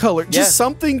different eye color. Just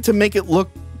something to make it look,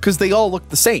 because they all look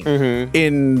the same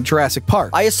in Jurassic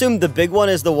Park. I assume the big one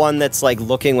is the one that's, like,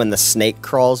 looking when the snake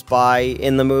crawls by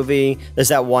in the movie. There's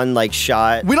that one, like,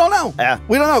 shot. We don't know. Yeah.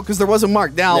 We don't know, because there wasn't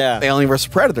marked. Now, Alien vs.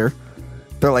 Predator,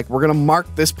 they're like, we're going to mark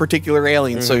this particular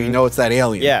alien so you know it's that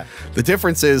alien. Yeah. The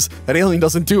difference is that alien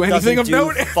doesn't do anything of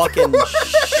note. Fucking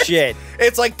shit.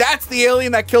 It's like, that's the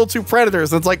alien that killed two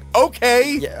predators. It's like,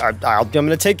 okay. Yeah, I'm going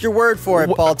to take your word for it,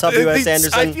 Paul W.S.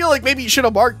 Anderson. I feel like maybe you should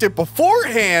have marked it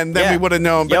beforehand, then we would have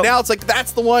known. But now it's like,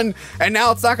 that's the one, and now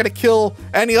it's not going to kill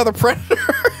any other predator.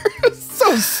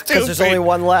 So stupid. Because there's only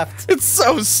one left. It's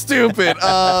so stupid.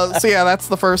 So yeah, that's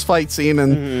the first fight scene,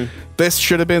 and this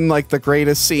should have been like the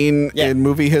greatest scene in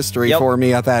movie history for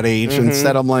me at that age.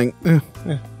 Instead, I'm like,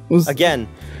 again,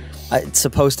 it's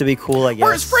supposed to be cool, I guess.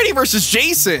 Where's Freddy versus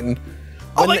Jason?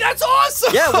 I'm like, that's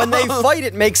awesome. Yeah, when they fight,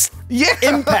 it makes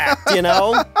impact, you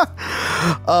know?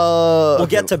 We'll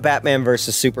get to Batman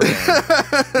versus Superman.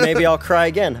 Maybe I'll cry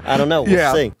again. I don't know.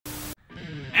 We'll see.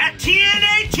 At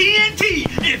TNT,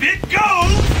 if it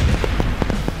goes,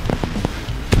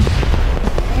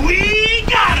 we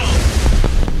got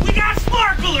them! We got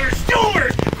sparklers,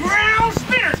 stoomers, ground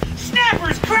spinners,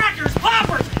 snappers, crackers,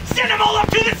 poppers, send them all up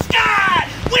to the sky!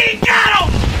 We got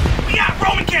them! We got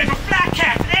Roman cans with flat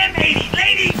caps, M80,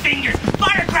 lady fingers,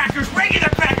 firecrackers, regular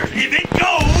crackers. If it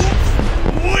goes,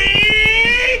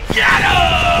 we got them!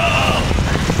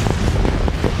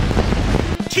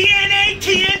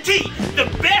 TNT, the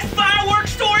best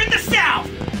fireworks store in the south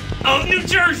of New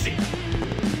Jersey.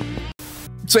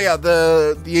 So yeah,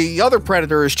 the other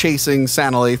Predator is chasing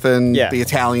Santa Lathan, the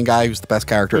Italian guy who's the best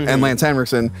character, and Lance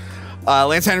Henriksen.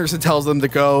 Lance Henriksen tells them to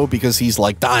go because he's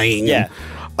like dying. Yeah.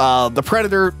 The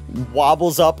Predator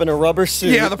wobbles up in a rubber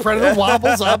suit. Yeah, the Predator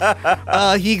wobbles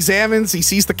up. He examines. He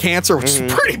sees the cancer, which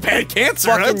is pretty bad cancer.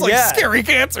 That's like scary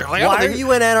cancer. Like, why are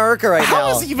you in Antarctica right now?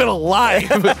 How is he even alive?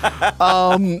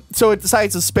 So it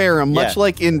decides to spare him. Much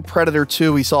like in Predator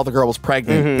 2, we saw the girl was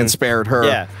pregnant and spared her.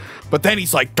 Yeah. But then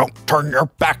he's like, "Don't turn your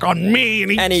back on me,"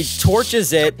 and he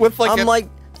torches it. With like I'm like,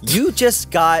 you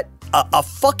just got a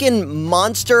fucking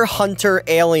monster hunter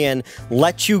alien.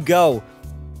 Let you go.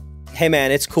 Hey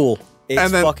man, it's cool.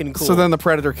 It's fucking cool. So then the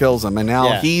Predator kills him, and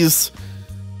now he's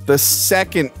the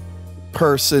second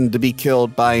person to be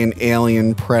killed by an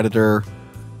alien Predator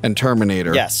and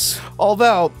Terminator. Yes.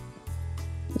 Although,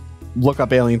 look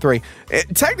up Alien 3.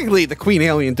 Technically, the Queen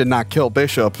Alien did not kill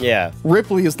Bishop. Yeah.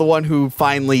 Ripley is the one who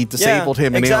finally disabled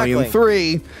him in Alien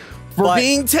 3. For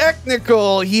being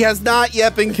technical, he has not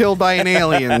yet been killed by an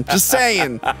alien. Just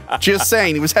saying. Just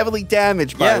saying. He was heavily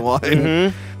damaged by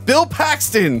one. Bill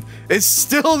Paxton is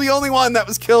still the only one that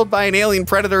was killed by an alien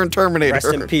Predator and Terminator.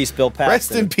 Rest in peace, Bill Paxton.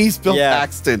 Rest in peace, Bill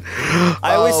Paxton.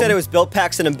 I always said it was Bill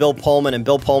Paxton and Bill Pullman, and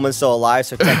Bill Pullman's still alive,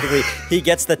 so technically he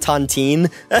gets the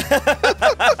tontine.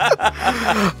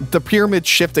 The pyramid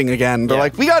shifting again. They're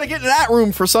like, we got to get in that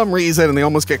room for some reason, and they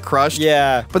almost get crushed.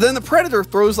 Yeah. But then the Predator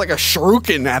throws like a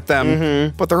shuriken at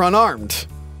them, but they're unarmed.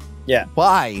 Yeah.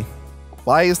 Why?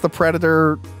 Why is the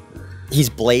Predator... He's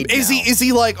Blade now. Is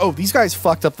he like, oh, these guys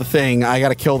fucked up the thing, I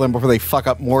gotta kill them before they fuck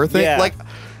up more things? Yeah. Like,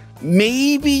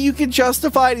 maybe you could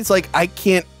justify it. He's like,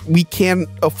 we can't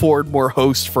afford more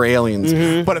hosts for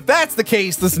aliens. But if that's the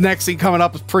case, this next scene coming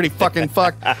up is pretty fucking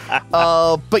fucked.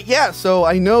 But yeah, so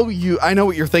I know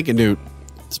what you're thinking, Newt.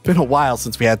 It's been a while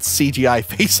since we had CGI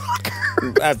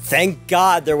facehugger. Thank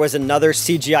God there was another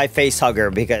CGI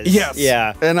facehugger because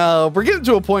and we're getting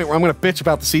to a point where I'm going to bitch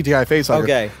about the CGI facehugger.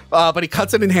 Okay, but he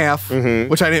cuts it in half,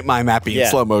 which I didn't mind that being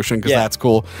slow motion because that's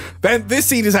cool. Then this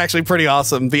scene is actually pretty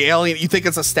awesome. The alien, you think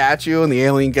it's a statue, and the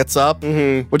alien gets up,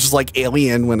 which is like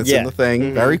Alien when it's in the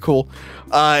thing. Very cool.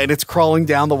 And it's crawling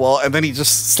down the wall, and then he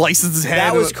just slices his head.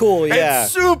 That was cool, yeah. And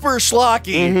super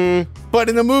schlocky. But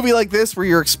in a movie like this, where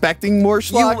you're expecting more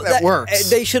schlock, that works.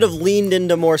 They should have leaned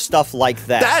into more stuff like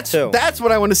that, too. That's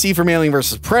what I want to see from Alien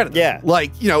versus Predator. Yeah.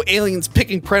 Like, you know, aliens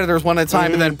picking Predators one at a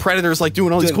time, and then Predators, like,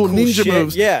 doing all these cool ninja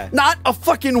moves. Yeah. Not a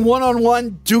fucking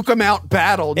one-on-one duke 'em out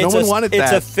battle. No one wanted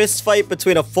that. It's a fist fight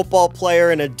between a football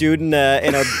player and a dude in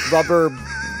a rubber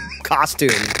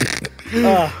costume.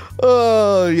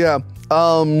 Oh, yeah.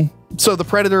 So the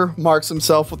Predator marks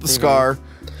himself with the scar.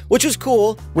 Which is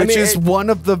cool. Which is one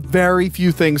of the very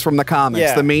few things from the comics.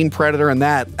 Yeah. The main Predator in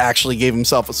that actually gave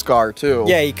himself a scar, too.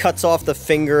 Yeah, he cuts off the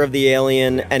finger of the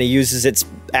alien, and he uses its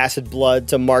acid blood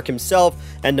to mark himself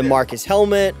and to mark his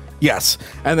helmet. Yes.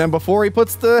 And then before he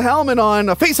puts the helmet on,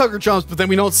 a facehugger jumps, but then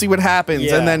we don't see what happens.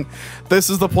 Yeah. And then this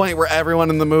is the point where everyone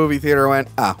in the movie theater went,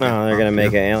 oh, they're going to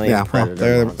make an alien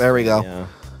Predator. There we go. Yeah.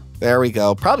 There we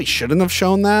go. Probably shouldn't have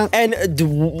shown that. And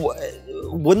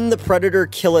wouldn't the Predator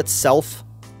kill itself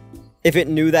if it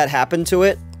knew that happened to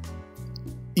it?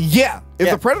 Yeah. If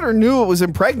the Predator knew it was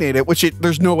impregnated, which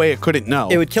there's no way it couldn't know.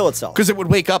 It would kill itself. Because it would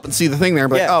wake up and see the thing there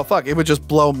and be like, oh, fuck. It would just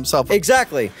blow himself up.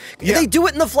 Exactly. Yeah. They do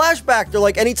it in the flashback. They're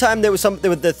like, anytime there was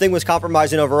something, the thing was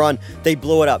compromised and overrun, they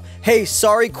blew it up. Hey,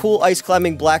 sorry, cool ice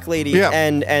climbing black lady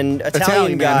and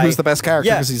Italian guy. Man, who's the best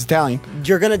character because he's Italian.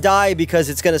 You're going to die because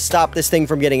it's going to stop this thing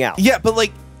from getting out. Yeah, but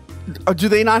like, do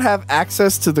they not have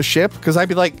access to the ship? Because I'd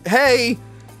be like, hey,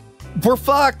 we're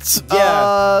fucked.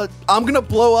 Yeah. I'm gonna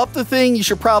blow up the thing. You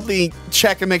should probably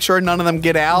check and make sure none of them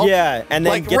get out. Yeah, and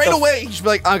then like right away, you should be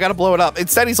like, I gotta blow it up.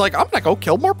 Instead, he's like, I'm gonna go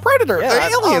kill more Predator.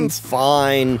 They're aliens. I'm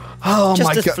fine. Oh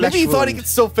my god. Maybe he thought he could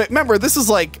still fit. Remember, this is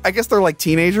like, I guess they're like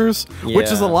teenagers,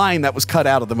 which is a line that was cut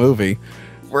out of the movie.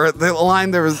 Where the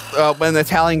line there was when the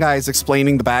Italian guy is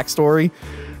explaining the backstory.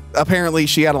 Apparently,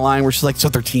 she had a line where she's like, so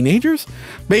they're teenagers?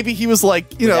 Maybe he was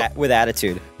like, you know. With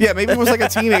attitude. Yeah, maybe it was like a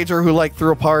teenager who like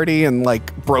threw a party and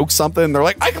like broke something. They're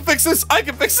like, I can fix this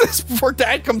before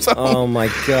Dad comes home. Oh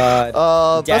my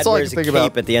god. That's all I can think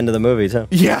about. At the end of the movie, too.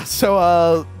 Yeah,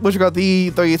 so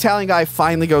the Italian guy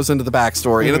finally goes into the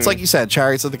backstory. And it's like you said,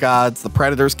 Chariots of the Gods, the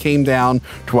Predators came down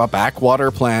to a backwater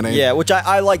planet. Yeah, which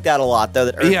I like that a lot, though,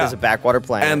 that Earth is a backwater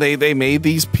planet. And they made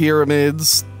these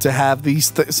pyramids to have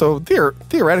these so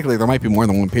theoretically there might be more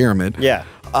than one pyramid. Yeah.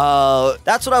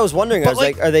 That's what I was wondering. I was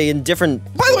like, are they in different...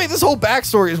 By the way, this whole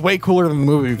backstory is way cooler than the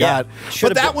movie we've got.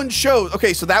 But that one shows...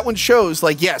 Okay, so that one shows,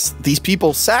 like, yes, these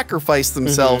people sacrificed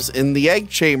themselves in the egg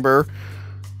chamber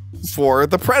for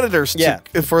the Predators.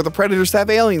 For the Predators to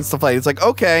have aliens to fight. It's like,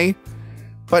 okay,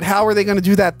 But how are they going to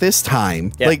do that this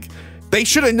time? Yeah. Like, they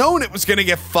should have known it was going to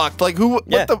get fucked. Like, who?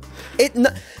 Yeah. What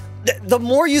the? The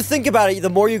more you think about it, the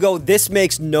more you go, this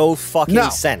makes no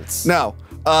fucking sense. No.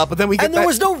 But then we get and there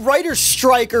was no writer's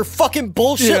strike or fucking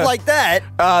bullshit like that.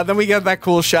 Then we get that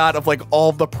cool shot of like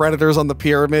all the predators on the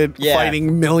pyramid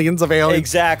fighting millions of aliens.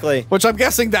 Exactly. Which I'm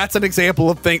guessing that's an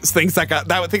example of things that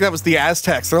got. I would think that was the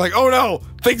Aztecs. They're like, oh no,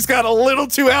 things got a little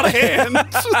too out of hand.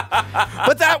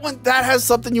 But that has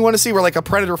something you want to see where like a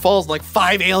predator falls, and like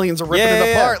 5 aliens are ripping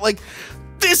it apart. Like,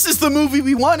 this is the movie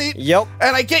we wanted. Yep.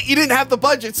 And I get you didn't have the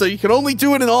budget, so you can only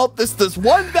do it in all this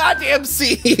one goddamn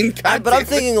scene. But I'm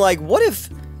thinking, like, what if,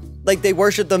 like, they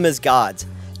worship them as gods?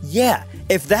 Yeah.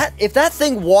 If that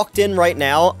thing walked in right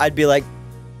now, I'd be like,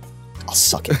 I'll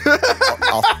suck it.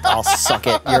 I'll suck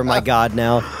it. You're my god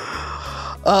now.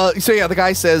 So yeah, the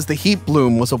guy says the heat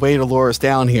bloom was a way to lure us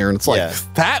down here, and it's like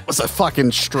that was a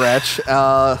fucking stretch.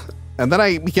 And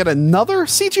then we get another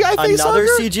CGI facehugger? Another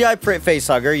CGI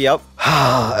facehugger, yep.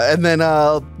 And then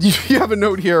you have a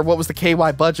note here. What was the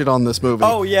KY budget on this movie?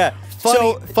 Oh, yeah.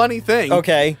 Funny thing.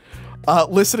 Okay.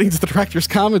 Listening to the director's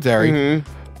commentary,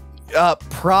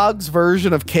 Prague's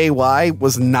version of KY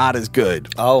was not as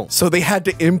good. Oh. So they had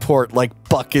to import like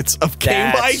buckets of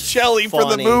KY jelly for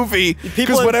the movie.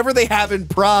 Because whatever they have in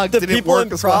Prague didn't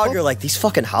work as well. The people in Prague are like, these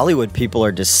fucking Hollywood people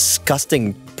are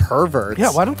disgusting perverts.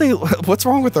 Yeah, why don't they? What's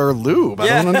wrong with their lube? I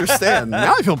don't understand.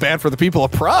 Now I feel bad for the people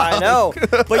of Prague. I know.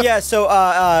 But yeah, so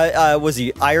was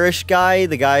the Irish guy?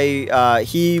 The guy,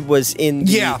 he was in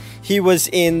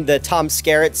the Tom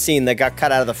Skerritt scene that got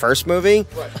cut out of the first movie.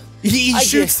 Right. He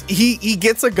shoots. He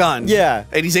gets a gun. Yeah,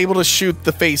 and he's able to shoot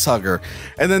the face hugger.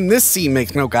 And then this scene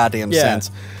makes no goddamn sense.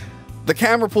 The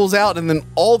camera pulls out, and then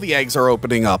all the eggs are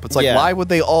opening up. It's like, why would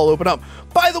they all open up?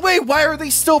 By the way, why are they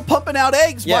still pumping out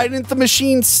eggs? Why didn't the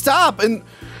machine stop? And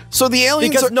so the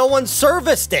aliens because no one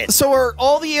serviced it. So are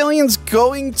all the aliens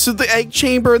going to the egg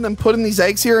chamber and then putting these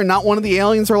eggs here, and not one of the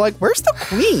aliens are like, where's the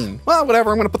queen? Well, whatever,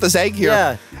 I'm going to put this egg here.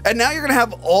 Yeah. And now you're going to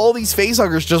have all these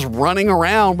facehuggers just running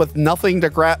around with nothing to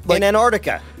grab. Like, in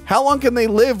Antarctica. How long can they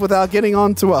live without getting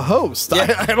onto a host?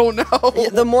 I don't know. Yeah,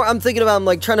 the more I'm thinking about, I'm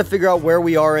like trying to figure out where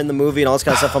we are in the movie and all this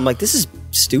kind of stuff. I'm like, this is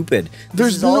stupid.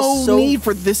 There's no need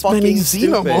for this many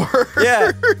xenomorphs.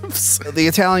 Yeah. The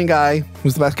Italian guy,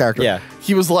 who's the best character,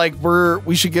 he was like,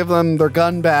 we should give them their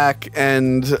gun back,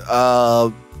 and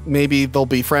maybe they'll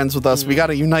be friends with us. We got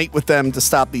to unite with them to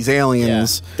stop these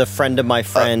aliens. The friend of my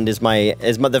friend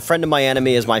the friend of my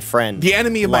enemy is my friend. The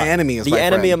enemy of my enemy is my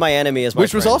friend. The enemy of my enemy is my friend.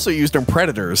 Which was also used in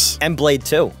Predators. And Blade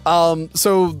 2.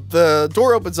 So the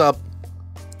door opens up,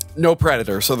 no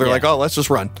predator. So they're like, oh, let's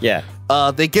just run. Yeah.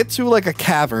 They get to like a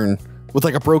cavern with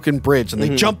like a broken bridge, and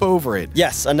they jump over it.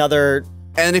 Yes, another.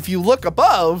 And if you look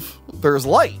above, there's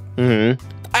light.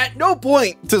 At no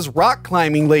point does rock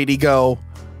climbing lady go,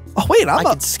 oh wait, I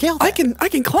can scale that. I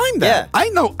can climb that. I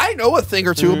know a thing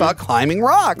or two about climbing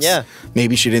rocks. Yeah.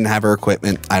 Maybe she didn't have her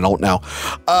equipment. I don't know.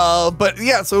 But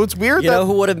yeah, so it's weird. You know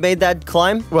who would have made that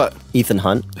climb? What? Ethan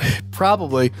Hunt.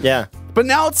 Probably. Yeah. But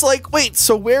now it's like, wait,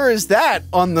 so where is that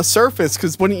on the surface?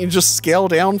 Because wouldn't you just scale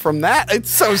down from that? It's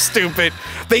so stupid.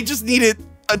 They just need it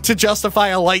to justify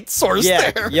a light source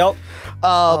there. Yep.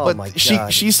 But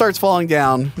she starts falling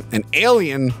down. An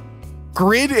alien.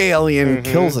 Grid alien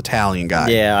kills Italian guy.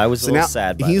 Yeah, I was a little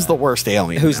sad by he's the worst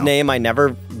alien. Whose name I never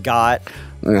got.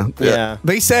 Yeah.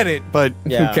 They said it, but who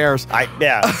cares?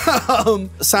 Sana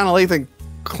Lathan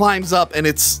climbs up, and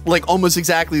it's like almost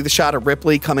exactly the shot of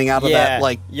Ripley coming out of that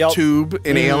like tube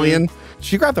in Alien.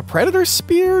 She grabbed the Predator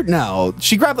spear? No.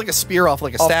 She grabbed like a spear off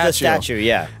like a statue. The statue,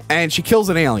 yeah. And she kills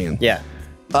an alien. Yeah.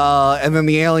 And then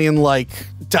the alien like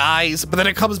dies, but then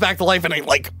it comes back to life and it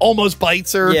like almost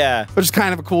bites her. Yeah. Which is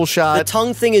kind of a cool shot. The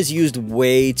tongue thing is used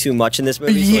way too much in this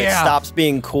movie, so it stops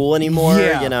being cool anymore,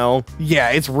 you know?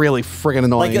 Yeah, it's really friggin'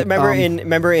 annoying. Like,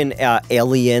 remember in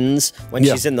Aliens, when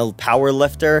she's in the power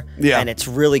lifter, and it's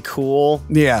really cool?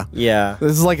 Yeah. Yeah.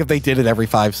 This is like if they did it every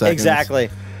 5 seconds. Exactly.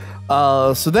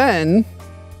 So then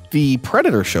the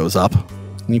Predator shows up,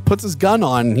 and he puts his gun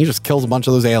on, and he just kills a bunch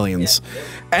of those aliens. Yeah.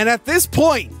 And at this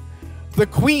point, the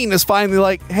Queen is finally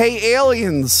like, hey,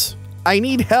 aliens, I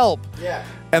need help. Yeah.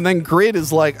 And then Grid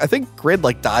is like, I think Grid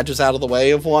like dodges out of the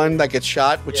way of one that gets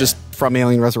shot, which is from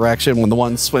Alien Resurrection when the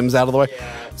one swims out of the way.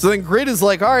 Yeah. So then Grid is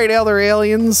like, all right, other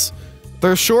aliens,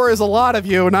 there sure is a lot of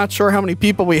you. Not sure how many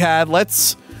people we had.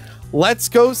 Let's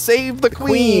go save the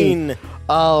Queen.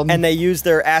 And they use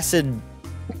their acid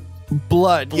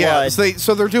blood. Yeah.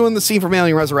 So they're doing the scene from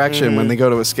Alien Resurrection when they go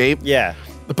to escape. Yeah.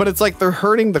 But it's like they're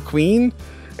hurting the Queen.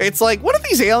 It's like, what if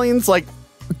these aliens like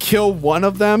kill one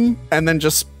of them and then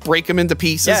just break them into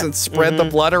pieces and spread the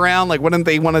blood around? Like, wouldn't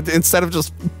they want to, instead of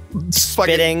just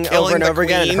spitting over and over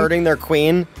again and hurting their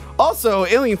queen. Also,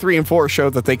 Alien 3 and 4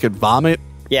 showed that they could vomit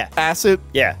acid.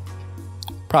 Yeah.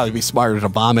 Probably be smarter to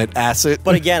vomit acid.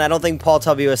 But again, I don't think Paul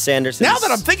W.S. Anderson. Now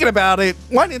that I'm thinking about it,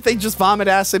 why didn't they just vomit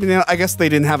acid? I guess they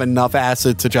didn't have enough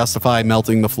acid to justify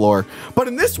melting the floor. But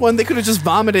in this one, they could have just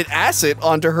vomited acid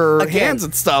onto her hands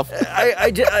and stuff.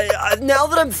 I now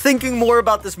that I'm thinking more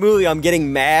about this movie, I'm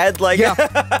getting mad. Like, yeah.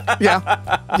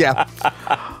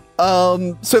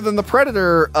 So then the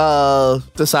Predator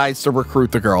decides to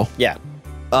recruit the girl. Yeah.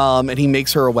 And he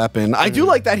makes her a weapon. I do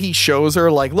like that he shows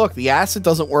her, like, look, the acid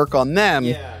doesn't work on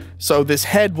them, so this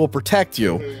head will protect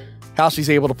you. How she's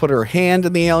able to put her hand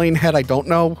in the alien head, I don't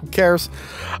know. Who cares?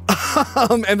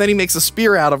 And then he makes a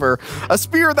spear out of her. A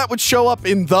spear that would show up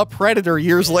in The Predator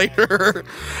years later.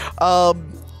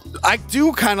 I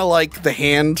do kind of like the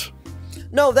hand.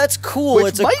 No, that's cool. Which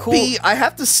it's might cool... be, I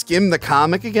have to skim the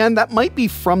comic again. That might be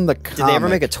from the comic. Did they ever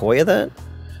make a toy of that?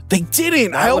 They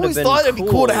didn't. That I always thought it'd be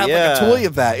cool to have like a toy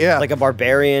of that. Yeah, like a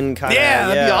barbarian kind of. Yeah,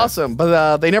 that'd be awesome.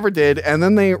 But they never did, and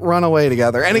then they run away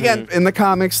together. And again, in the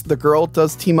comics, the girl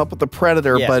does team up with the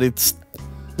Predator, but it's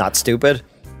not stupid.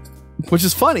 Which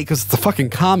is funny because it's a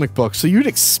fucking comic book, so you'd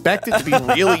expect it to be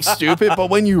really stupid. But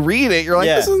when you read it, you're like,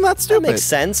 this isn't that stupid. That makes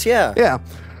sense. Yeah. Yeah.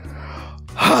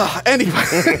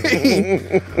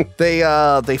 Anyway,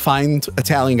 they find an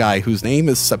Italian guy whose name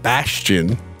is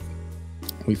Sebastian.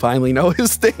 We finally know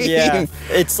his name. Yeah,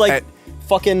 it's like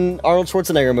fucking Arnold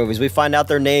Schwarzenegger movies. We find out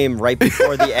their name right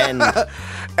before the end.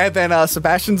 And then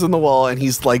Sebastian's in the wall, and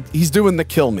he's doing the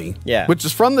kill me. Yeah. Which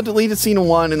is from the deleted scene in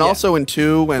 1 and also in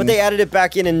 2. But they added it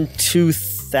back in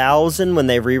 2000 when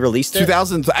they re-released it?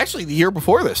 2000, actually the year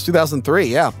before this, 2003,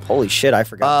 yeah. Holy shit, I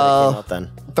forgot that it came out then.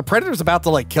 The Predator's about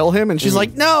to, like, kill him, and she's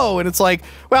like, no! And it's like,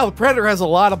 well, the Predator has a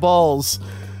lot of balls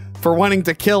for wanting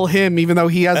to kill him, even though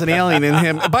he has an alien in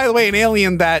him. By the way, an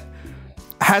alien that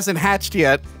hasn't hatched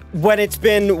yet. When it's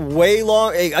been way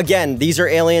long. Again, these are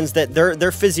aliens that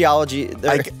their physiology.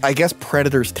 I guess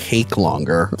Predators take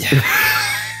longer.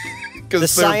 The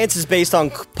science is based on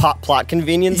plot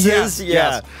conveniences.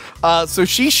 Yes. So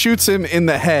she shoots him in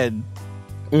the head.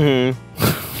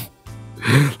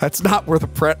 That's not where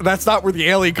the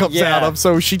alien comes out of.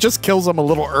 So she just kills him a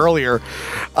little earlier,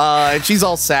 and she's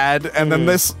all sad. And then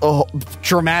this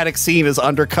dramatic scene is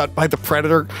undercut by the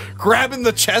Predator grabbing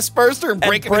the chest burster and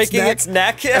breaking its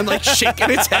neck and like shaking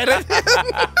its head at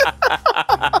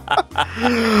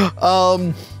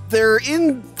him. They're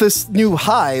in this new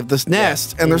hive, this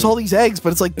nest, and there's all these eggs.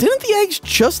 But it's like, didn't the eggs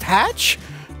just hatch?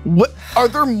 What are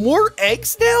there more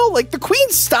eggs now? Like the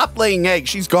queen stopped laying eggs.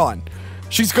 She's gone.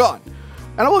 She's gone.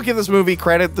 And I will give this movie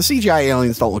credit. The CGI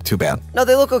aliens don't look too bad. No,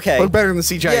 they look okay. Look better than the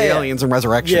CGI aliens in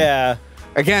Resurrection. Yeah.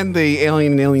 Again, the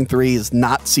alien in Alien 3 is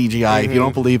not CGI. If you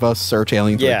don't believe us, search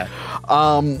Alien 3. Yeah. So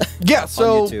on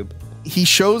YouTube. He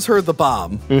shows her the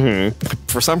bomb.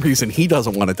 For some reason, he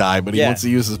doesn't want to die, but he wants to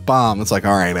use his bomb. It's like,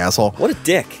 all right, asshole. What a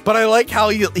dick. But I like how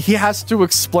he has to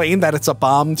explain that it's a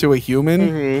bomb to a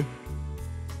human.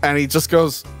 And he just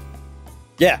goes,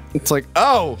 yeah. It's like,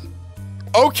 oh,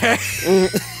 okay.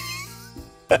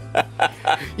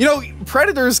 You know,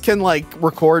 Predators can like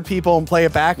record people and play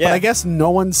it back, but I guess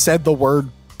no one said the word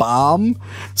bomb.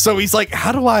 So he's like,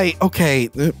 how do I,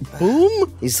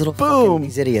 boom? These little boom.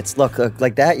 These idiots. Look,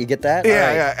 like that, you get that?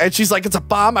 Yeah, yeah. And she's like, it's a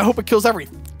bomb. I hope it kills every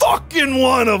fucking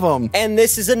one of them. And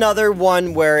this is another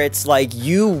one where it's like,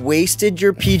 you wasted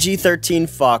your PG-13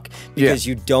 fuck because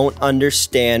you don't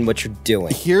understand what you're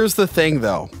doing. Here's the thing,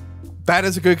 though. That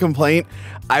is a good complaint.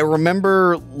 I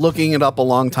remember looking it up a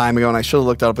long time ago, and I should have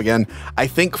looked it up again. I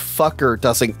think fucker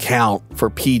doesn't count for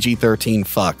PG-13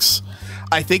 fucks.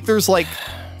 I think there's like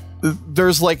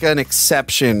an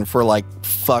exception for like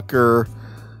fucker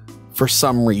for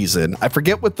some reason. I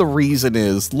forget what the reason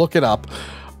is. Look it up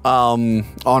on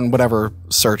whatever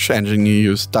search engine you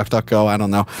use. DuckDuckGo, I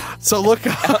don't know. So look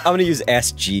I'm going to use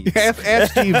Ask Jeeves.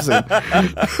 Ask Jeeveson.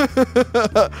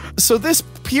 So this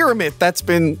pyramid that's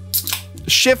been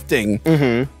shifting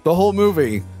the whole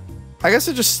movie, I guess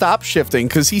it just stopped shifting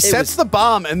because he sets the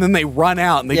bomb and then they run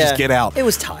out and they just get out. It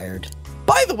was tired.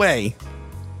 By the way,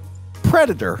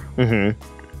 Predator.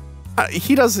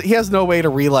 He has no way to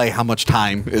relay how much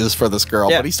time is for this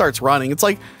girl, but he starts running. It's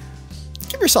like,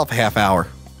 give yourself a half hour.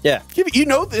 Yeah. You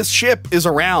know this ship is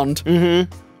around.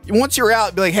 Once you're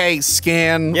out, be like, hey,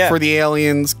 scan for the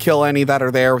aliens, kill any that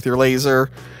are there with your laser.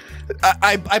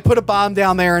 I put a bomb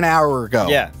down there an hour ago.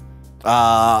 Yeah.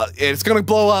 It's gonna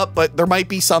blow up, but there might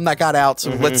be some that got out,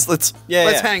 so let's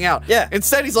hang out. Yeah.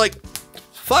 Instead, he's like,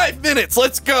 5 minutes,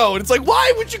 let's go. And it's like,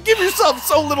 why would you give yourself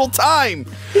so little time?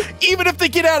 Even if they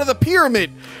get out of the pyramid,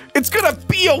 it's gonna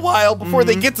be a while before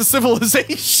they get to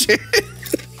civilization.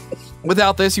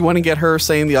 Without this, you want to get her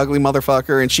saying the ugly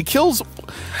motherfucker, and she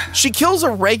kills a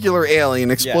regular alien,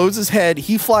 explodes his head.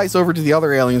 He flies over to the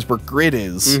other aliens where Grid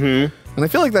is. And I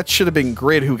feel like that should have been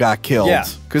Grid who got killed. Yeah.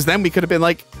 Because then we could have been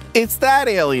like, it's that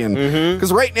alien.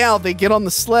 Because right now, they get on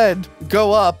the sled,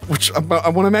 go up, which I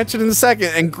want to mention in a second,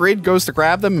 and Grid goes to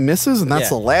grab them and misses, and that's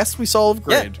the last we saw of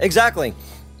Grid. Yeah, exactly.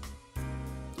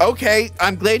 Okay,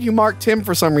 I'm glad you marked him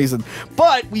for some reason.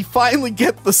 But we finally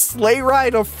get the sleigh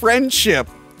ride of friendship.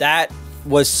 That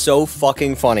was so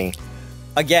fucking funny.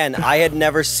 Again, I had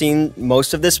never seen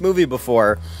most of this movie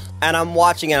before, and I'm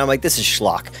watching it, and I'm like, this is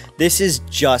schlock. This is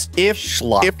just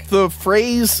schlock. If the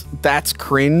phrase, that's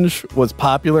cringe, was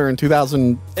popular in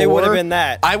 2004... It would have been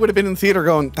that. I would have been in the theater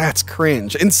going, that's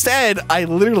cringe. Instead, I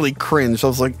literally cringed. I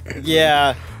was like...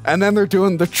 Yeah. And then they're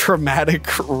doing the traumatic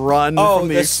run from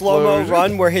the slow-mo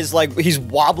run where he's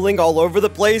wobbling all over the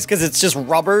place because it's just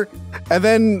rubber. And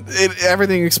then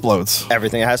everything explodes.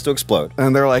 Everything has to explode.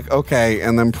 And they're like, okay.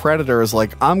 And then Predator is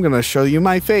like, I'm going to show you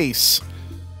my face.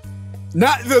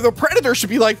 Not the Predator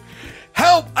should be like,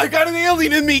 help, I got an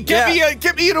alien in me. Get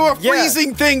me into a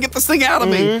freezing thing. Get this thing out of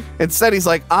me. Instead, he's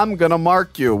like, I'm going to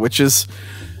mark you, which is...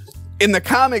 In the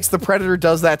comics, the Predator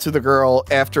does that to the girl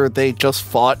after they just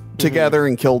fought together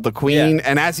and killed the queen.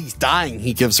 And as he's dying,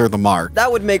 he gives her the mark.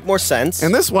 That would make more sense.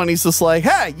 In this one, he's just like,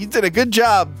 hey, you did a good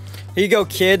job. Here you go,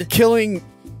 kid. Killing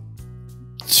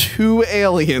 2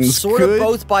 aliens. Sort of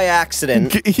both by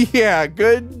accident. Yeah,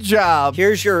 good job.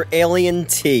 Here's your alien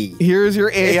tea. Here's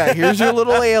your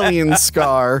little alien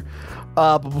scar.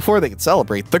 But before they could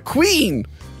celebrate, the queen...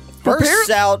 bursts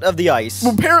out of the ice.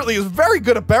 Apparently, is very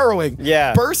good at burrowing.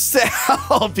 Yeah. Bursts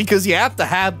out because you have to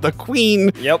have the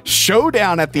queen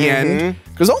showdown at the end.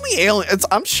 Because only aliens...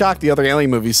 I'm shocked the other alien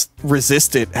movies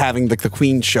resisted having the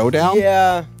queen showdown.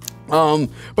 Yeah.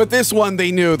 But this one,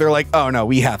 they knew. They're like, oh, no,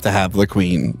 we have to have the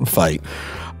queen fight.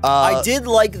 I did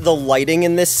like the lighting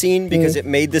in this scene because it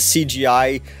made the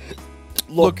CGI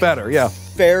look better, yeah.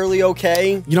 Fairly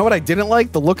okay. You know what I didn't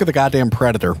like? The look of the goddamn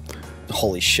Predator.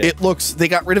 Holy shit. It looks... They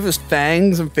got rid of his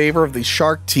fangs in favor of these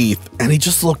shark teeth, and he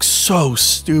just looks so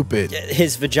stupid.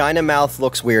 His vagina mouth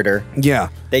looks weirder. Yeah.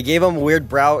 They gave him a weird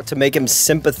brow to make him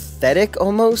sympathetic,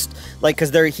 almost. Like,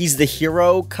 because he's the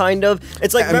hero, kind of.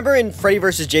 It's like, remember in Freddy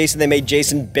vs. Jason, they made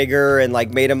Jason bigger and, like,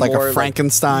 made him like more... a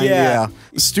Frankenstein? Yeah.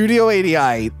 Studio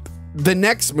 80i, the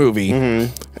next movie...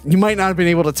 You might not have been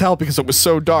able to tell because it was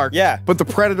so dark. Yeah. But the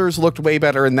Predators looked way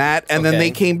better in that. And then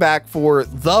they came back for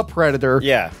The Predator.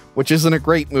 Yeah. Which isn't a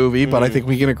great movie, but I think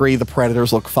we can agree the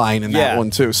Predators look fine in that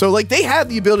one, too. So, like, they had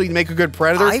the ability to make a good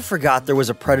Predator. I forgot there was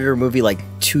a Predator movie, like,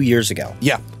 2 years ago.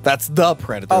 Yeah. That's The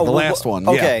Predator, the last one.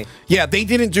 Okay. Yeah, they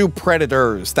didn't do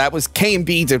Predators. That was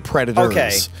K&B did Predators.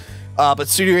 Okay. But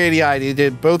Studio 80i, they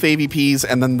did both AVPs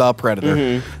and then The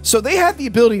Predator. So they had the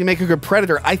ability to make a good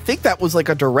Predator. I think that was like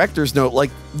a director's note. Like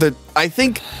I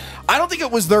don't think it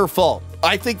was their fault.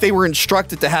 I think they were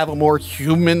instructed to have a more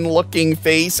human-looking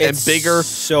face and bigger,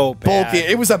 so bad. bulky.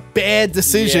 It was a bad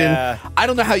decision. Yeah. I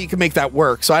don't know how you can make that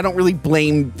work. So I don't really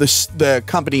blame the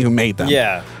company who made them.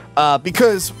 Yeah,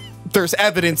 because there's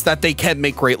evidence that they can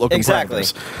make great looking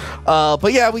predators.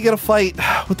 But yeah, we get a fight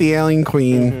with the alien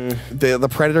queen. The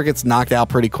predator gets knocked out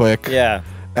pretty quick. Yeah.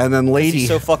 And then Lady... He's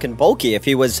so fucking bulky. If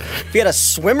he had a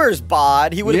swimmer's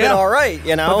bod, he would have been all right,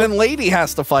 you know? But then Lady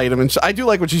has to fight him. And I do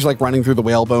like when she's like running through the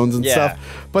whale bones and stuff.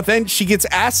 But then she gets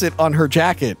acid on her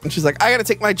jacket. And she's like, I gotta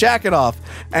take my jacket off.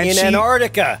 And in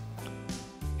Antarctica.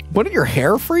 What, did your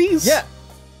hair freeze? Yeah.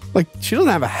 Like, she doesn't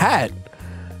have a hat.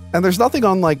 And there's nothing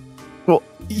on like... Well,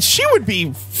 she would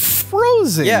be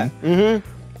frozen. Yeah.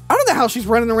 I don't know how she's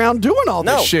running around doing all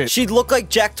this shit. She'd look like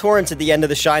Jack Torrance at the end of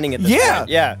The Shining at this point.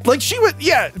 Yeah. Like she would,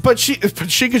 but she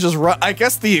could just run. I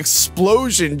guess the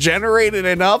explosion generated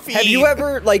enough heat. Have you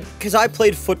ever, like, because I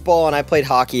played football and I played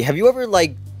hockey, have you ever,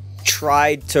 like,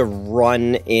 tried to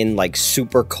run in, like,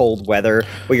 super cold weather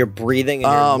where you're breathing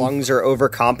and your lungs are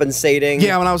overcompensating?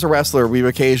 Yeah, when I was a wrestler, we would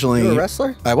occasionally... You were a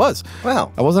wrestler? I was.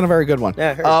 Wow. I wasn't a very good one.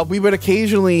 Yeah, I heard. We would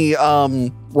occasionally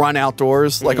run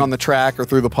outdoors, like on the track or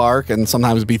through the park, and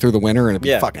sometimes it'd be through the winter and it'd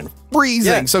be fucking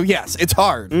freezing. Yeah. So yes, it's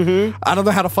hard. I don't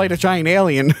know how to fight a giant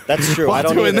alien. That's true. I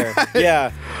don't either. That.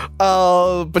 Yeah.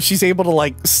 But she's able to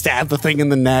like stab the thing in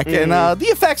the neck, and the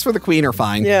effects for the queen are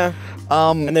fine. Yeah.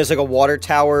 And there's like a water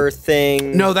tower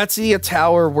thing. No, that's a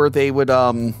tower where they would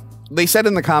they said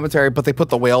in the commentary, but they put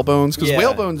the whale bones because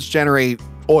whale bones generate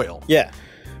oil. Yeah.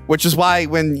 Which is why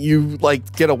when you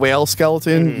like get a whale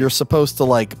skeleton, you're supposed to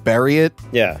like bury it.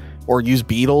 Yeah. or use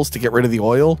beetles to get rid of the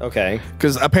oil. Okay.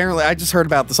 Because apparently, I just heard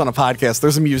about this on a podcast.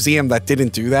 There's a museum that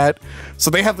didn't do that. So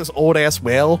they have this old-ass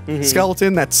whale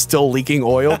skeleton that's still leaking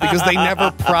oil because they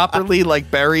never properly,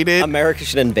 like, buried it. America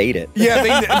should invade it. Yeah,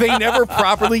 they never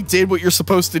properly did what you're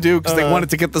supposed to do because they wanted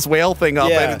to get this whale thing up.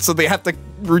 Yeah. And so they have to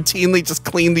routinely just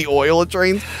clean the oil it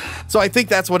drains. So I think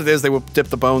that's what it is. They would dip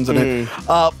the bones in it.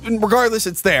 Regardless,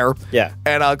 it's there. Yeah.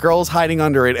 And a girl's hiding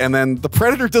under it. And then the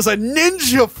Predator does a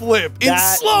ninja flip in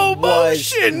slow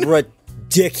motion.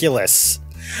 Ridiculous.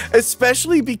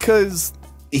 Especially because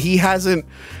he hasn't...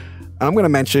 I'm going to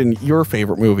mention your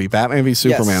favorite movie, Batman v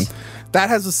Superman. Yes. That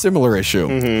has a similar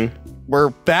issue. Where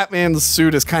Batman's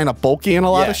suit is kind of bulky in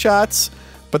a lot of shots.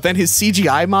 But then his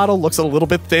CGI model looks a little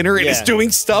bit thinner and is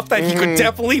doing stuff that he could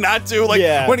definitely not do.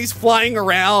 Like when he's flying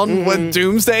around with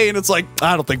Doomsday and it's like,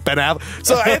 I don't think Ben Affleck.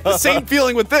 So I had the same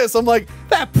feeling with this. I'm like,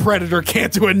 that Predator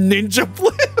can't do a ninja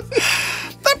flip.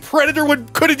 That Predator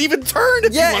couldn't even turn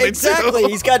if he wanted exactly. to.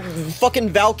 He's got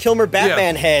fucking Val Kilmer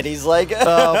Batman head. He's like...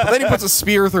 but then he puts a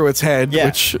spear through its head,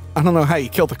 which I don't know how you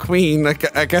kill the queen.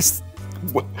 I guess...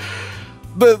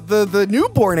 The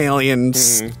newborn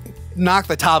aliens... knock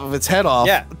the top of its head off.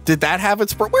 Yeah. Did that have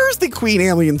its... Where's the queen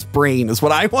alien's brain is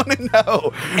what I want to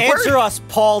know. Answer us,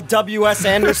 Paul W.S.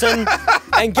 Anderson,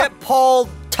 and get Paul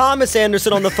Thomas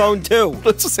Anderson on the phone, too.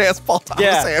 Let's just ask Paul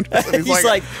Thomas Anderson. He's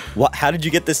like, what? How did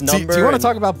you get this number? Do you want to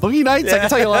talk about Boogie Nights? I can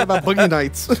tell you a lot about Boogie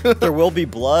Nights. There will be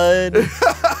blood.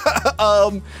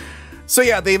 So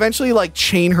yeah, they eventually like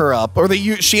chain her up, or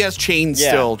she has chains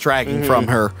still dragging from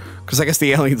her, because I guess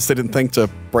the aliens didn't think to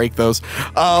break those.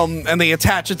 And they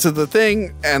attach it to the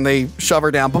thing and they shove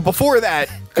her down. But before that,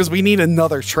 because we need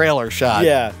another trailer shot.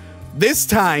 Yeah. This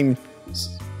time,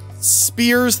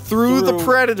 spears through the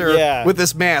Predator with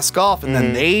this mask off, and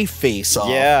then they face off.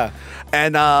 Yeah.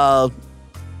 And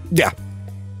yeah.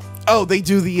 Oh, they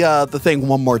do the thing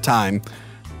one more time.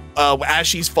 As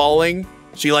she's falling,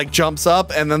 she like jumps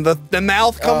up, and then the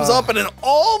mouth comes up, and it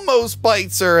almost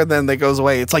bites her, and then it goes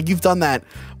away. It's like you've done that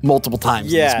multiple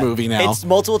times in this movie now. It's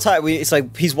multiple times. It's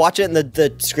like he's watching it in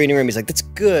the screening room. He's like, "That's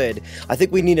good. I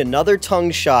think we need another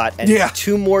tongue shot and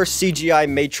 2 more CGI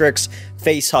Matrix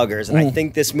face huggers, and I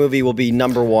think this movie will be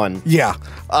 #1." Yeah.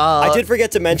 I did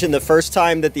forget to mention the first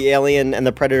time that the alien and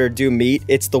the Predator do meet,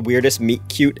 it's the weirdest meet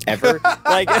cute ever.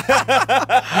 Like,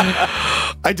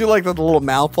 I do like that the little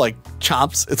mouth like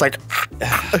chomps. It's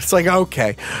like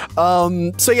okay.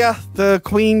 So yeah, the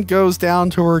queen goes down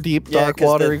to her deep dark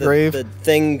watery grave. The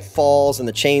thing falls and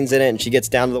the chain's in it, and she gets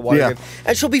down to the water grave,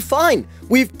 and she'll be fine.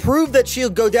 We've proved that she'll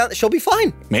go down. She'll be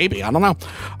fine. Maybe, I don't know.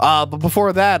 But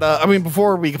before that,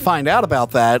 before we find out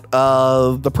about that,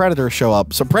 the Predators show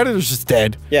up. So Predator's just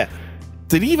dead. Yeah.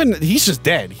 He's just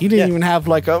dead. He didn't even have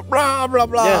like a blah blah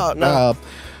blah. Yeah, no.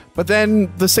 But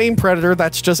then the same Predator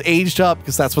that's just aged up,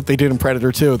 because that's what they did in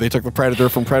Predator 2. They took the Predator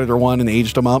from Predator 1 and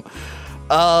aged him up.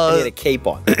 He had a cape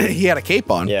on. He had a cape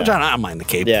on, which I don't mind the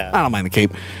cape. Yeah. I don't mind the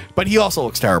cape. But he also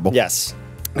looks terrible. Yes.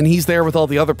 And he's there with all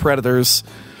the other Predators,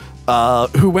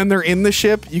 who, when they're in the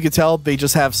ship, you could tell they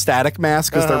just have static masks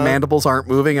because their mandibles aren't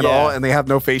moving at all, and they have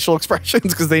no facial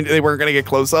expressions because they weren't going to get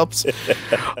close-ups.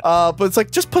 But it's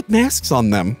like, just put masks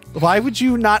on them. Why would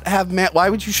you not have why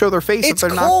would you show their face if they're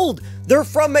not? It's cold. They're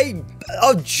from a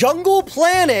jungle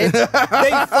planet. They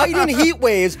fight in heat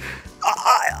waves.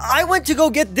 I went to go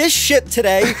get this shit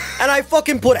today, and I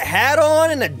fucking put a hat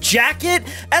on and a jacket,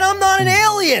 and I'm not an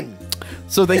alien.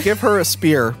 So they give her a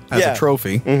spear as a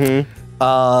trophy.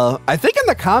 I think in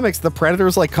the comics, the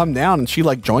Predators like come down and she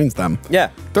like joins them.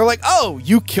 Yeah. They're like, oh,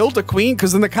 you killed a queen?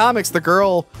 Because in the comics, the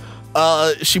girl,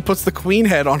 she puts the queen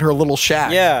head on her little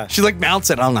shack. Yeah. She like mounts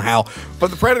it. I don't know how.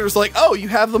 But the Predator's like, oh, you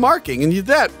have the marking and you did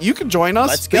that. You can join us.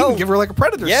 Let's they go. can give her like a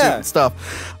Predator suit and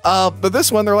stuff. But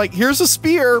this one, they're like, here's a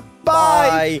spear.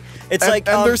 Bye. It's and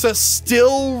there's a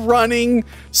still running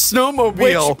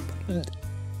snowmobile.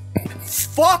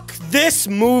 Fuck this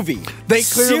movie. They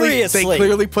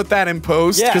clearly put that in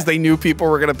post because they knew people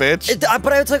were gonna bitch.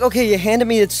 But I was like, okay, you handed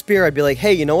me that spear. I'd be like,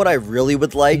 hey, you know what I really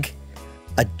would like?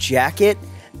 A jacket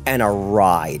and a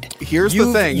ride. Here's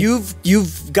the thing.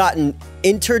 You've gotten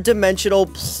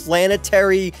interdimensional,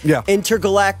 planetary,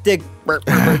 intergalactic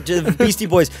Beastie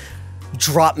Boys.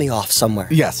 Drop me off somewhere.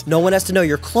 Yes. No one has to know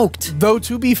you're cloaked. Though,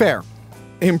 to be fair,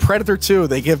 in Predator 2,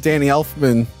 they give Danny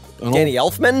Elfman Danny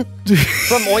Elfman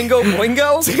from Oingo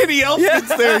Boingo. Danny Elfman's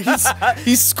there.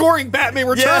 He's scoring Batman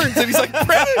Returns, and he's like,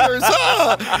 Predators.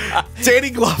 Danny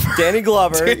Glover. Danny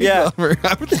Glover. Glover.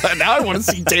 Now I want to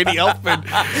see Danny Elfman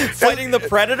fighting the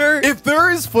Predator. If there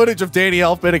is footage of Danny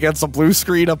Elfman against a blue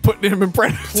screen, I'm putting him in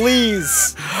Predator.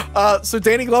 Please. So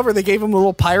Danny Glover, they gave him a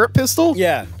little pirate pistol.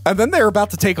 Yeah. And then they were about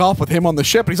to take off with him on the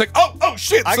ship, and he's like, oh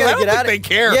shit. I So gotta I don't get think out they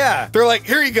care. Yeah. They're like,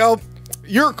 here you go.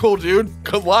 You're a cool dude.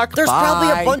 Good luck. There's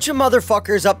probably a bunch of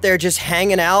motherfuckers up there just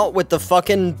hanging out with the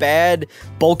fucking bad,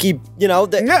 bulky,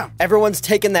 everyone's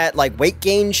taking that, like, weight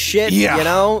gain shit, you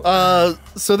know?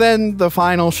 So then the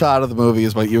final shot of the movie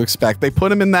is what you expect. They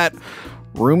put him in that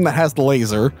room that has the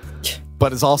laser,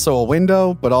 but is also a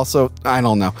window, but also, I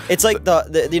don't know. It's like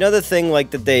the you know the thing like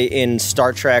that they in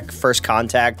Star Trek First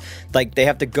Contact, like they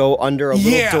have to go under a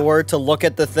little door to look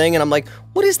at the thing, and I'm like,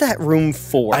 what is that room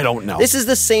for? I don't know. This is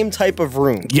the same type of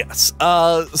room. Yes.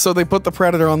 So they put the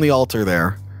Predator on the altar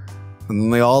there, and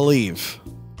then they all leave.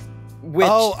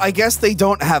 I guess they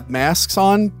don't have masks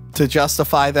on to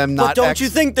justify them not. But don't you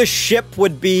think the ship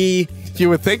would be? You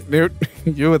would think, Newt.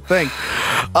 You would think.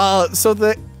 So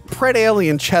the Pred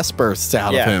alien chest bursts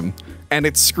out of him, and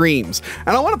it screams.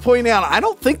 And I want to point out, I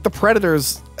don't think the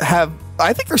Predators have.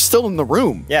 I think they're still in the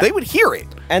room. Yeah. They would hear it,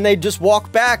 and they just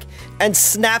walk back and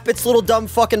snap its little dumb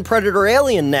fucking Predator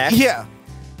alien neck. Yeah.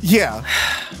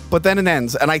 But then it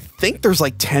ends, and I think there's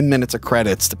like 10 minutes of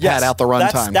credits to pad out the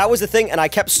runtime. That was the thing, and I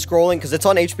kept scrolling because it's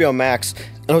on HBO Max,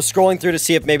 and I was scrolling through to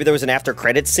see if maybe there was an after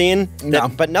credits scene.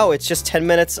 But no, it's just 10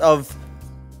 minutes of.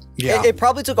 Yeah. It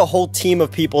probably took a whole team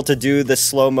of people to do the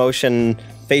slow motion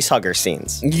face hugger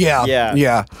scenes.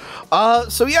 Yeah.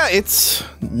 So yeah, it's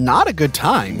not a good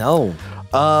time. No.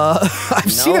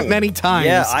 I've seen it many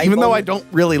times, even though I don't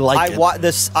really like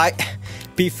it.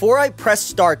 Before I pressed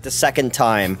start the second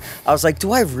time, I was like,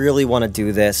 do I really want to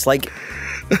do this? Like,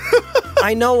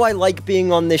 I know I like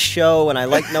being on this show and I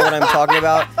know what I'm talking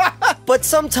about, but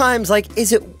sometimes, like,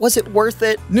 was it worth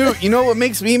it? Newt, you know what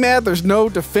makes me mad? There's no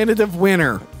definitive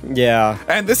winner. Yeah.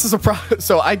 And this is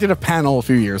so I did a panel a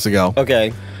few years ago.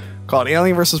 Okay. Called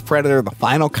Alien vs. Predator, the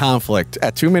final conflict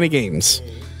at Too Many Games.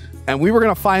 And we were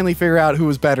going to finally figure out who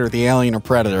was better, the Alien or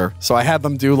Predator. So I had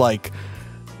them do like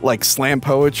slam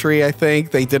poetry, I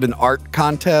think. They did an art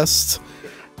contest.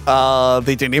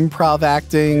 They did improv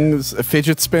acting,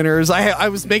 fidget spinners. I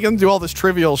was making them do all this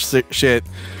trivial shit.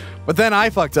 But then I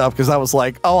fucked up because I was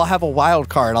like, I'll have a wild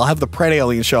card. I'll have the Pred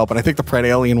Alien show up, and I think the Pred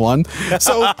Alien won.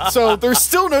 So there's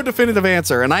still no definitive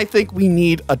answer, and I think we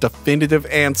need a definitive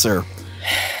answer.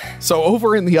 So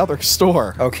over in the other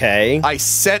store, I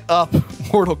set up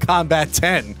Mortal Kombat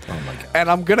 10. Oh my God. And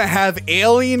I'm going to have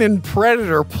Alien and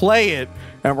Predator play it,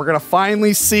 and we're going to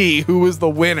finally see who is the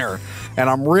winner. And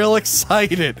I'm real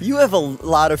excited. You have a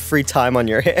lot of free time on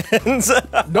your hands.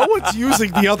 No one's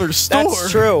using the other store. That's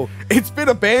true. It's been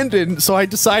abandoned, so I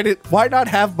decided, why not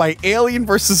have my Alien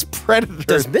versus Predator?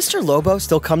 Does Mr. Lobo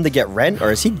still come to get rent, or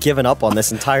has he given up on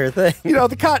this entire thing? You know,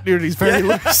 the continuity's very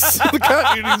loose. The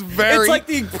continuity's very... It's like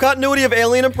the continuity of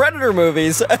Alien and Predator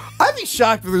movies. I'd be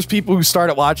shocked if there's people who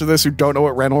started watching this who don't know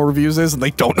what rental reviews is, and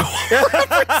they don't know what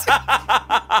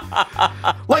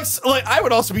like I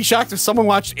would also be shocked if someone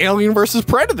watched Alien versus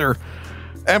Predator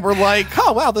and we're like,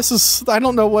 oh wow, I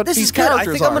don't know what these characters are.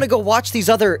 I think I'm gonna go watch these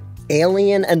other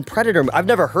Alien and Predator. I've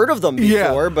never heard of them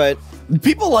before, but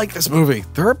people like this movie.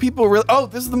 There are people really. Oh,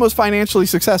 this is the most financially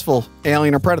successful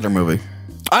Alien or Predator movie.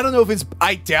 I don't know if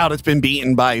I doubt it's been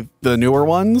beaten by the newer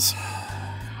ones.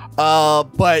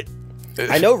 But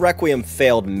I know Requiem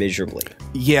failed miserably.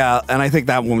 Yeah, and I think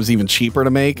that one was even cheaper to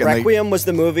make. Requiem was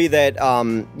the movie that,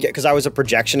 because I was a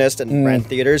projectionist and ran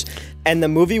theaters, and the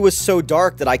movie was so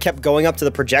dark that I kept going up to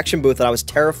the projection booth and I was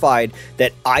terrified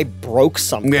that I broke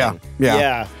something.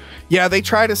 Yeah, they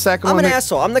tried a second one. I'm an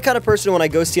asshole. I'm the kind of person when I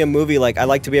go see a movie, like, I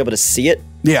like to be able to see it.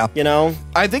 Yeah. You know?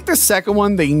 I think the second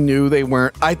one, they knew they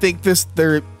weren't. I think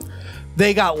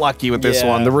they got lucky with this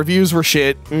one. The reviews were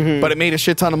shit, but it made a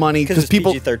shit ton of money because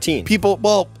people,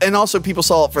 PG-13. And also people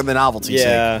saw it for the novelty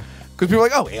sake. Because people were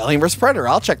like, oh, Alien vs. Predator,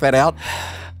 I'll check that out.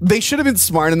 They should have been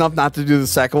smart enough not to do the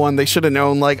second one. They should have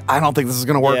known, like, I don't think this is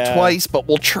going to work twice, but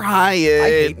we'll try it. I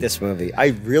hate this movie. I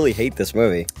really hate this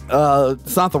movie.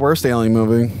 It's not the worst Alien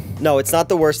movie. No, it's not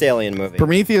the worst Alien movie.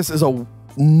 Prometheus is a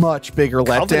much bigger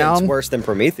letdown. Covenant's worse than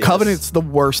Prometheus. Covenant's the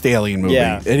worst Alien movie.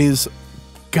 Yeah. It is...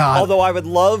 God. Although I would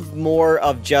love more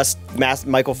of just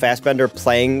Michael Fassbender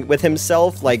playing with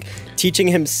himself, like teaching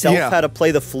himself how to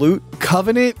play the flute.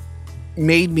 Covenant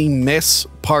made me miss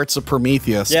parts of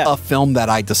Prometheus, a film that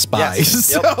I despise. Yes.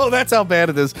 So that's how bad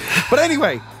it is. But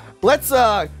anyway, let's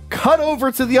cut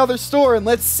over to the other store and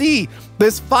let's see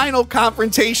This final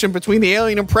confrontation between the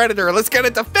alien and Predator. Let's get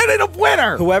a definitive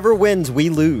winner. Whoever wins,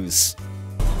 we lose.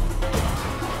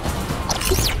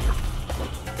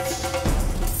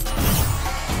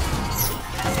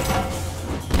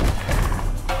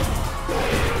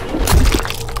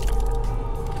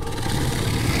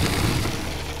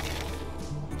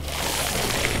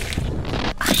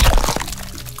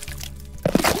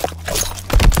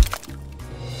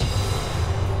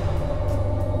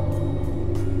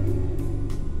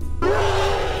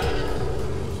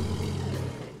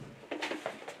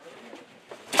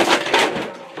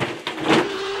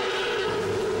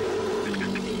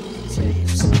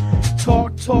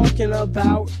 Talking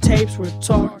about tapes, we're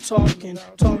talking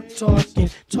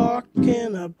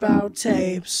about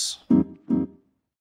tapes.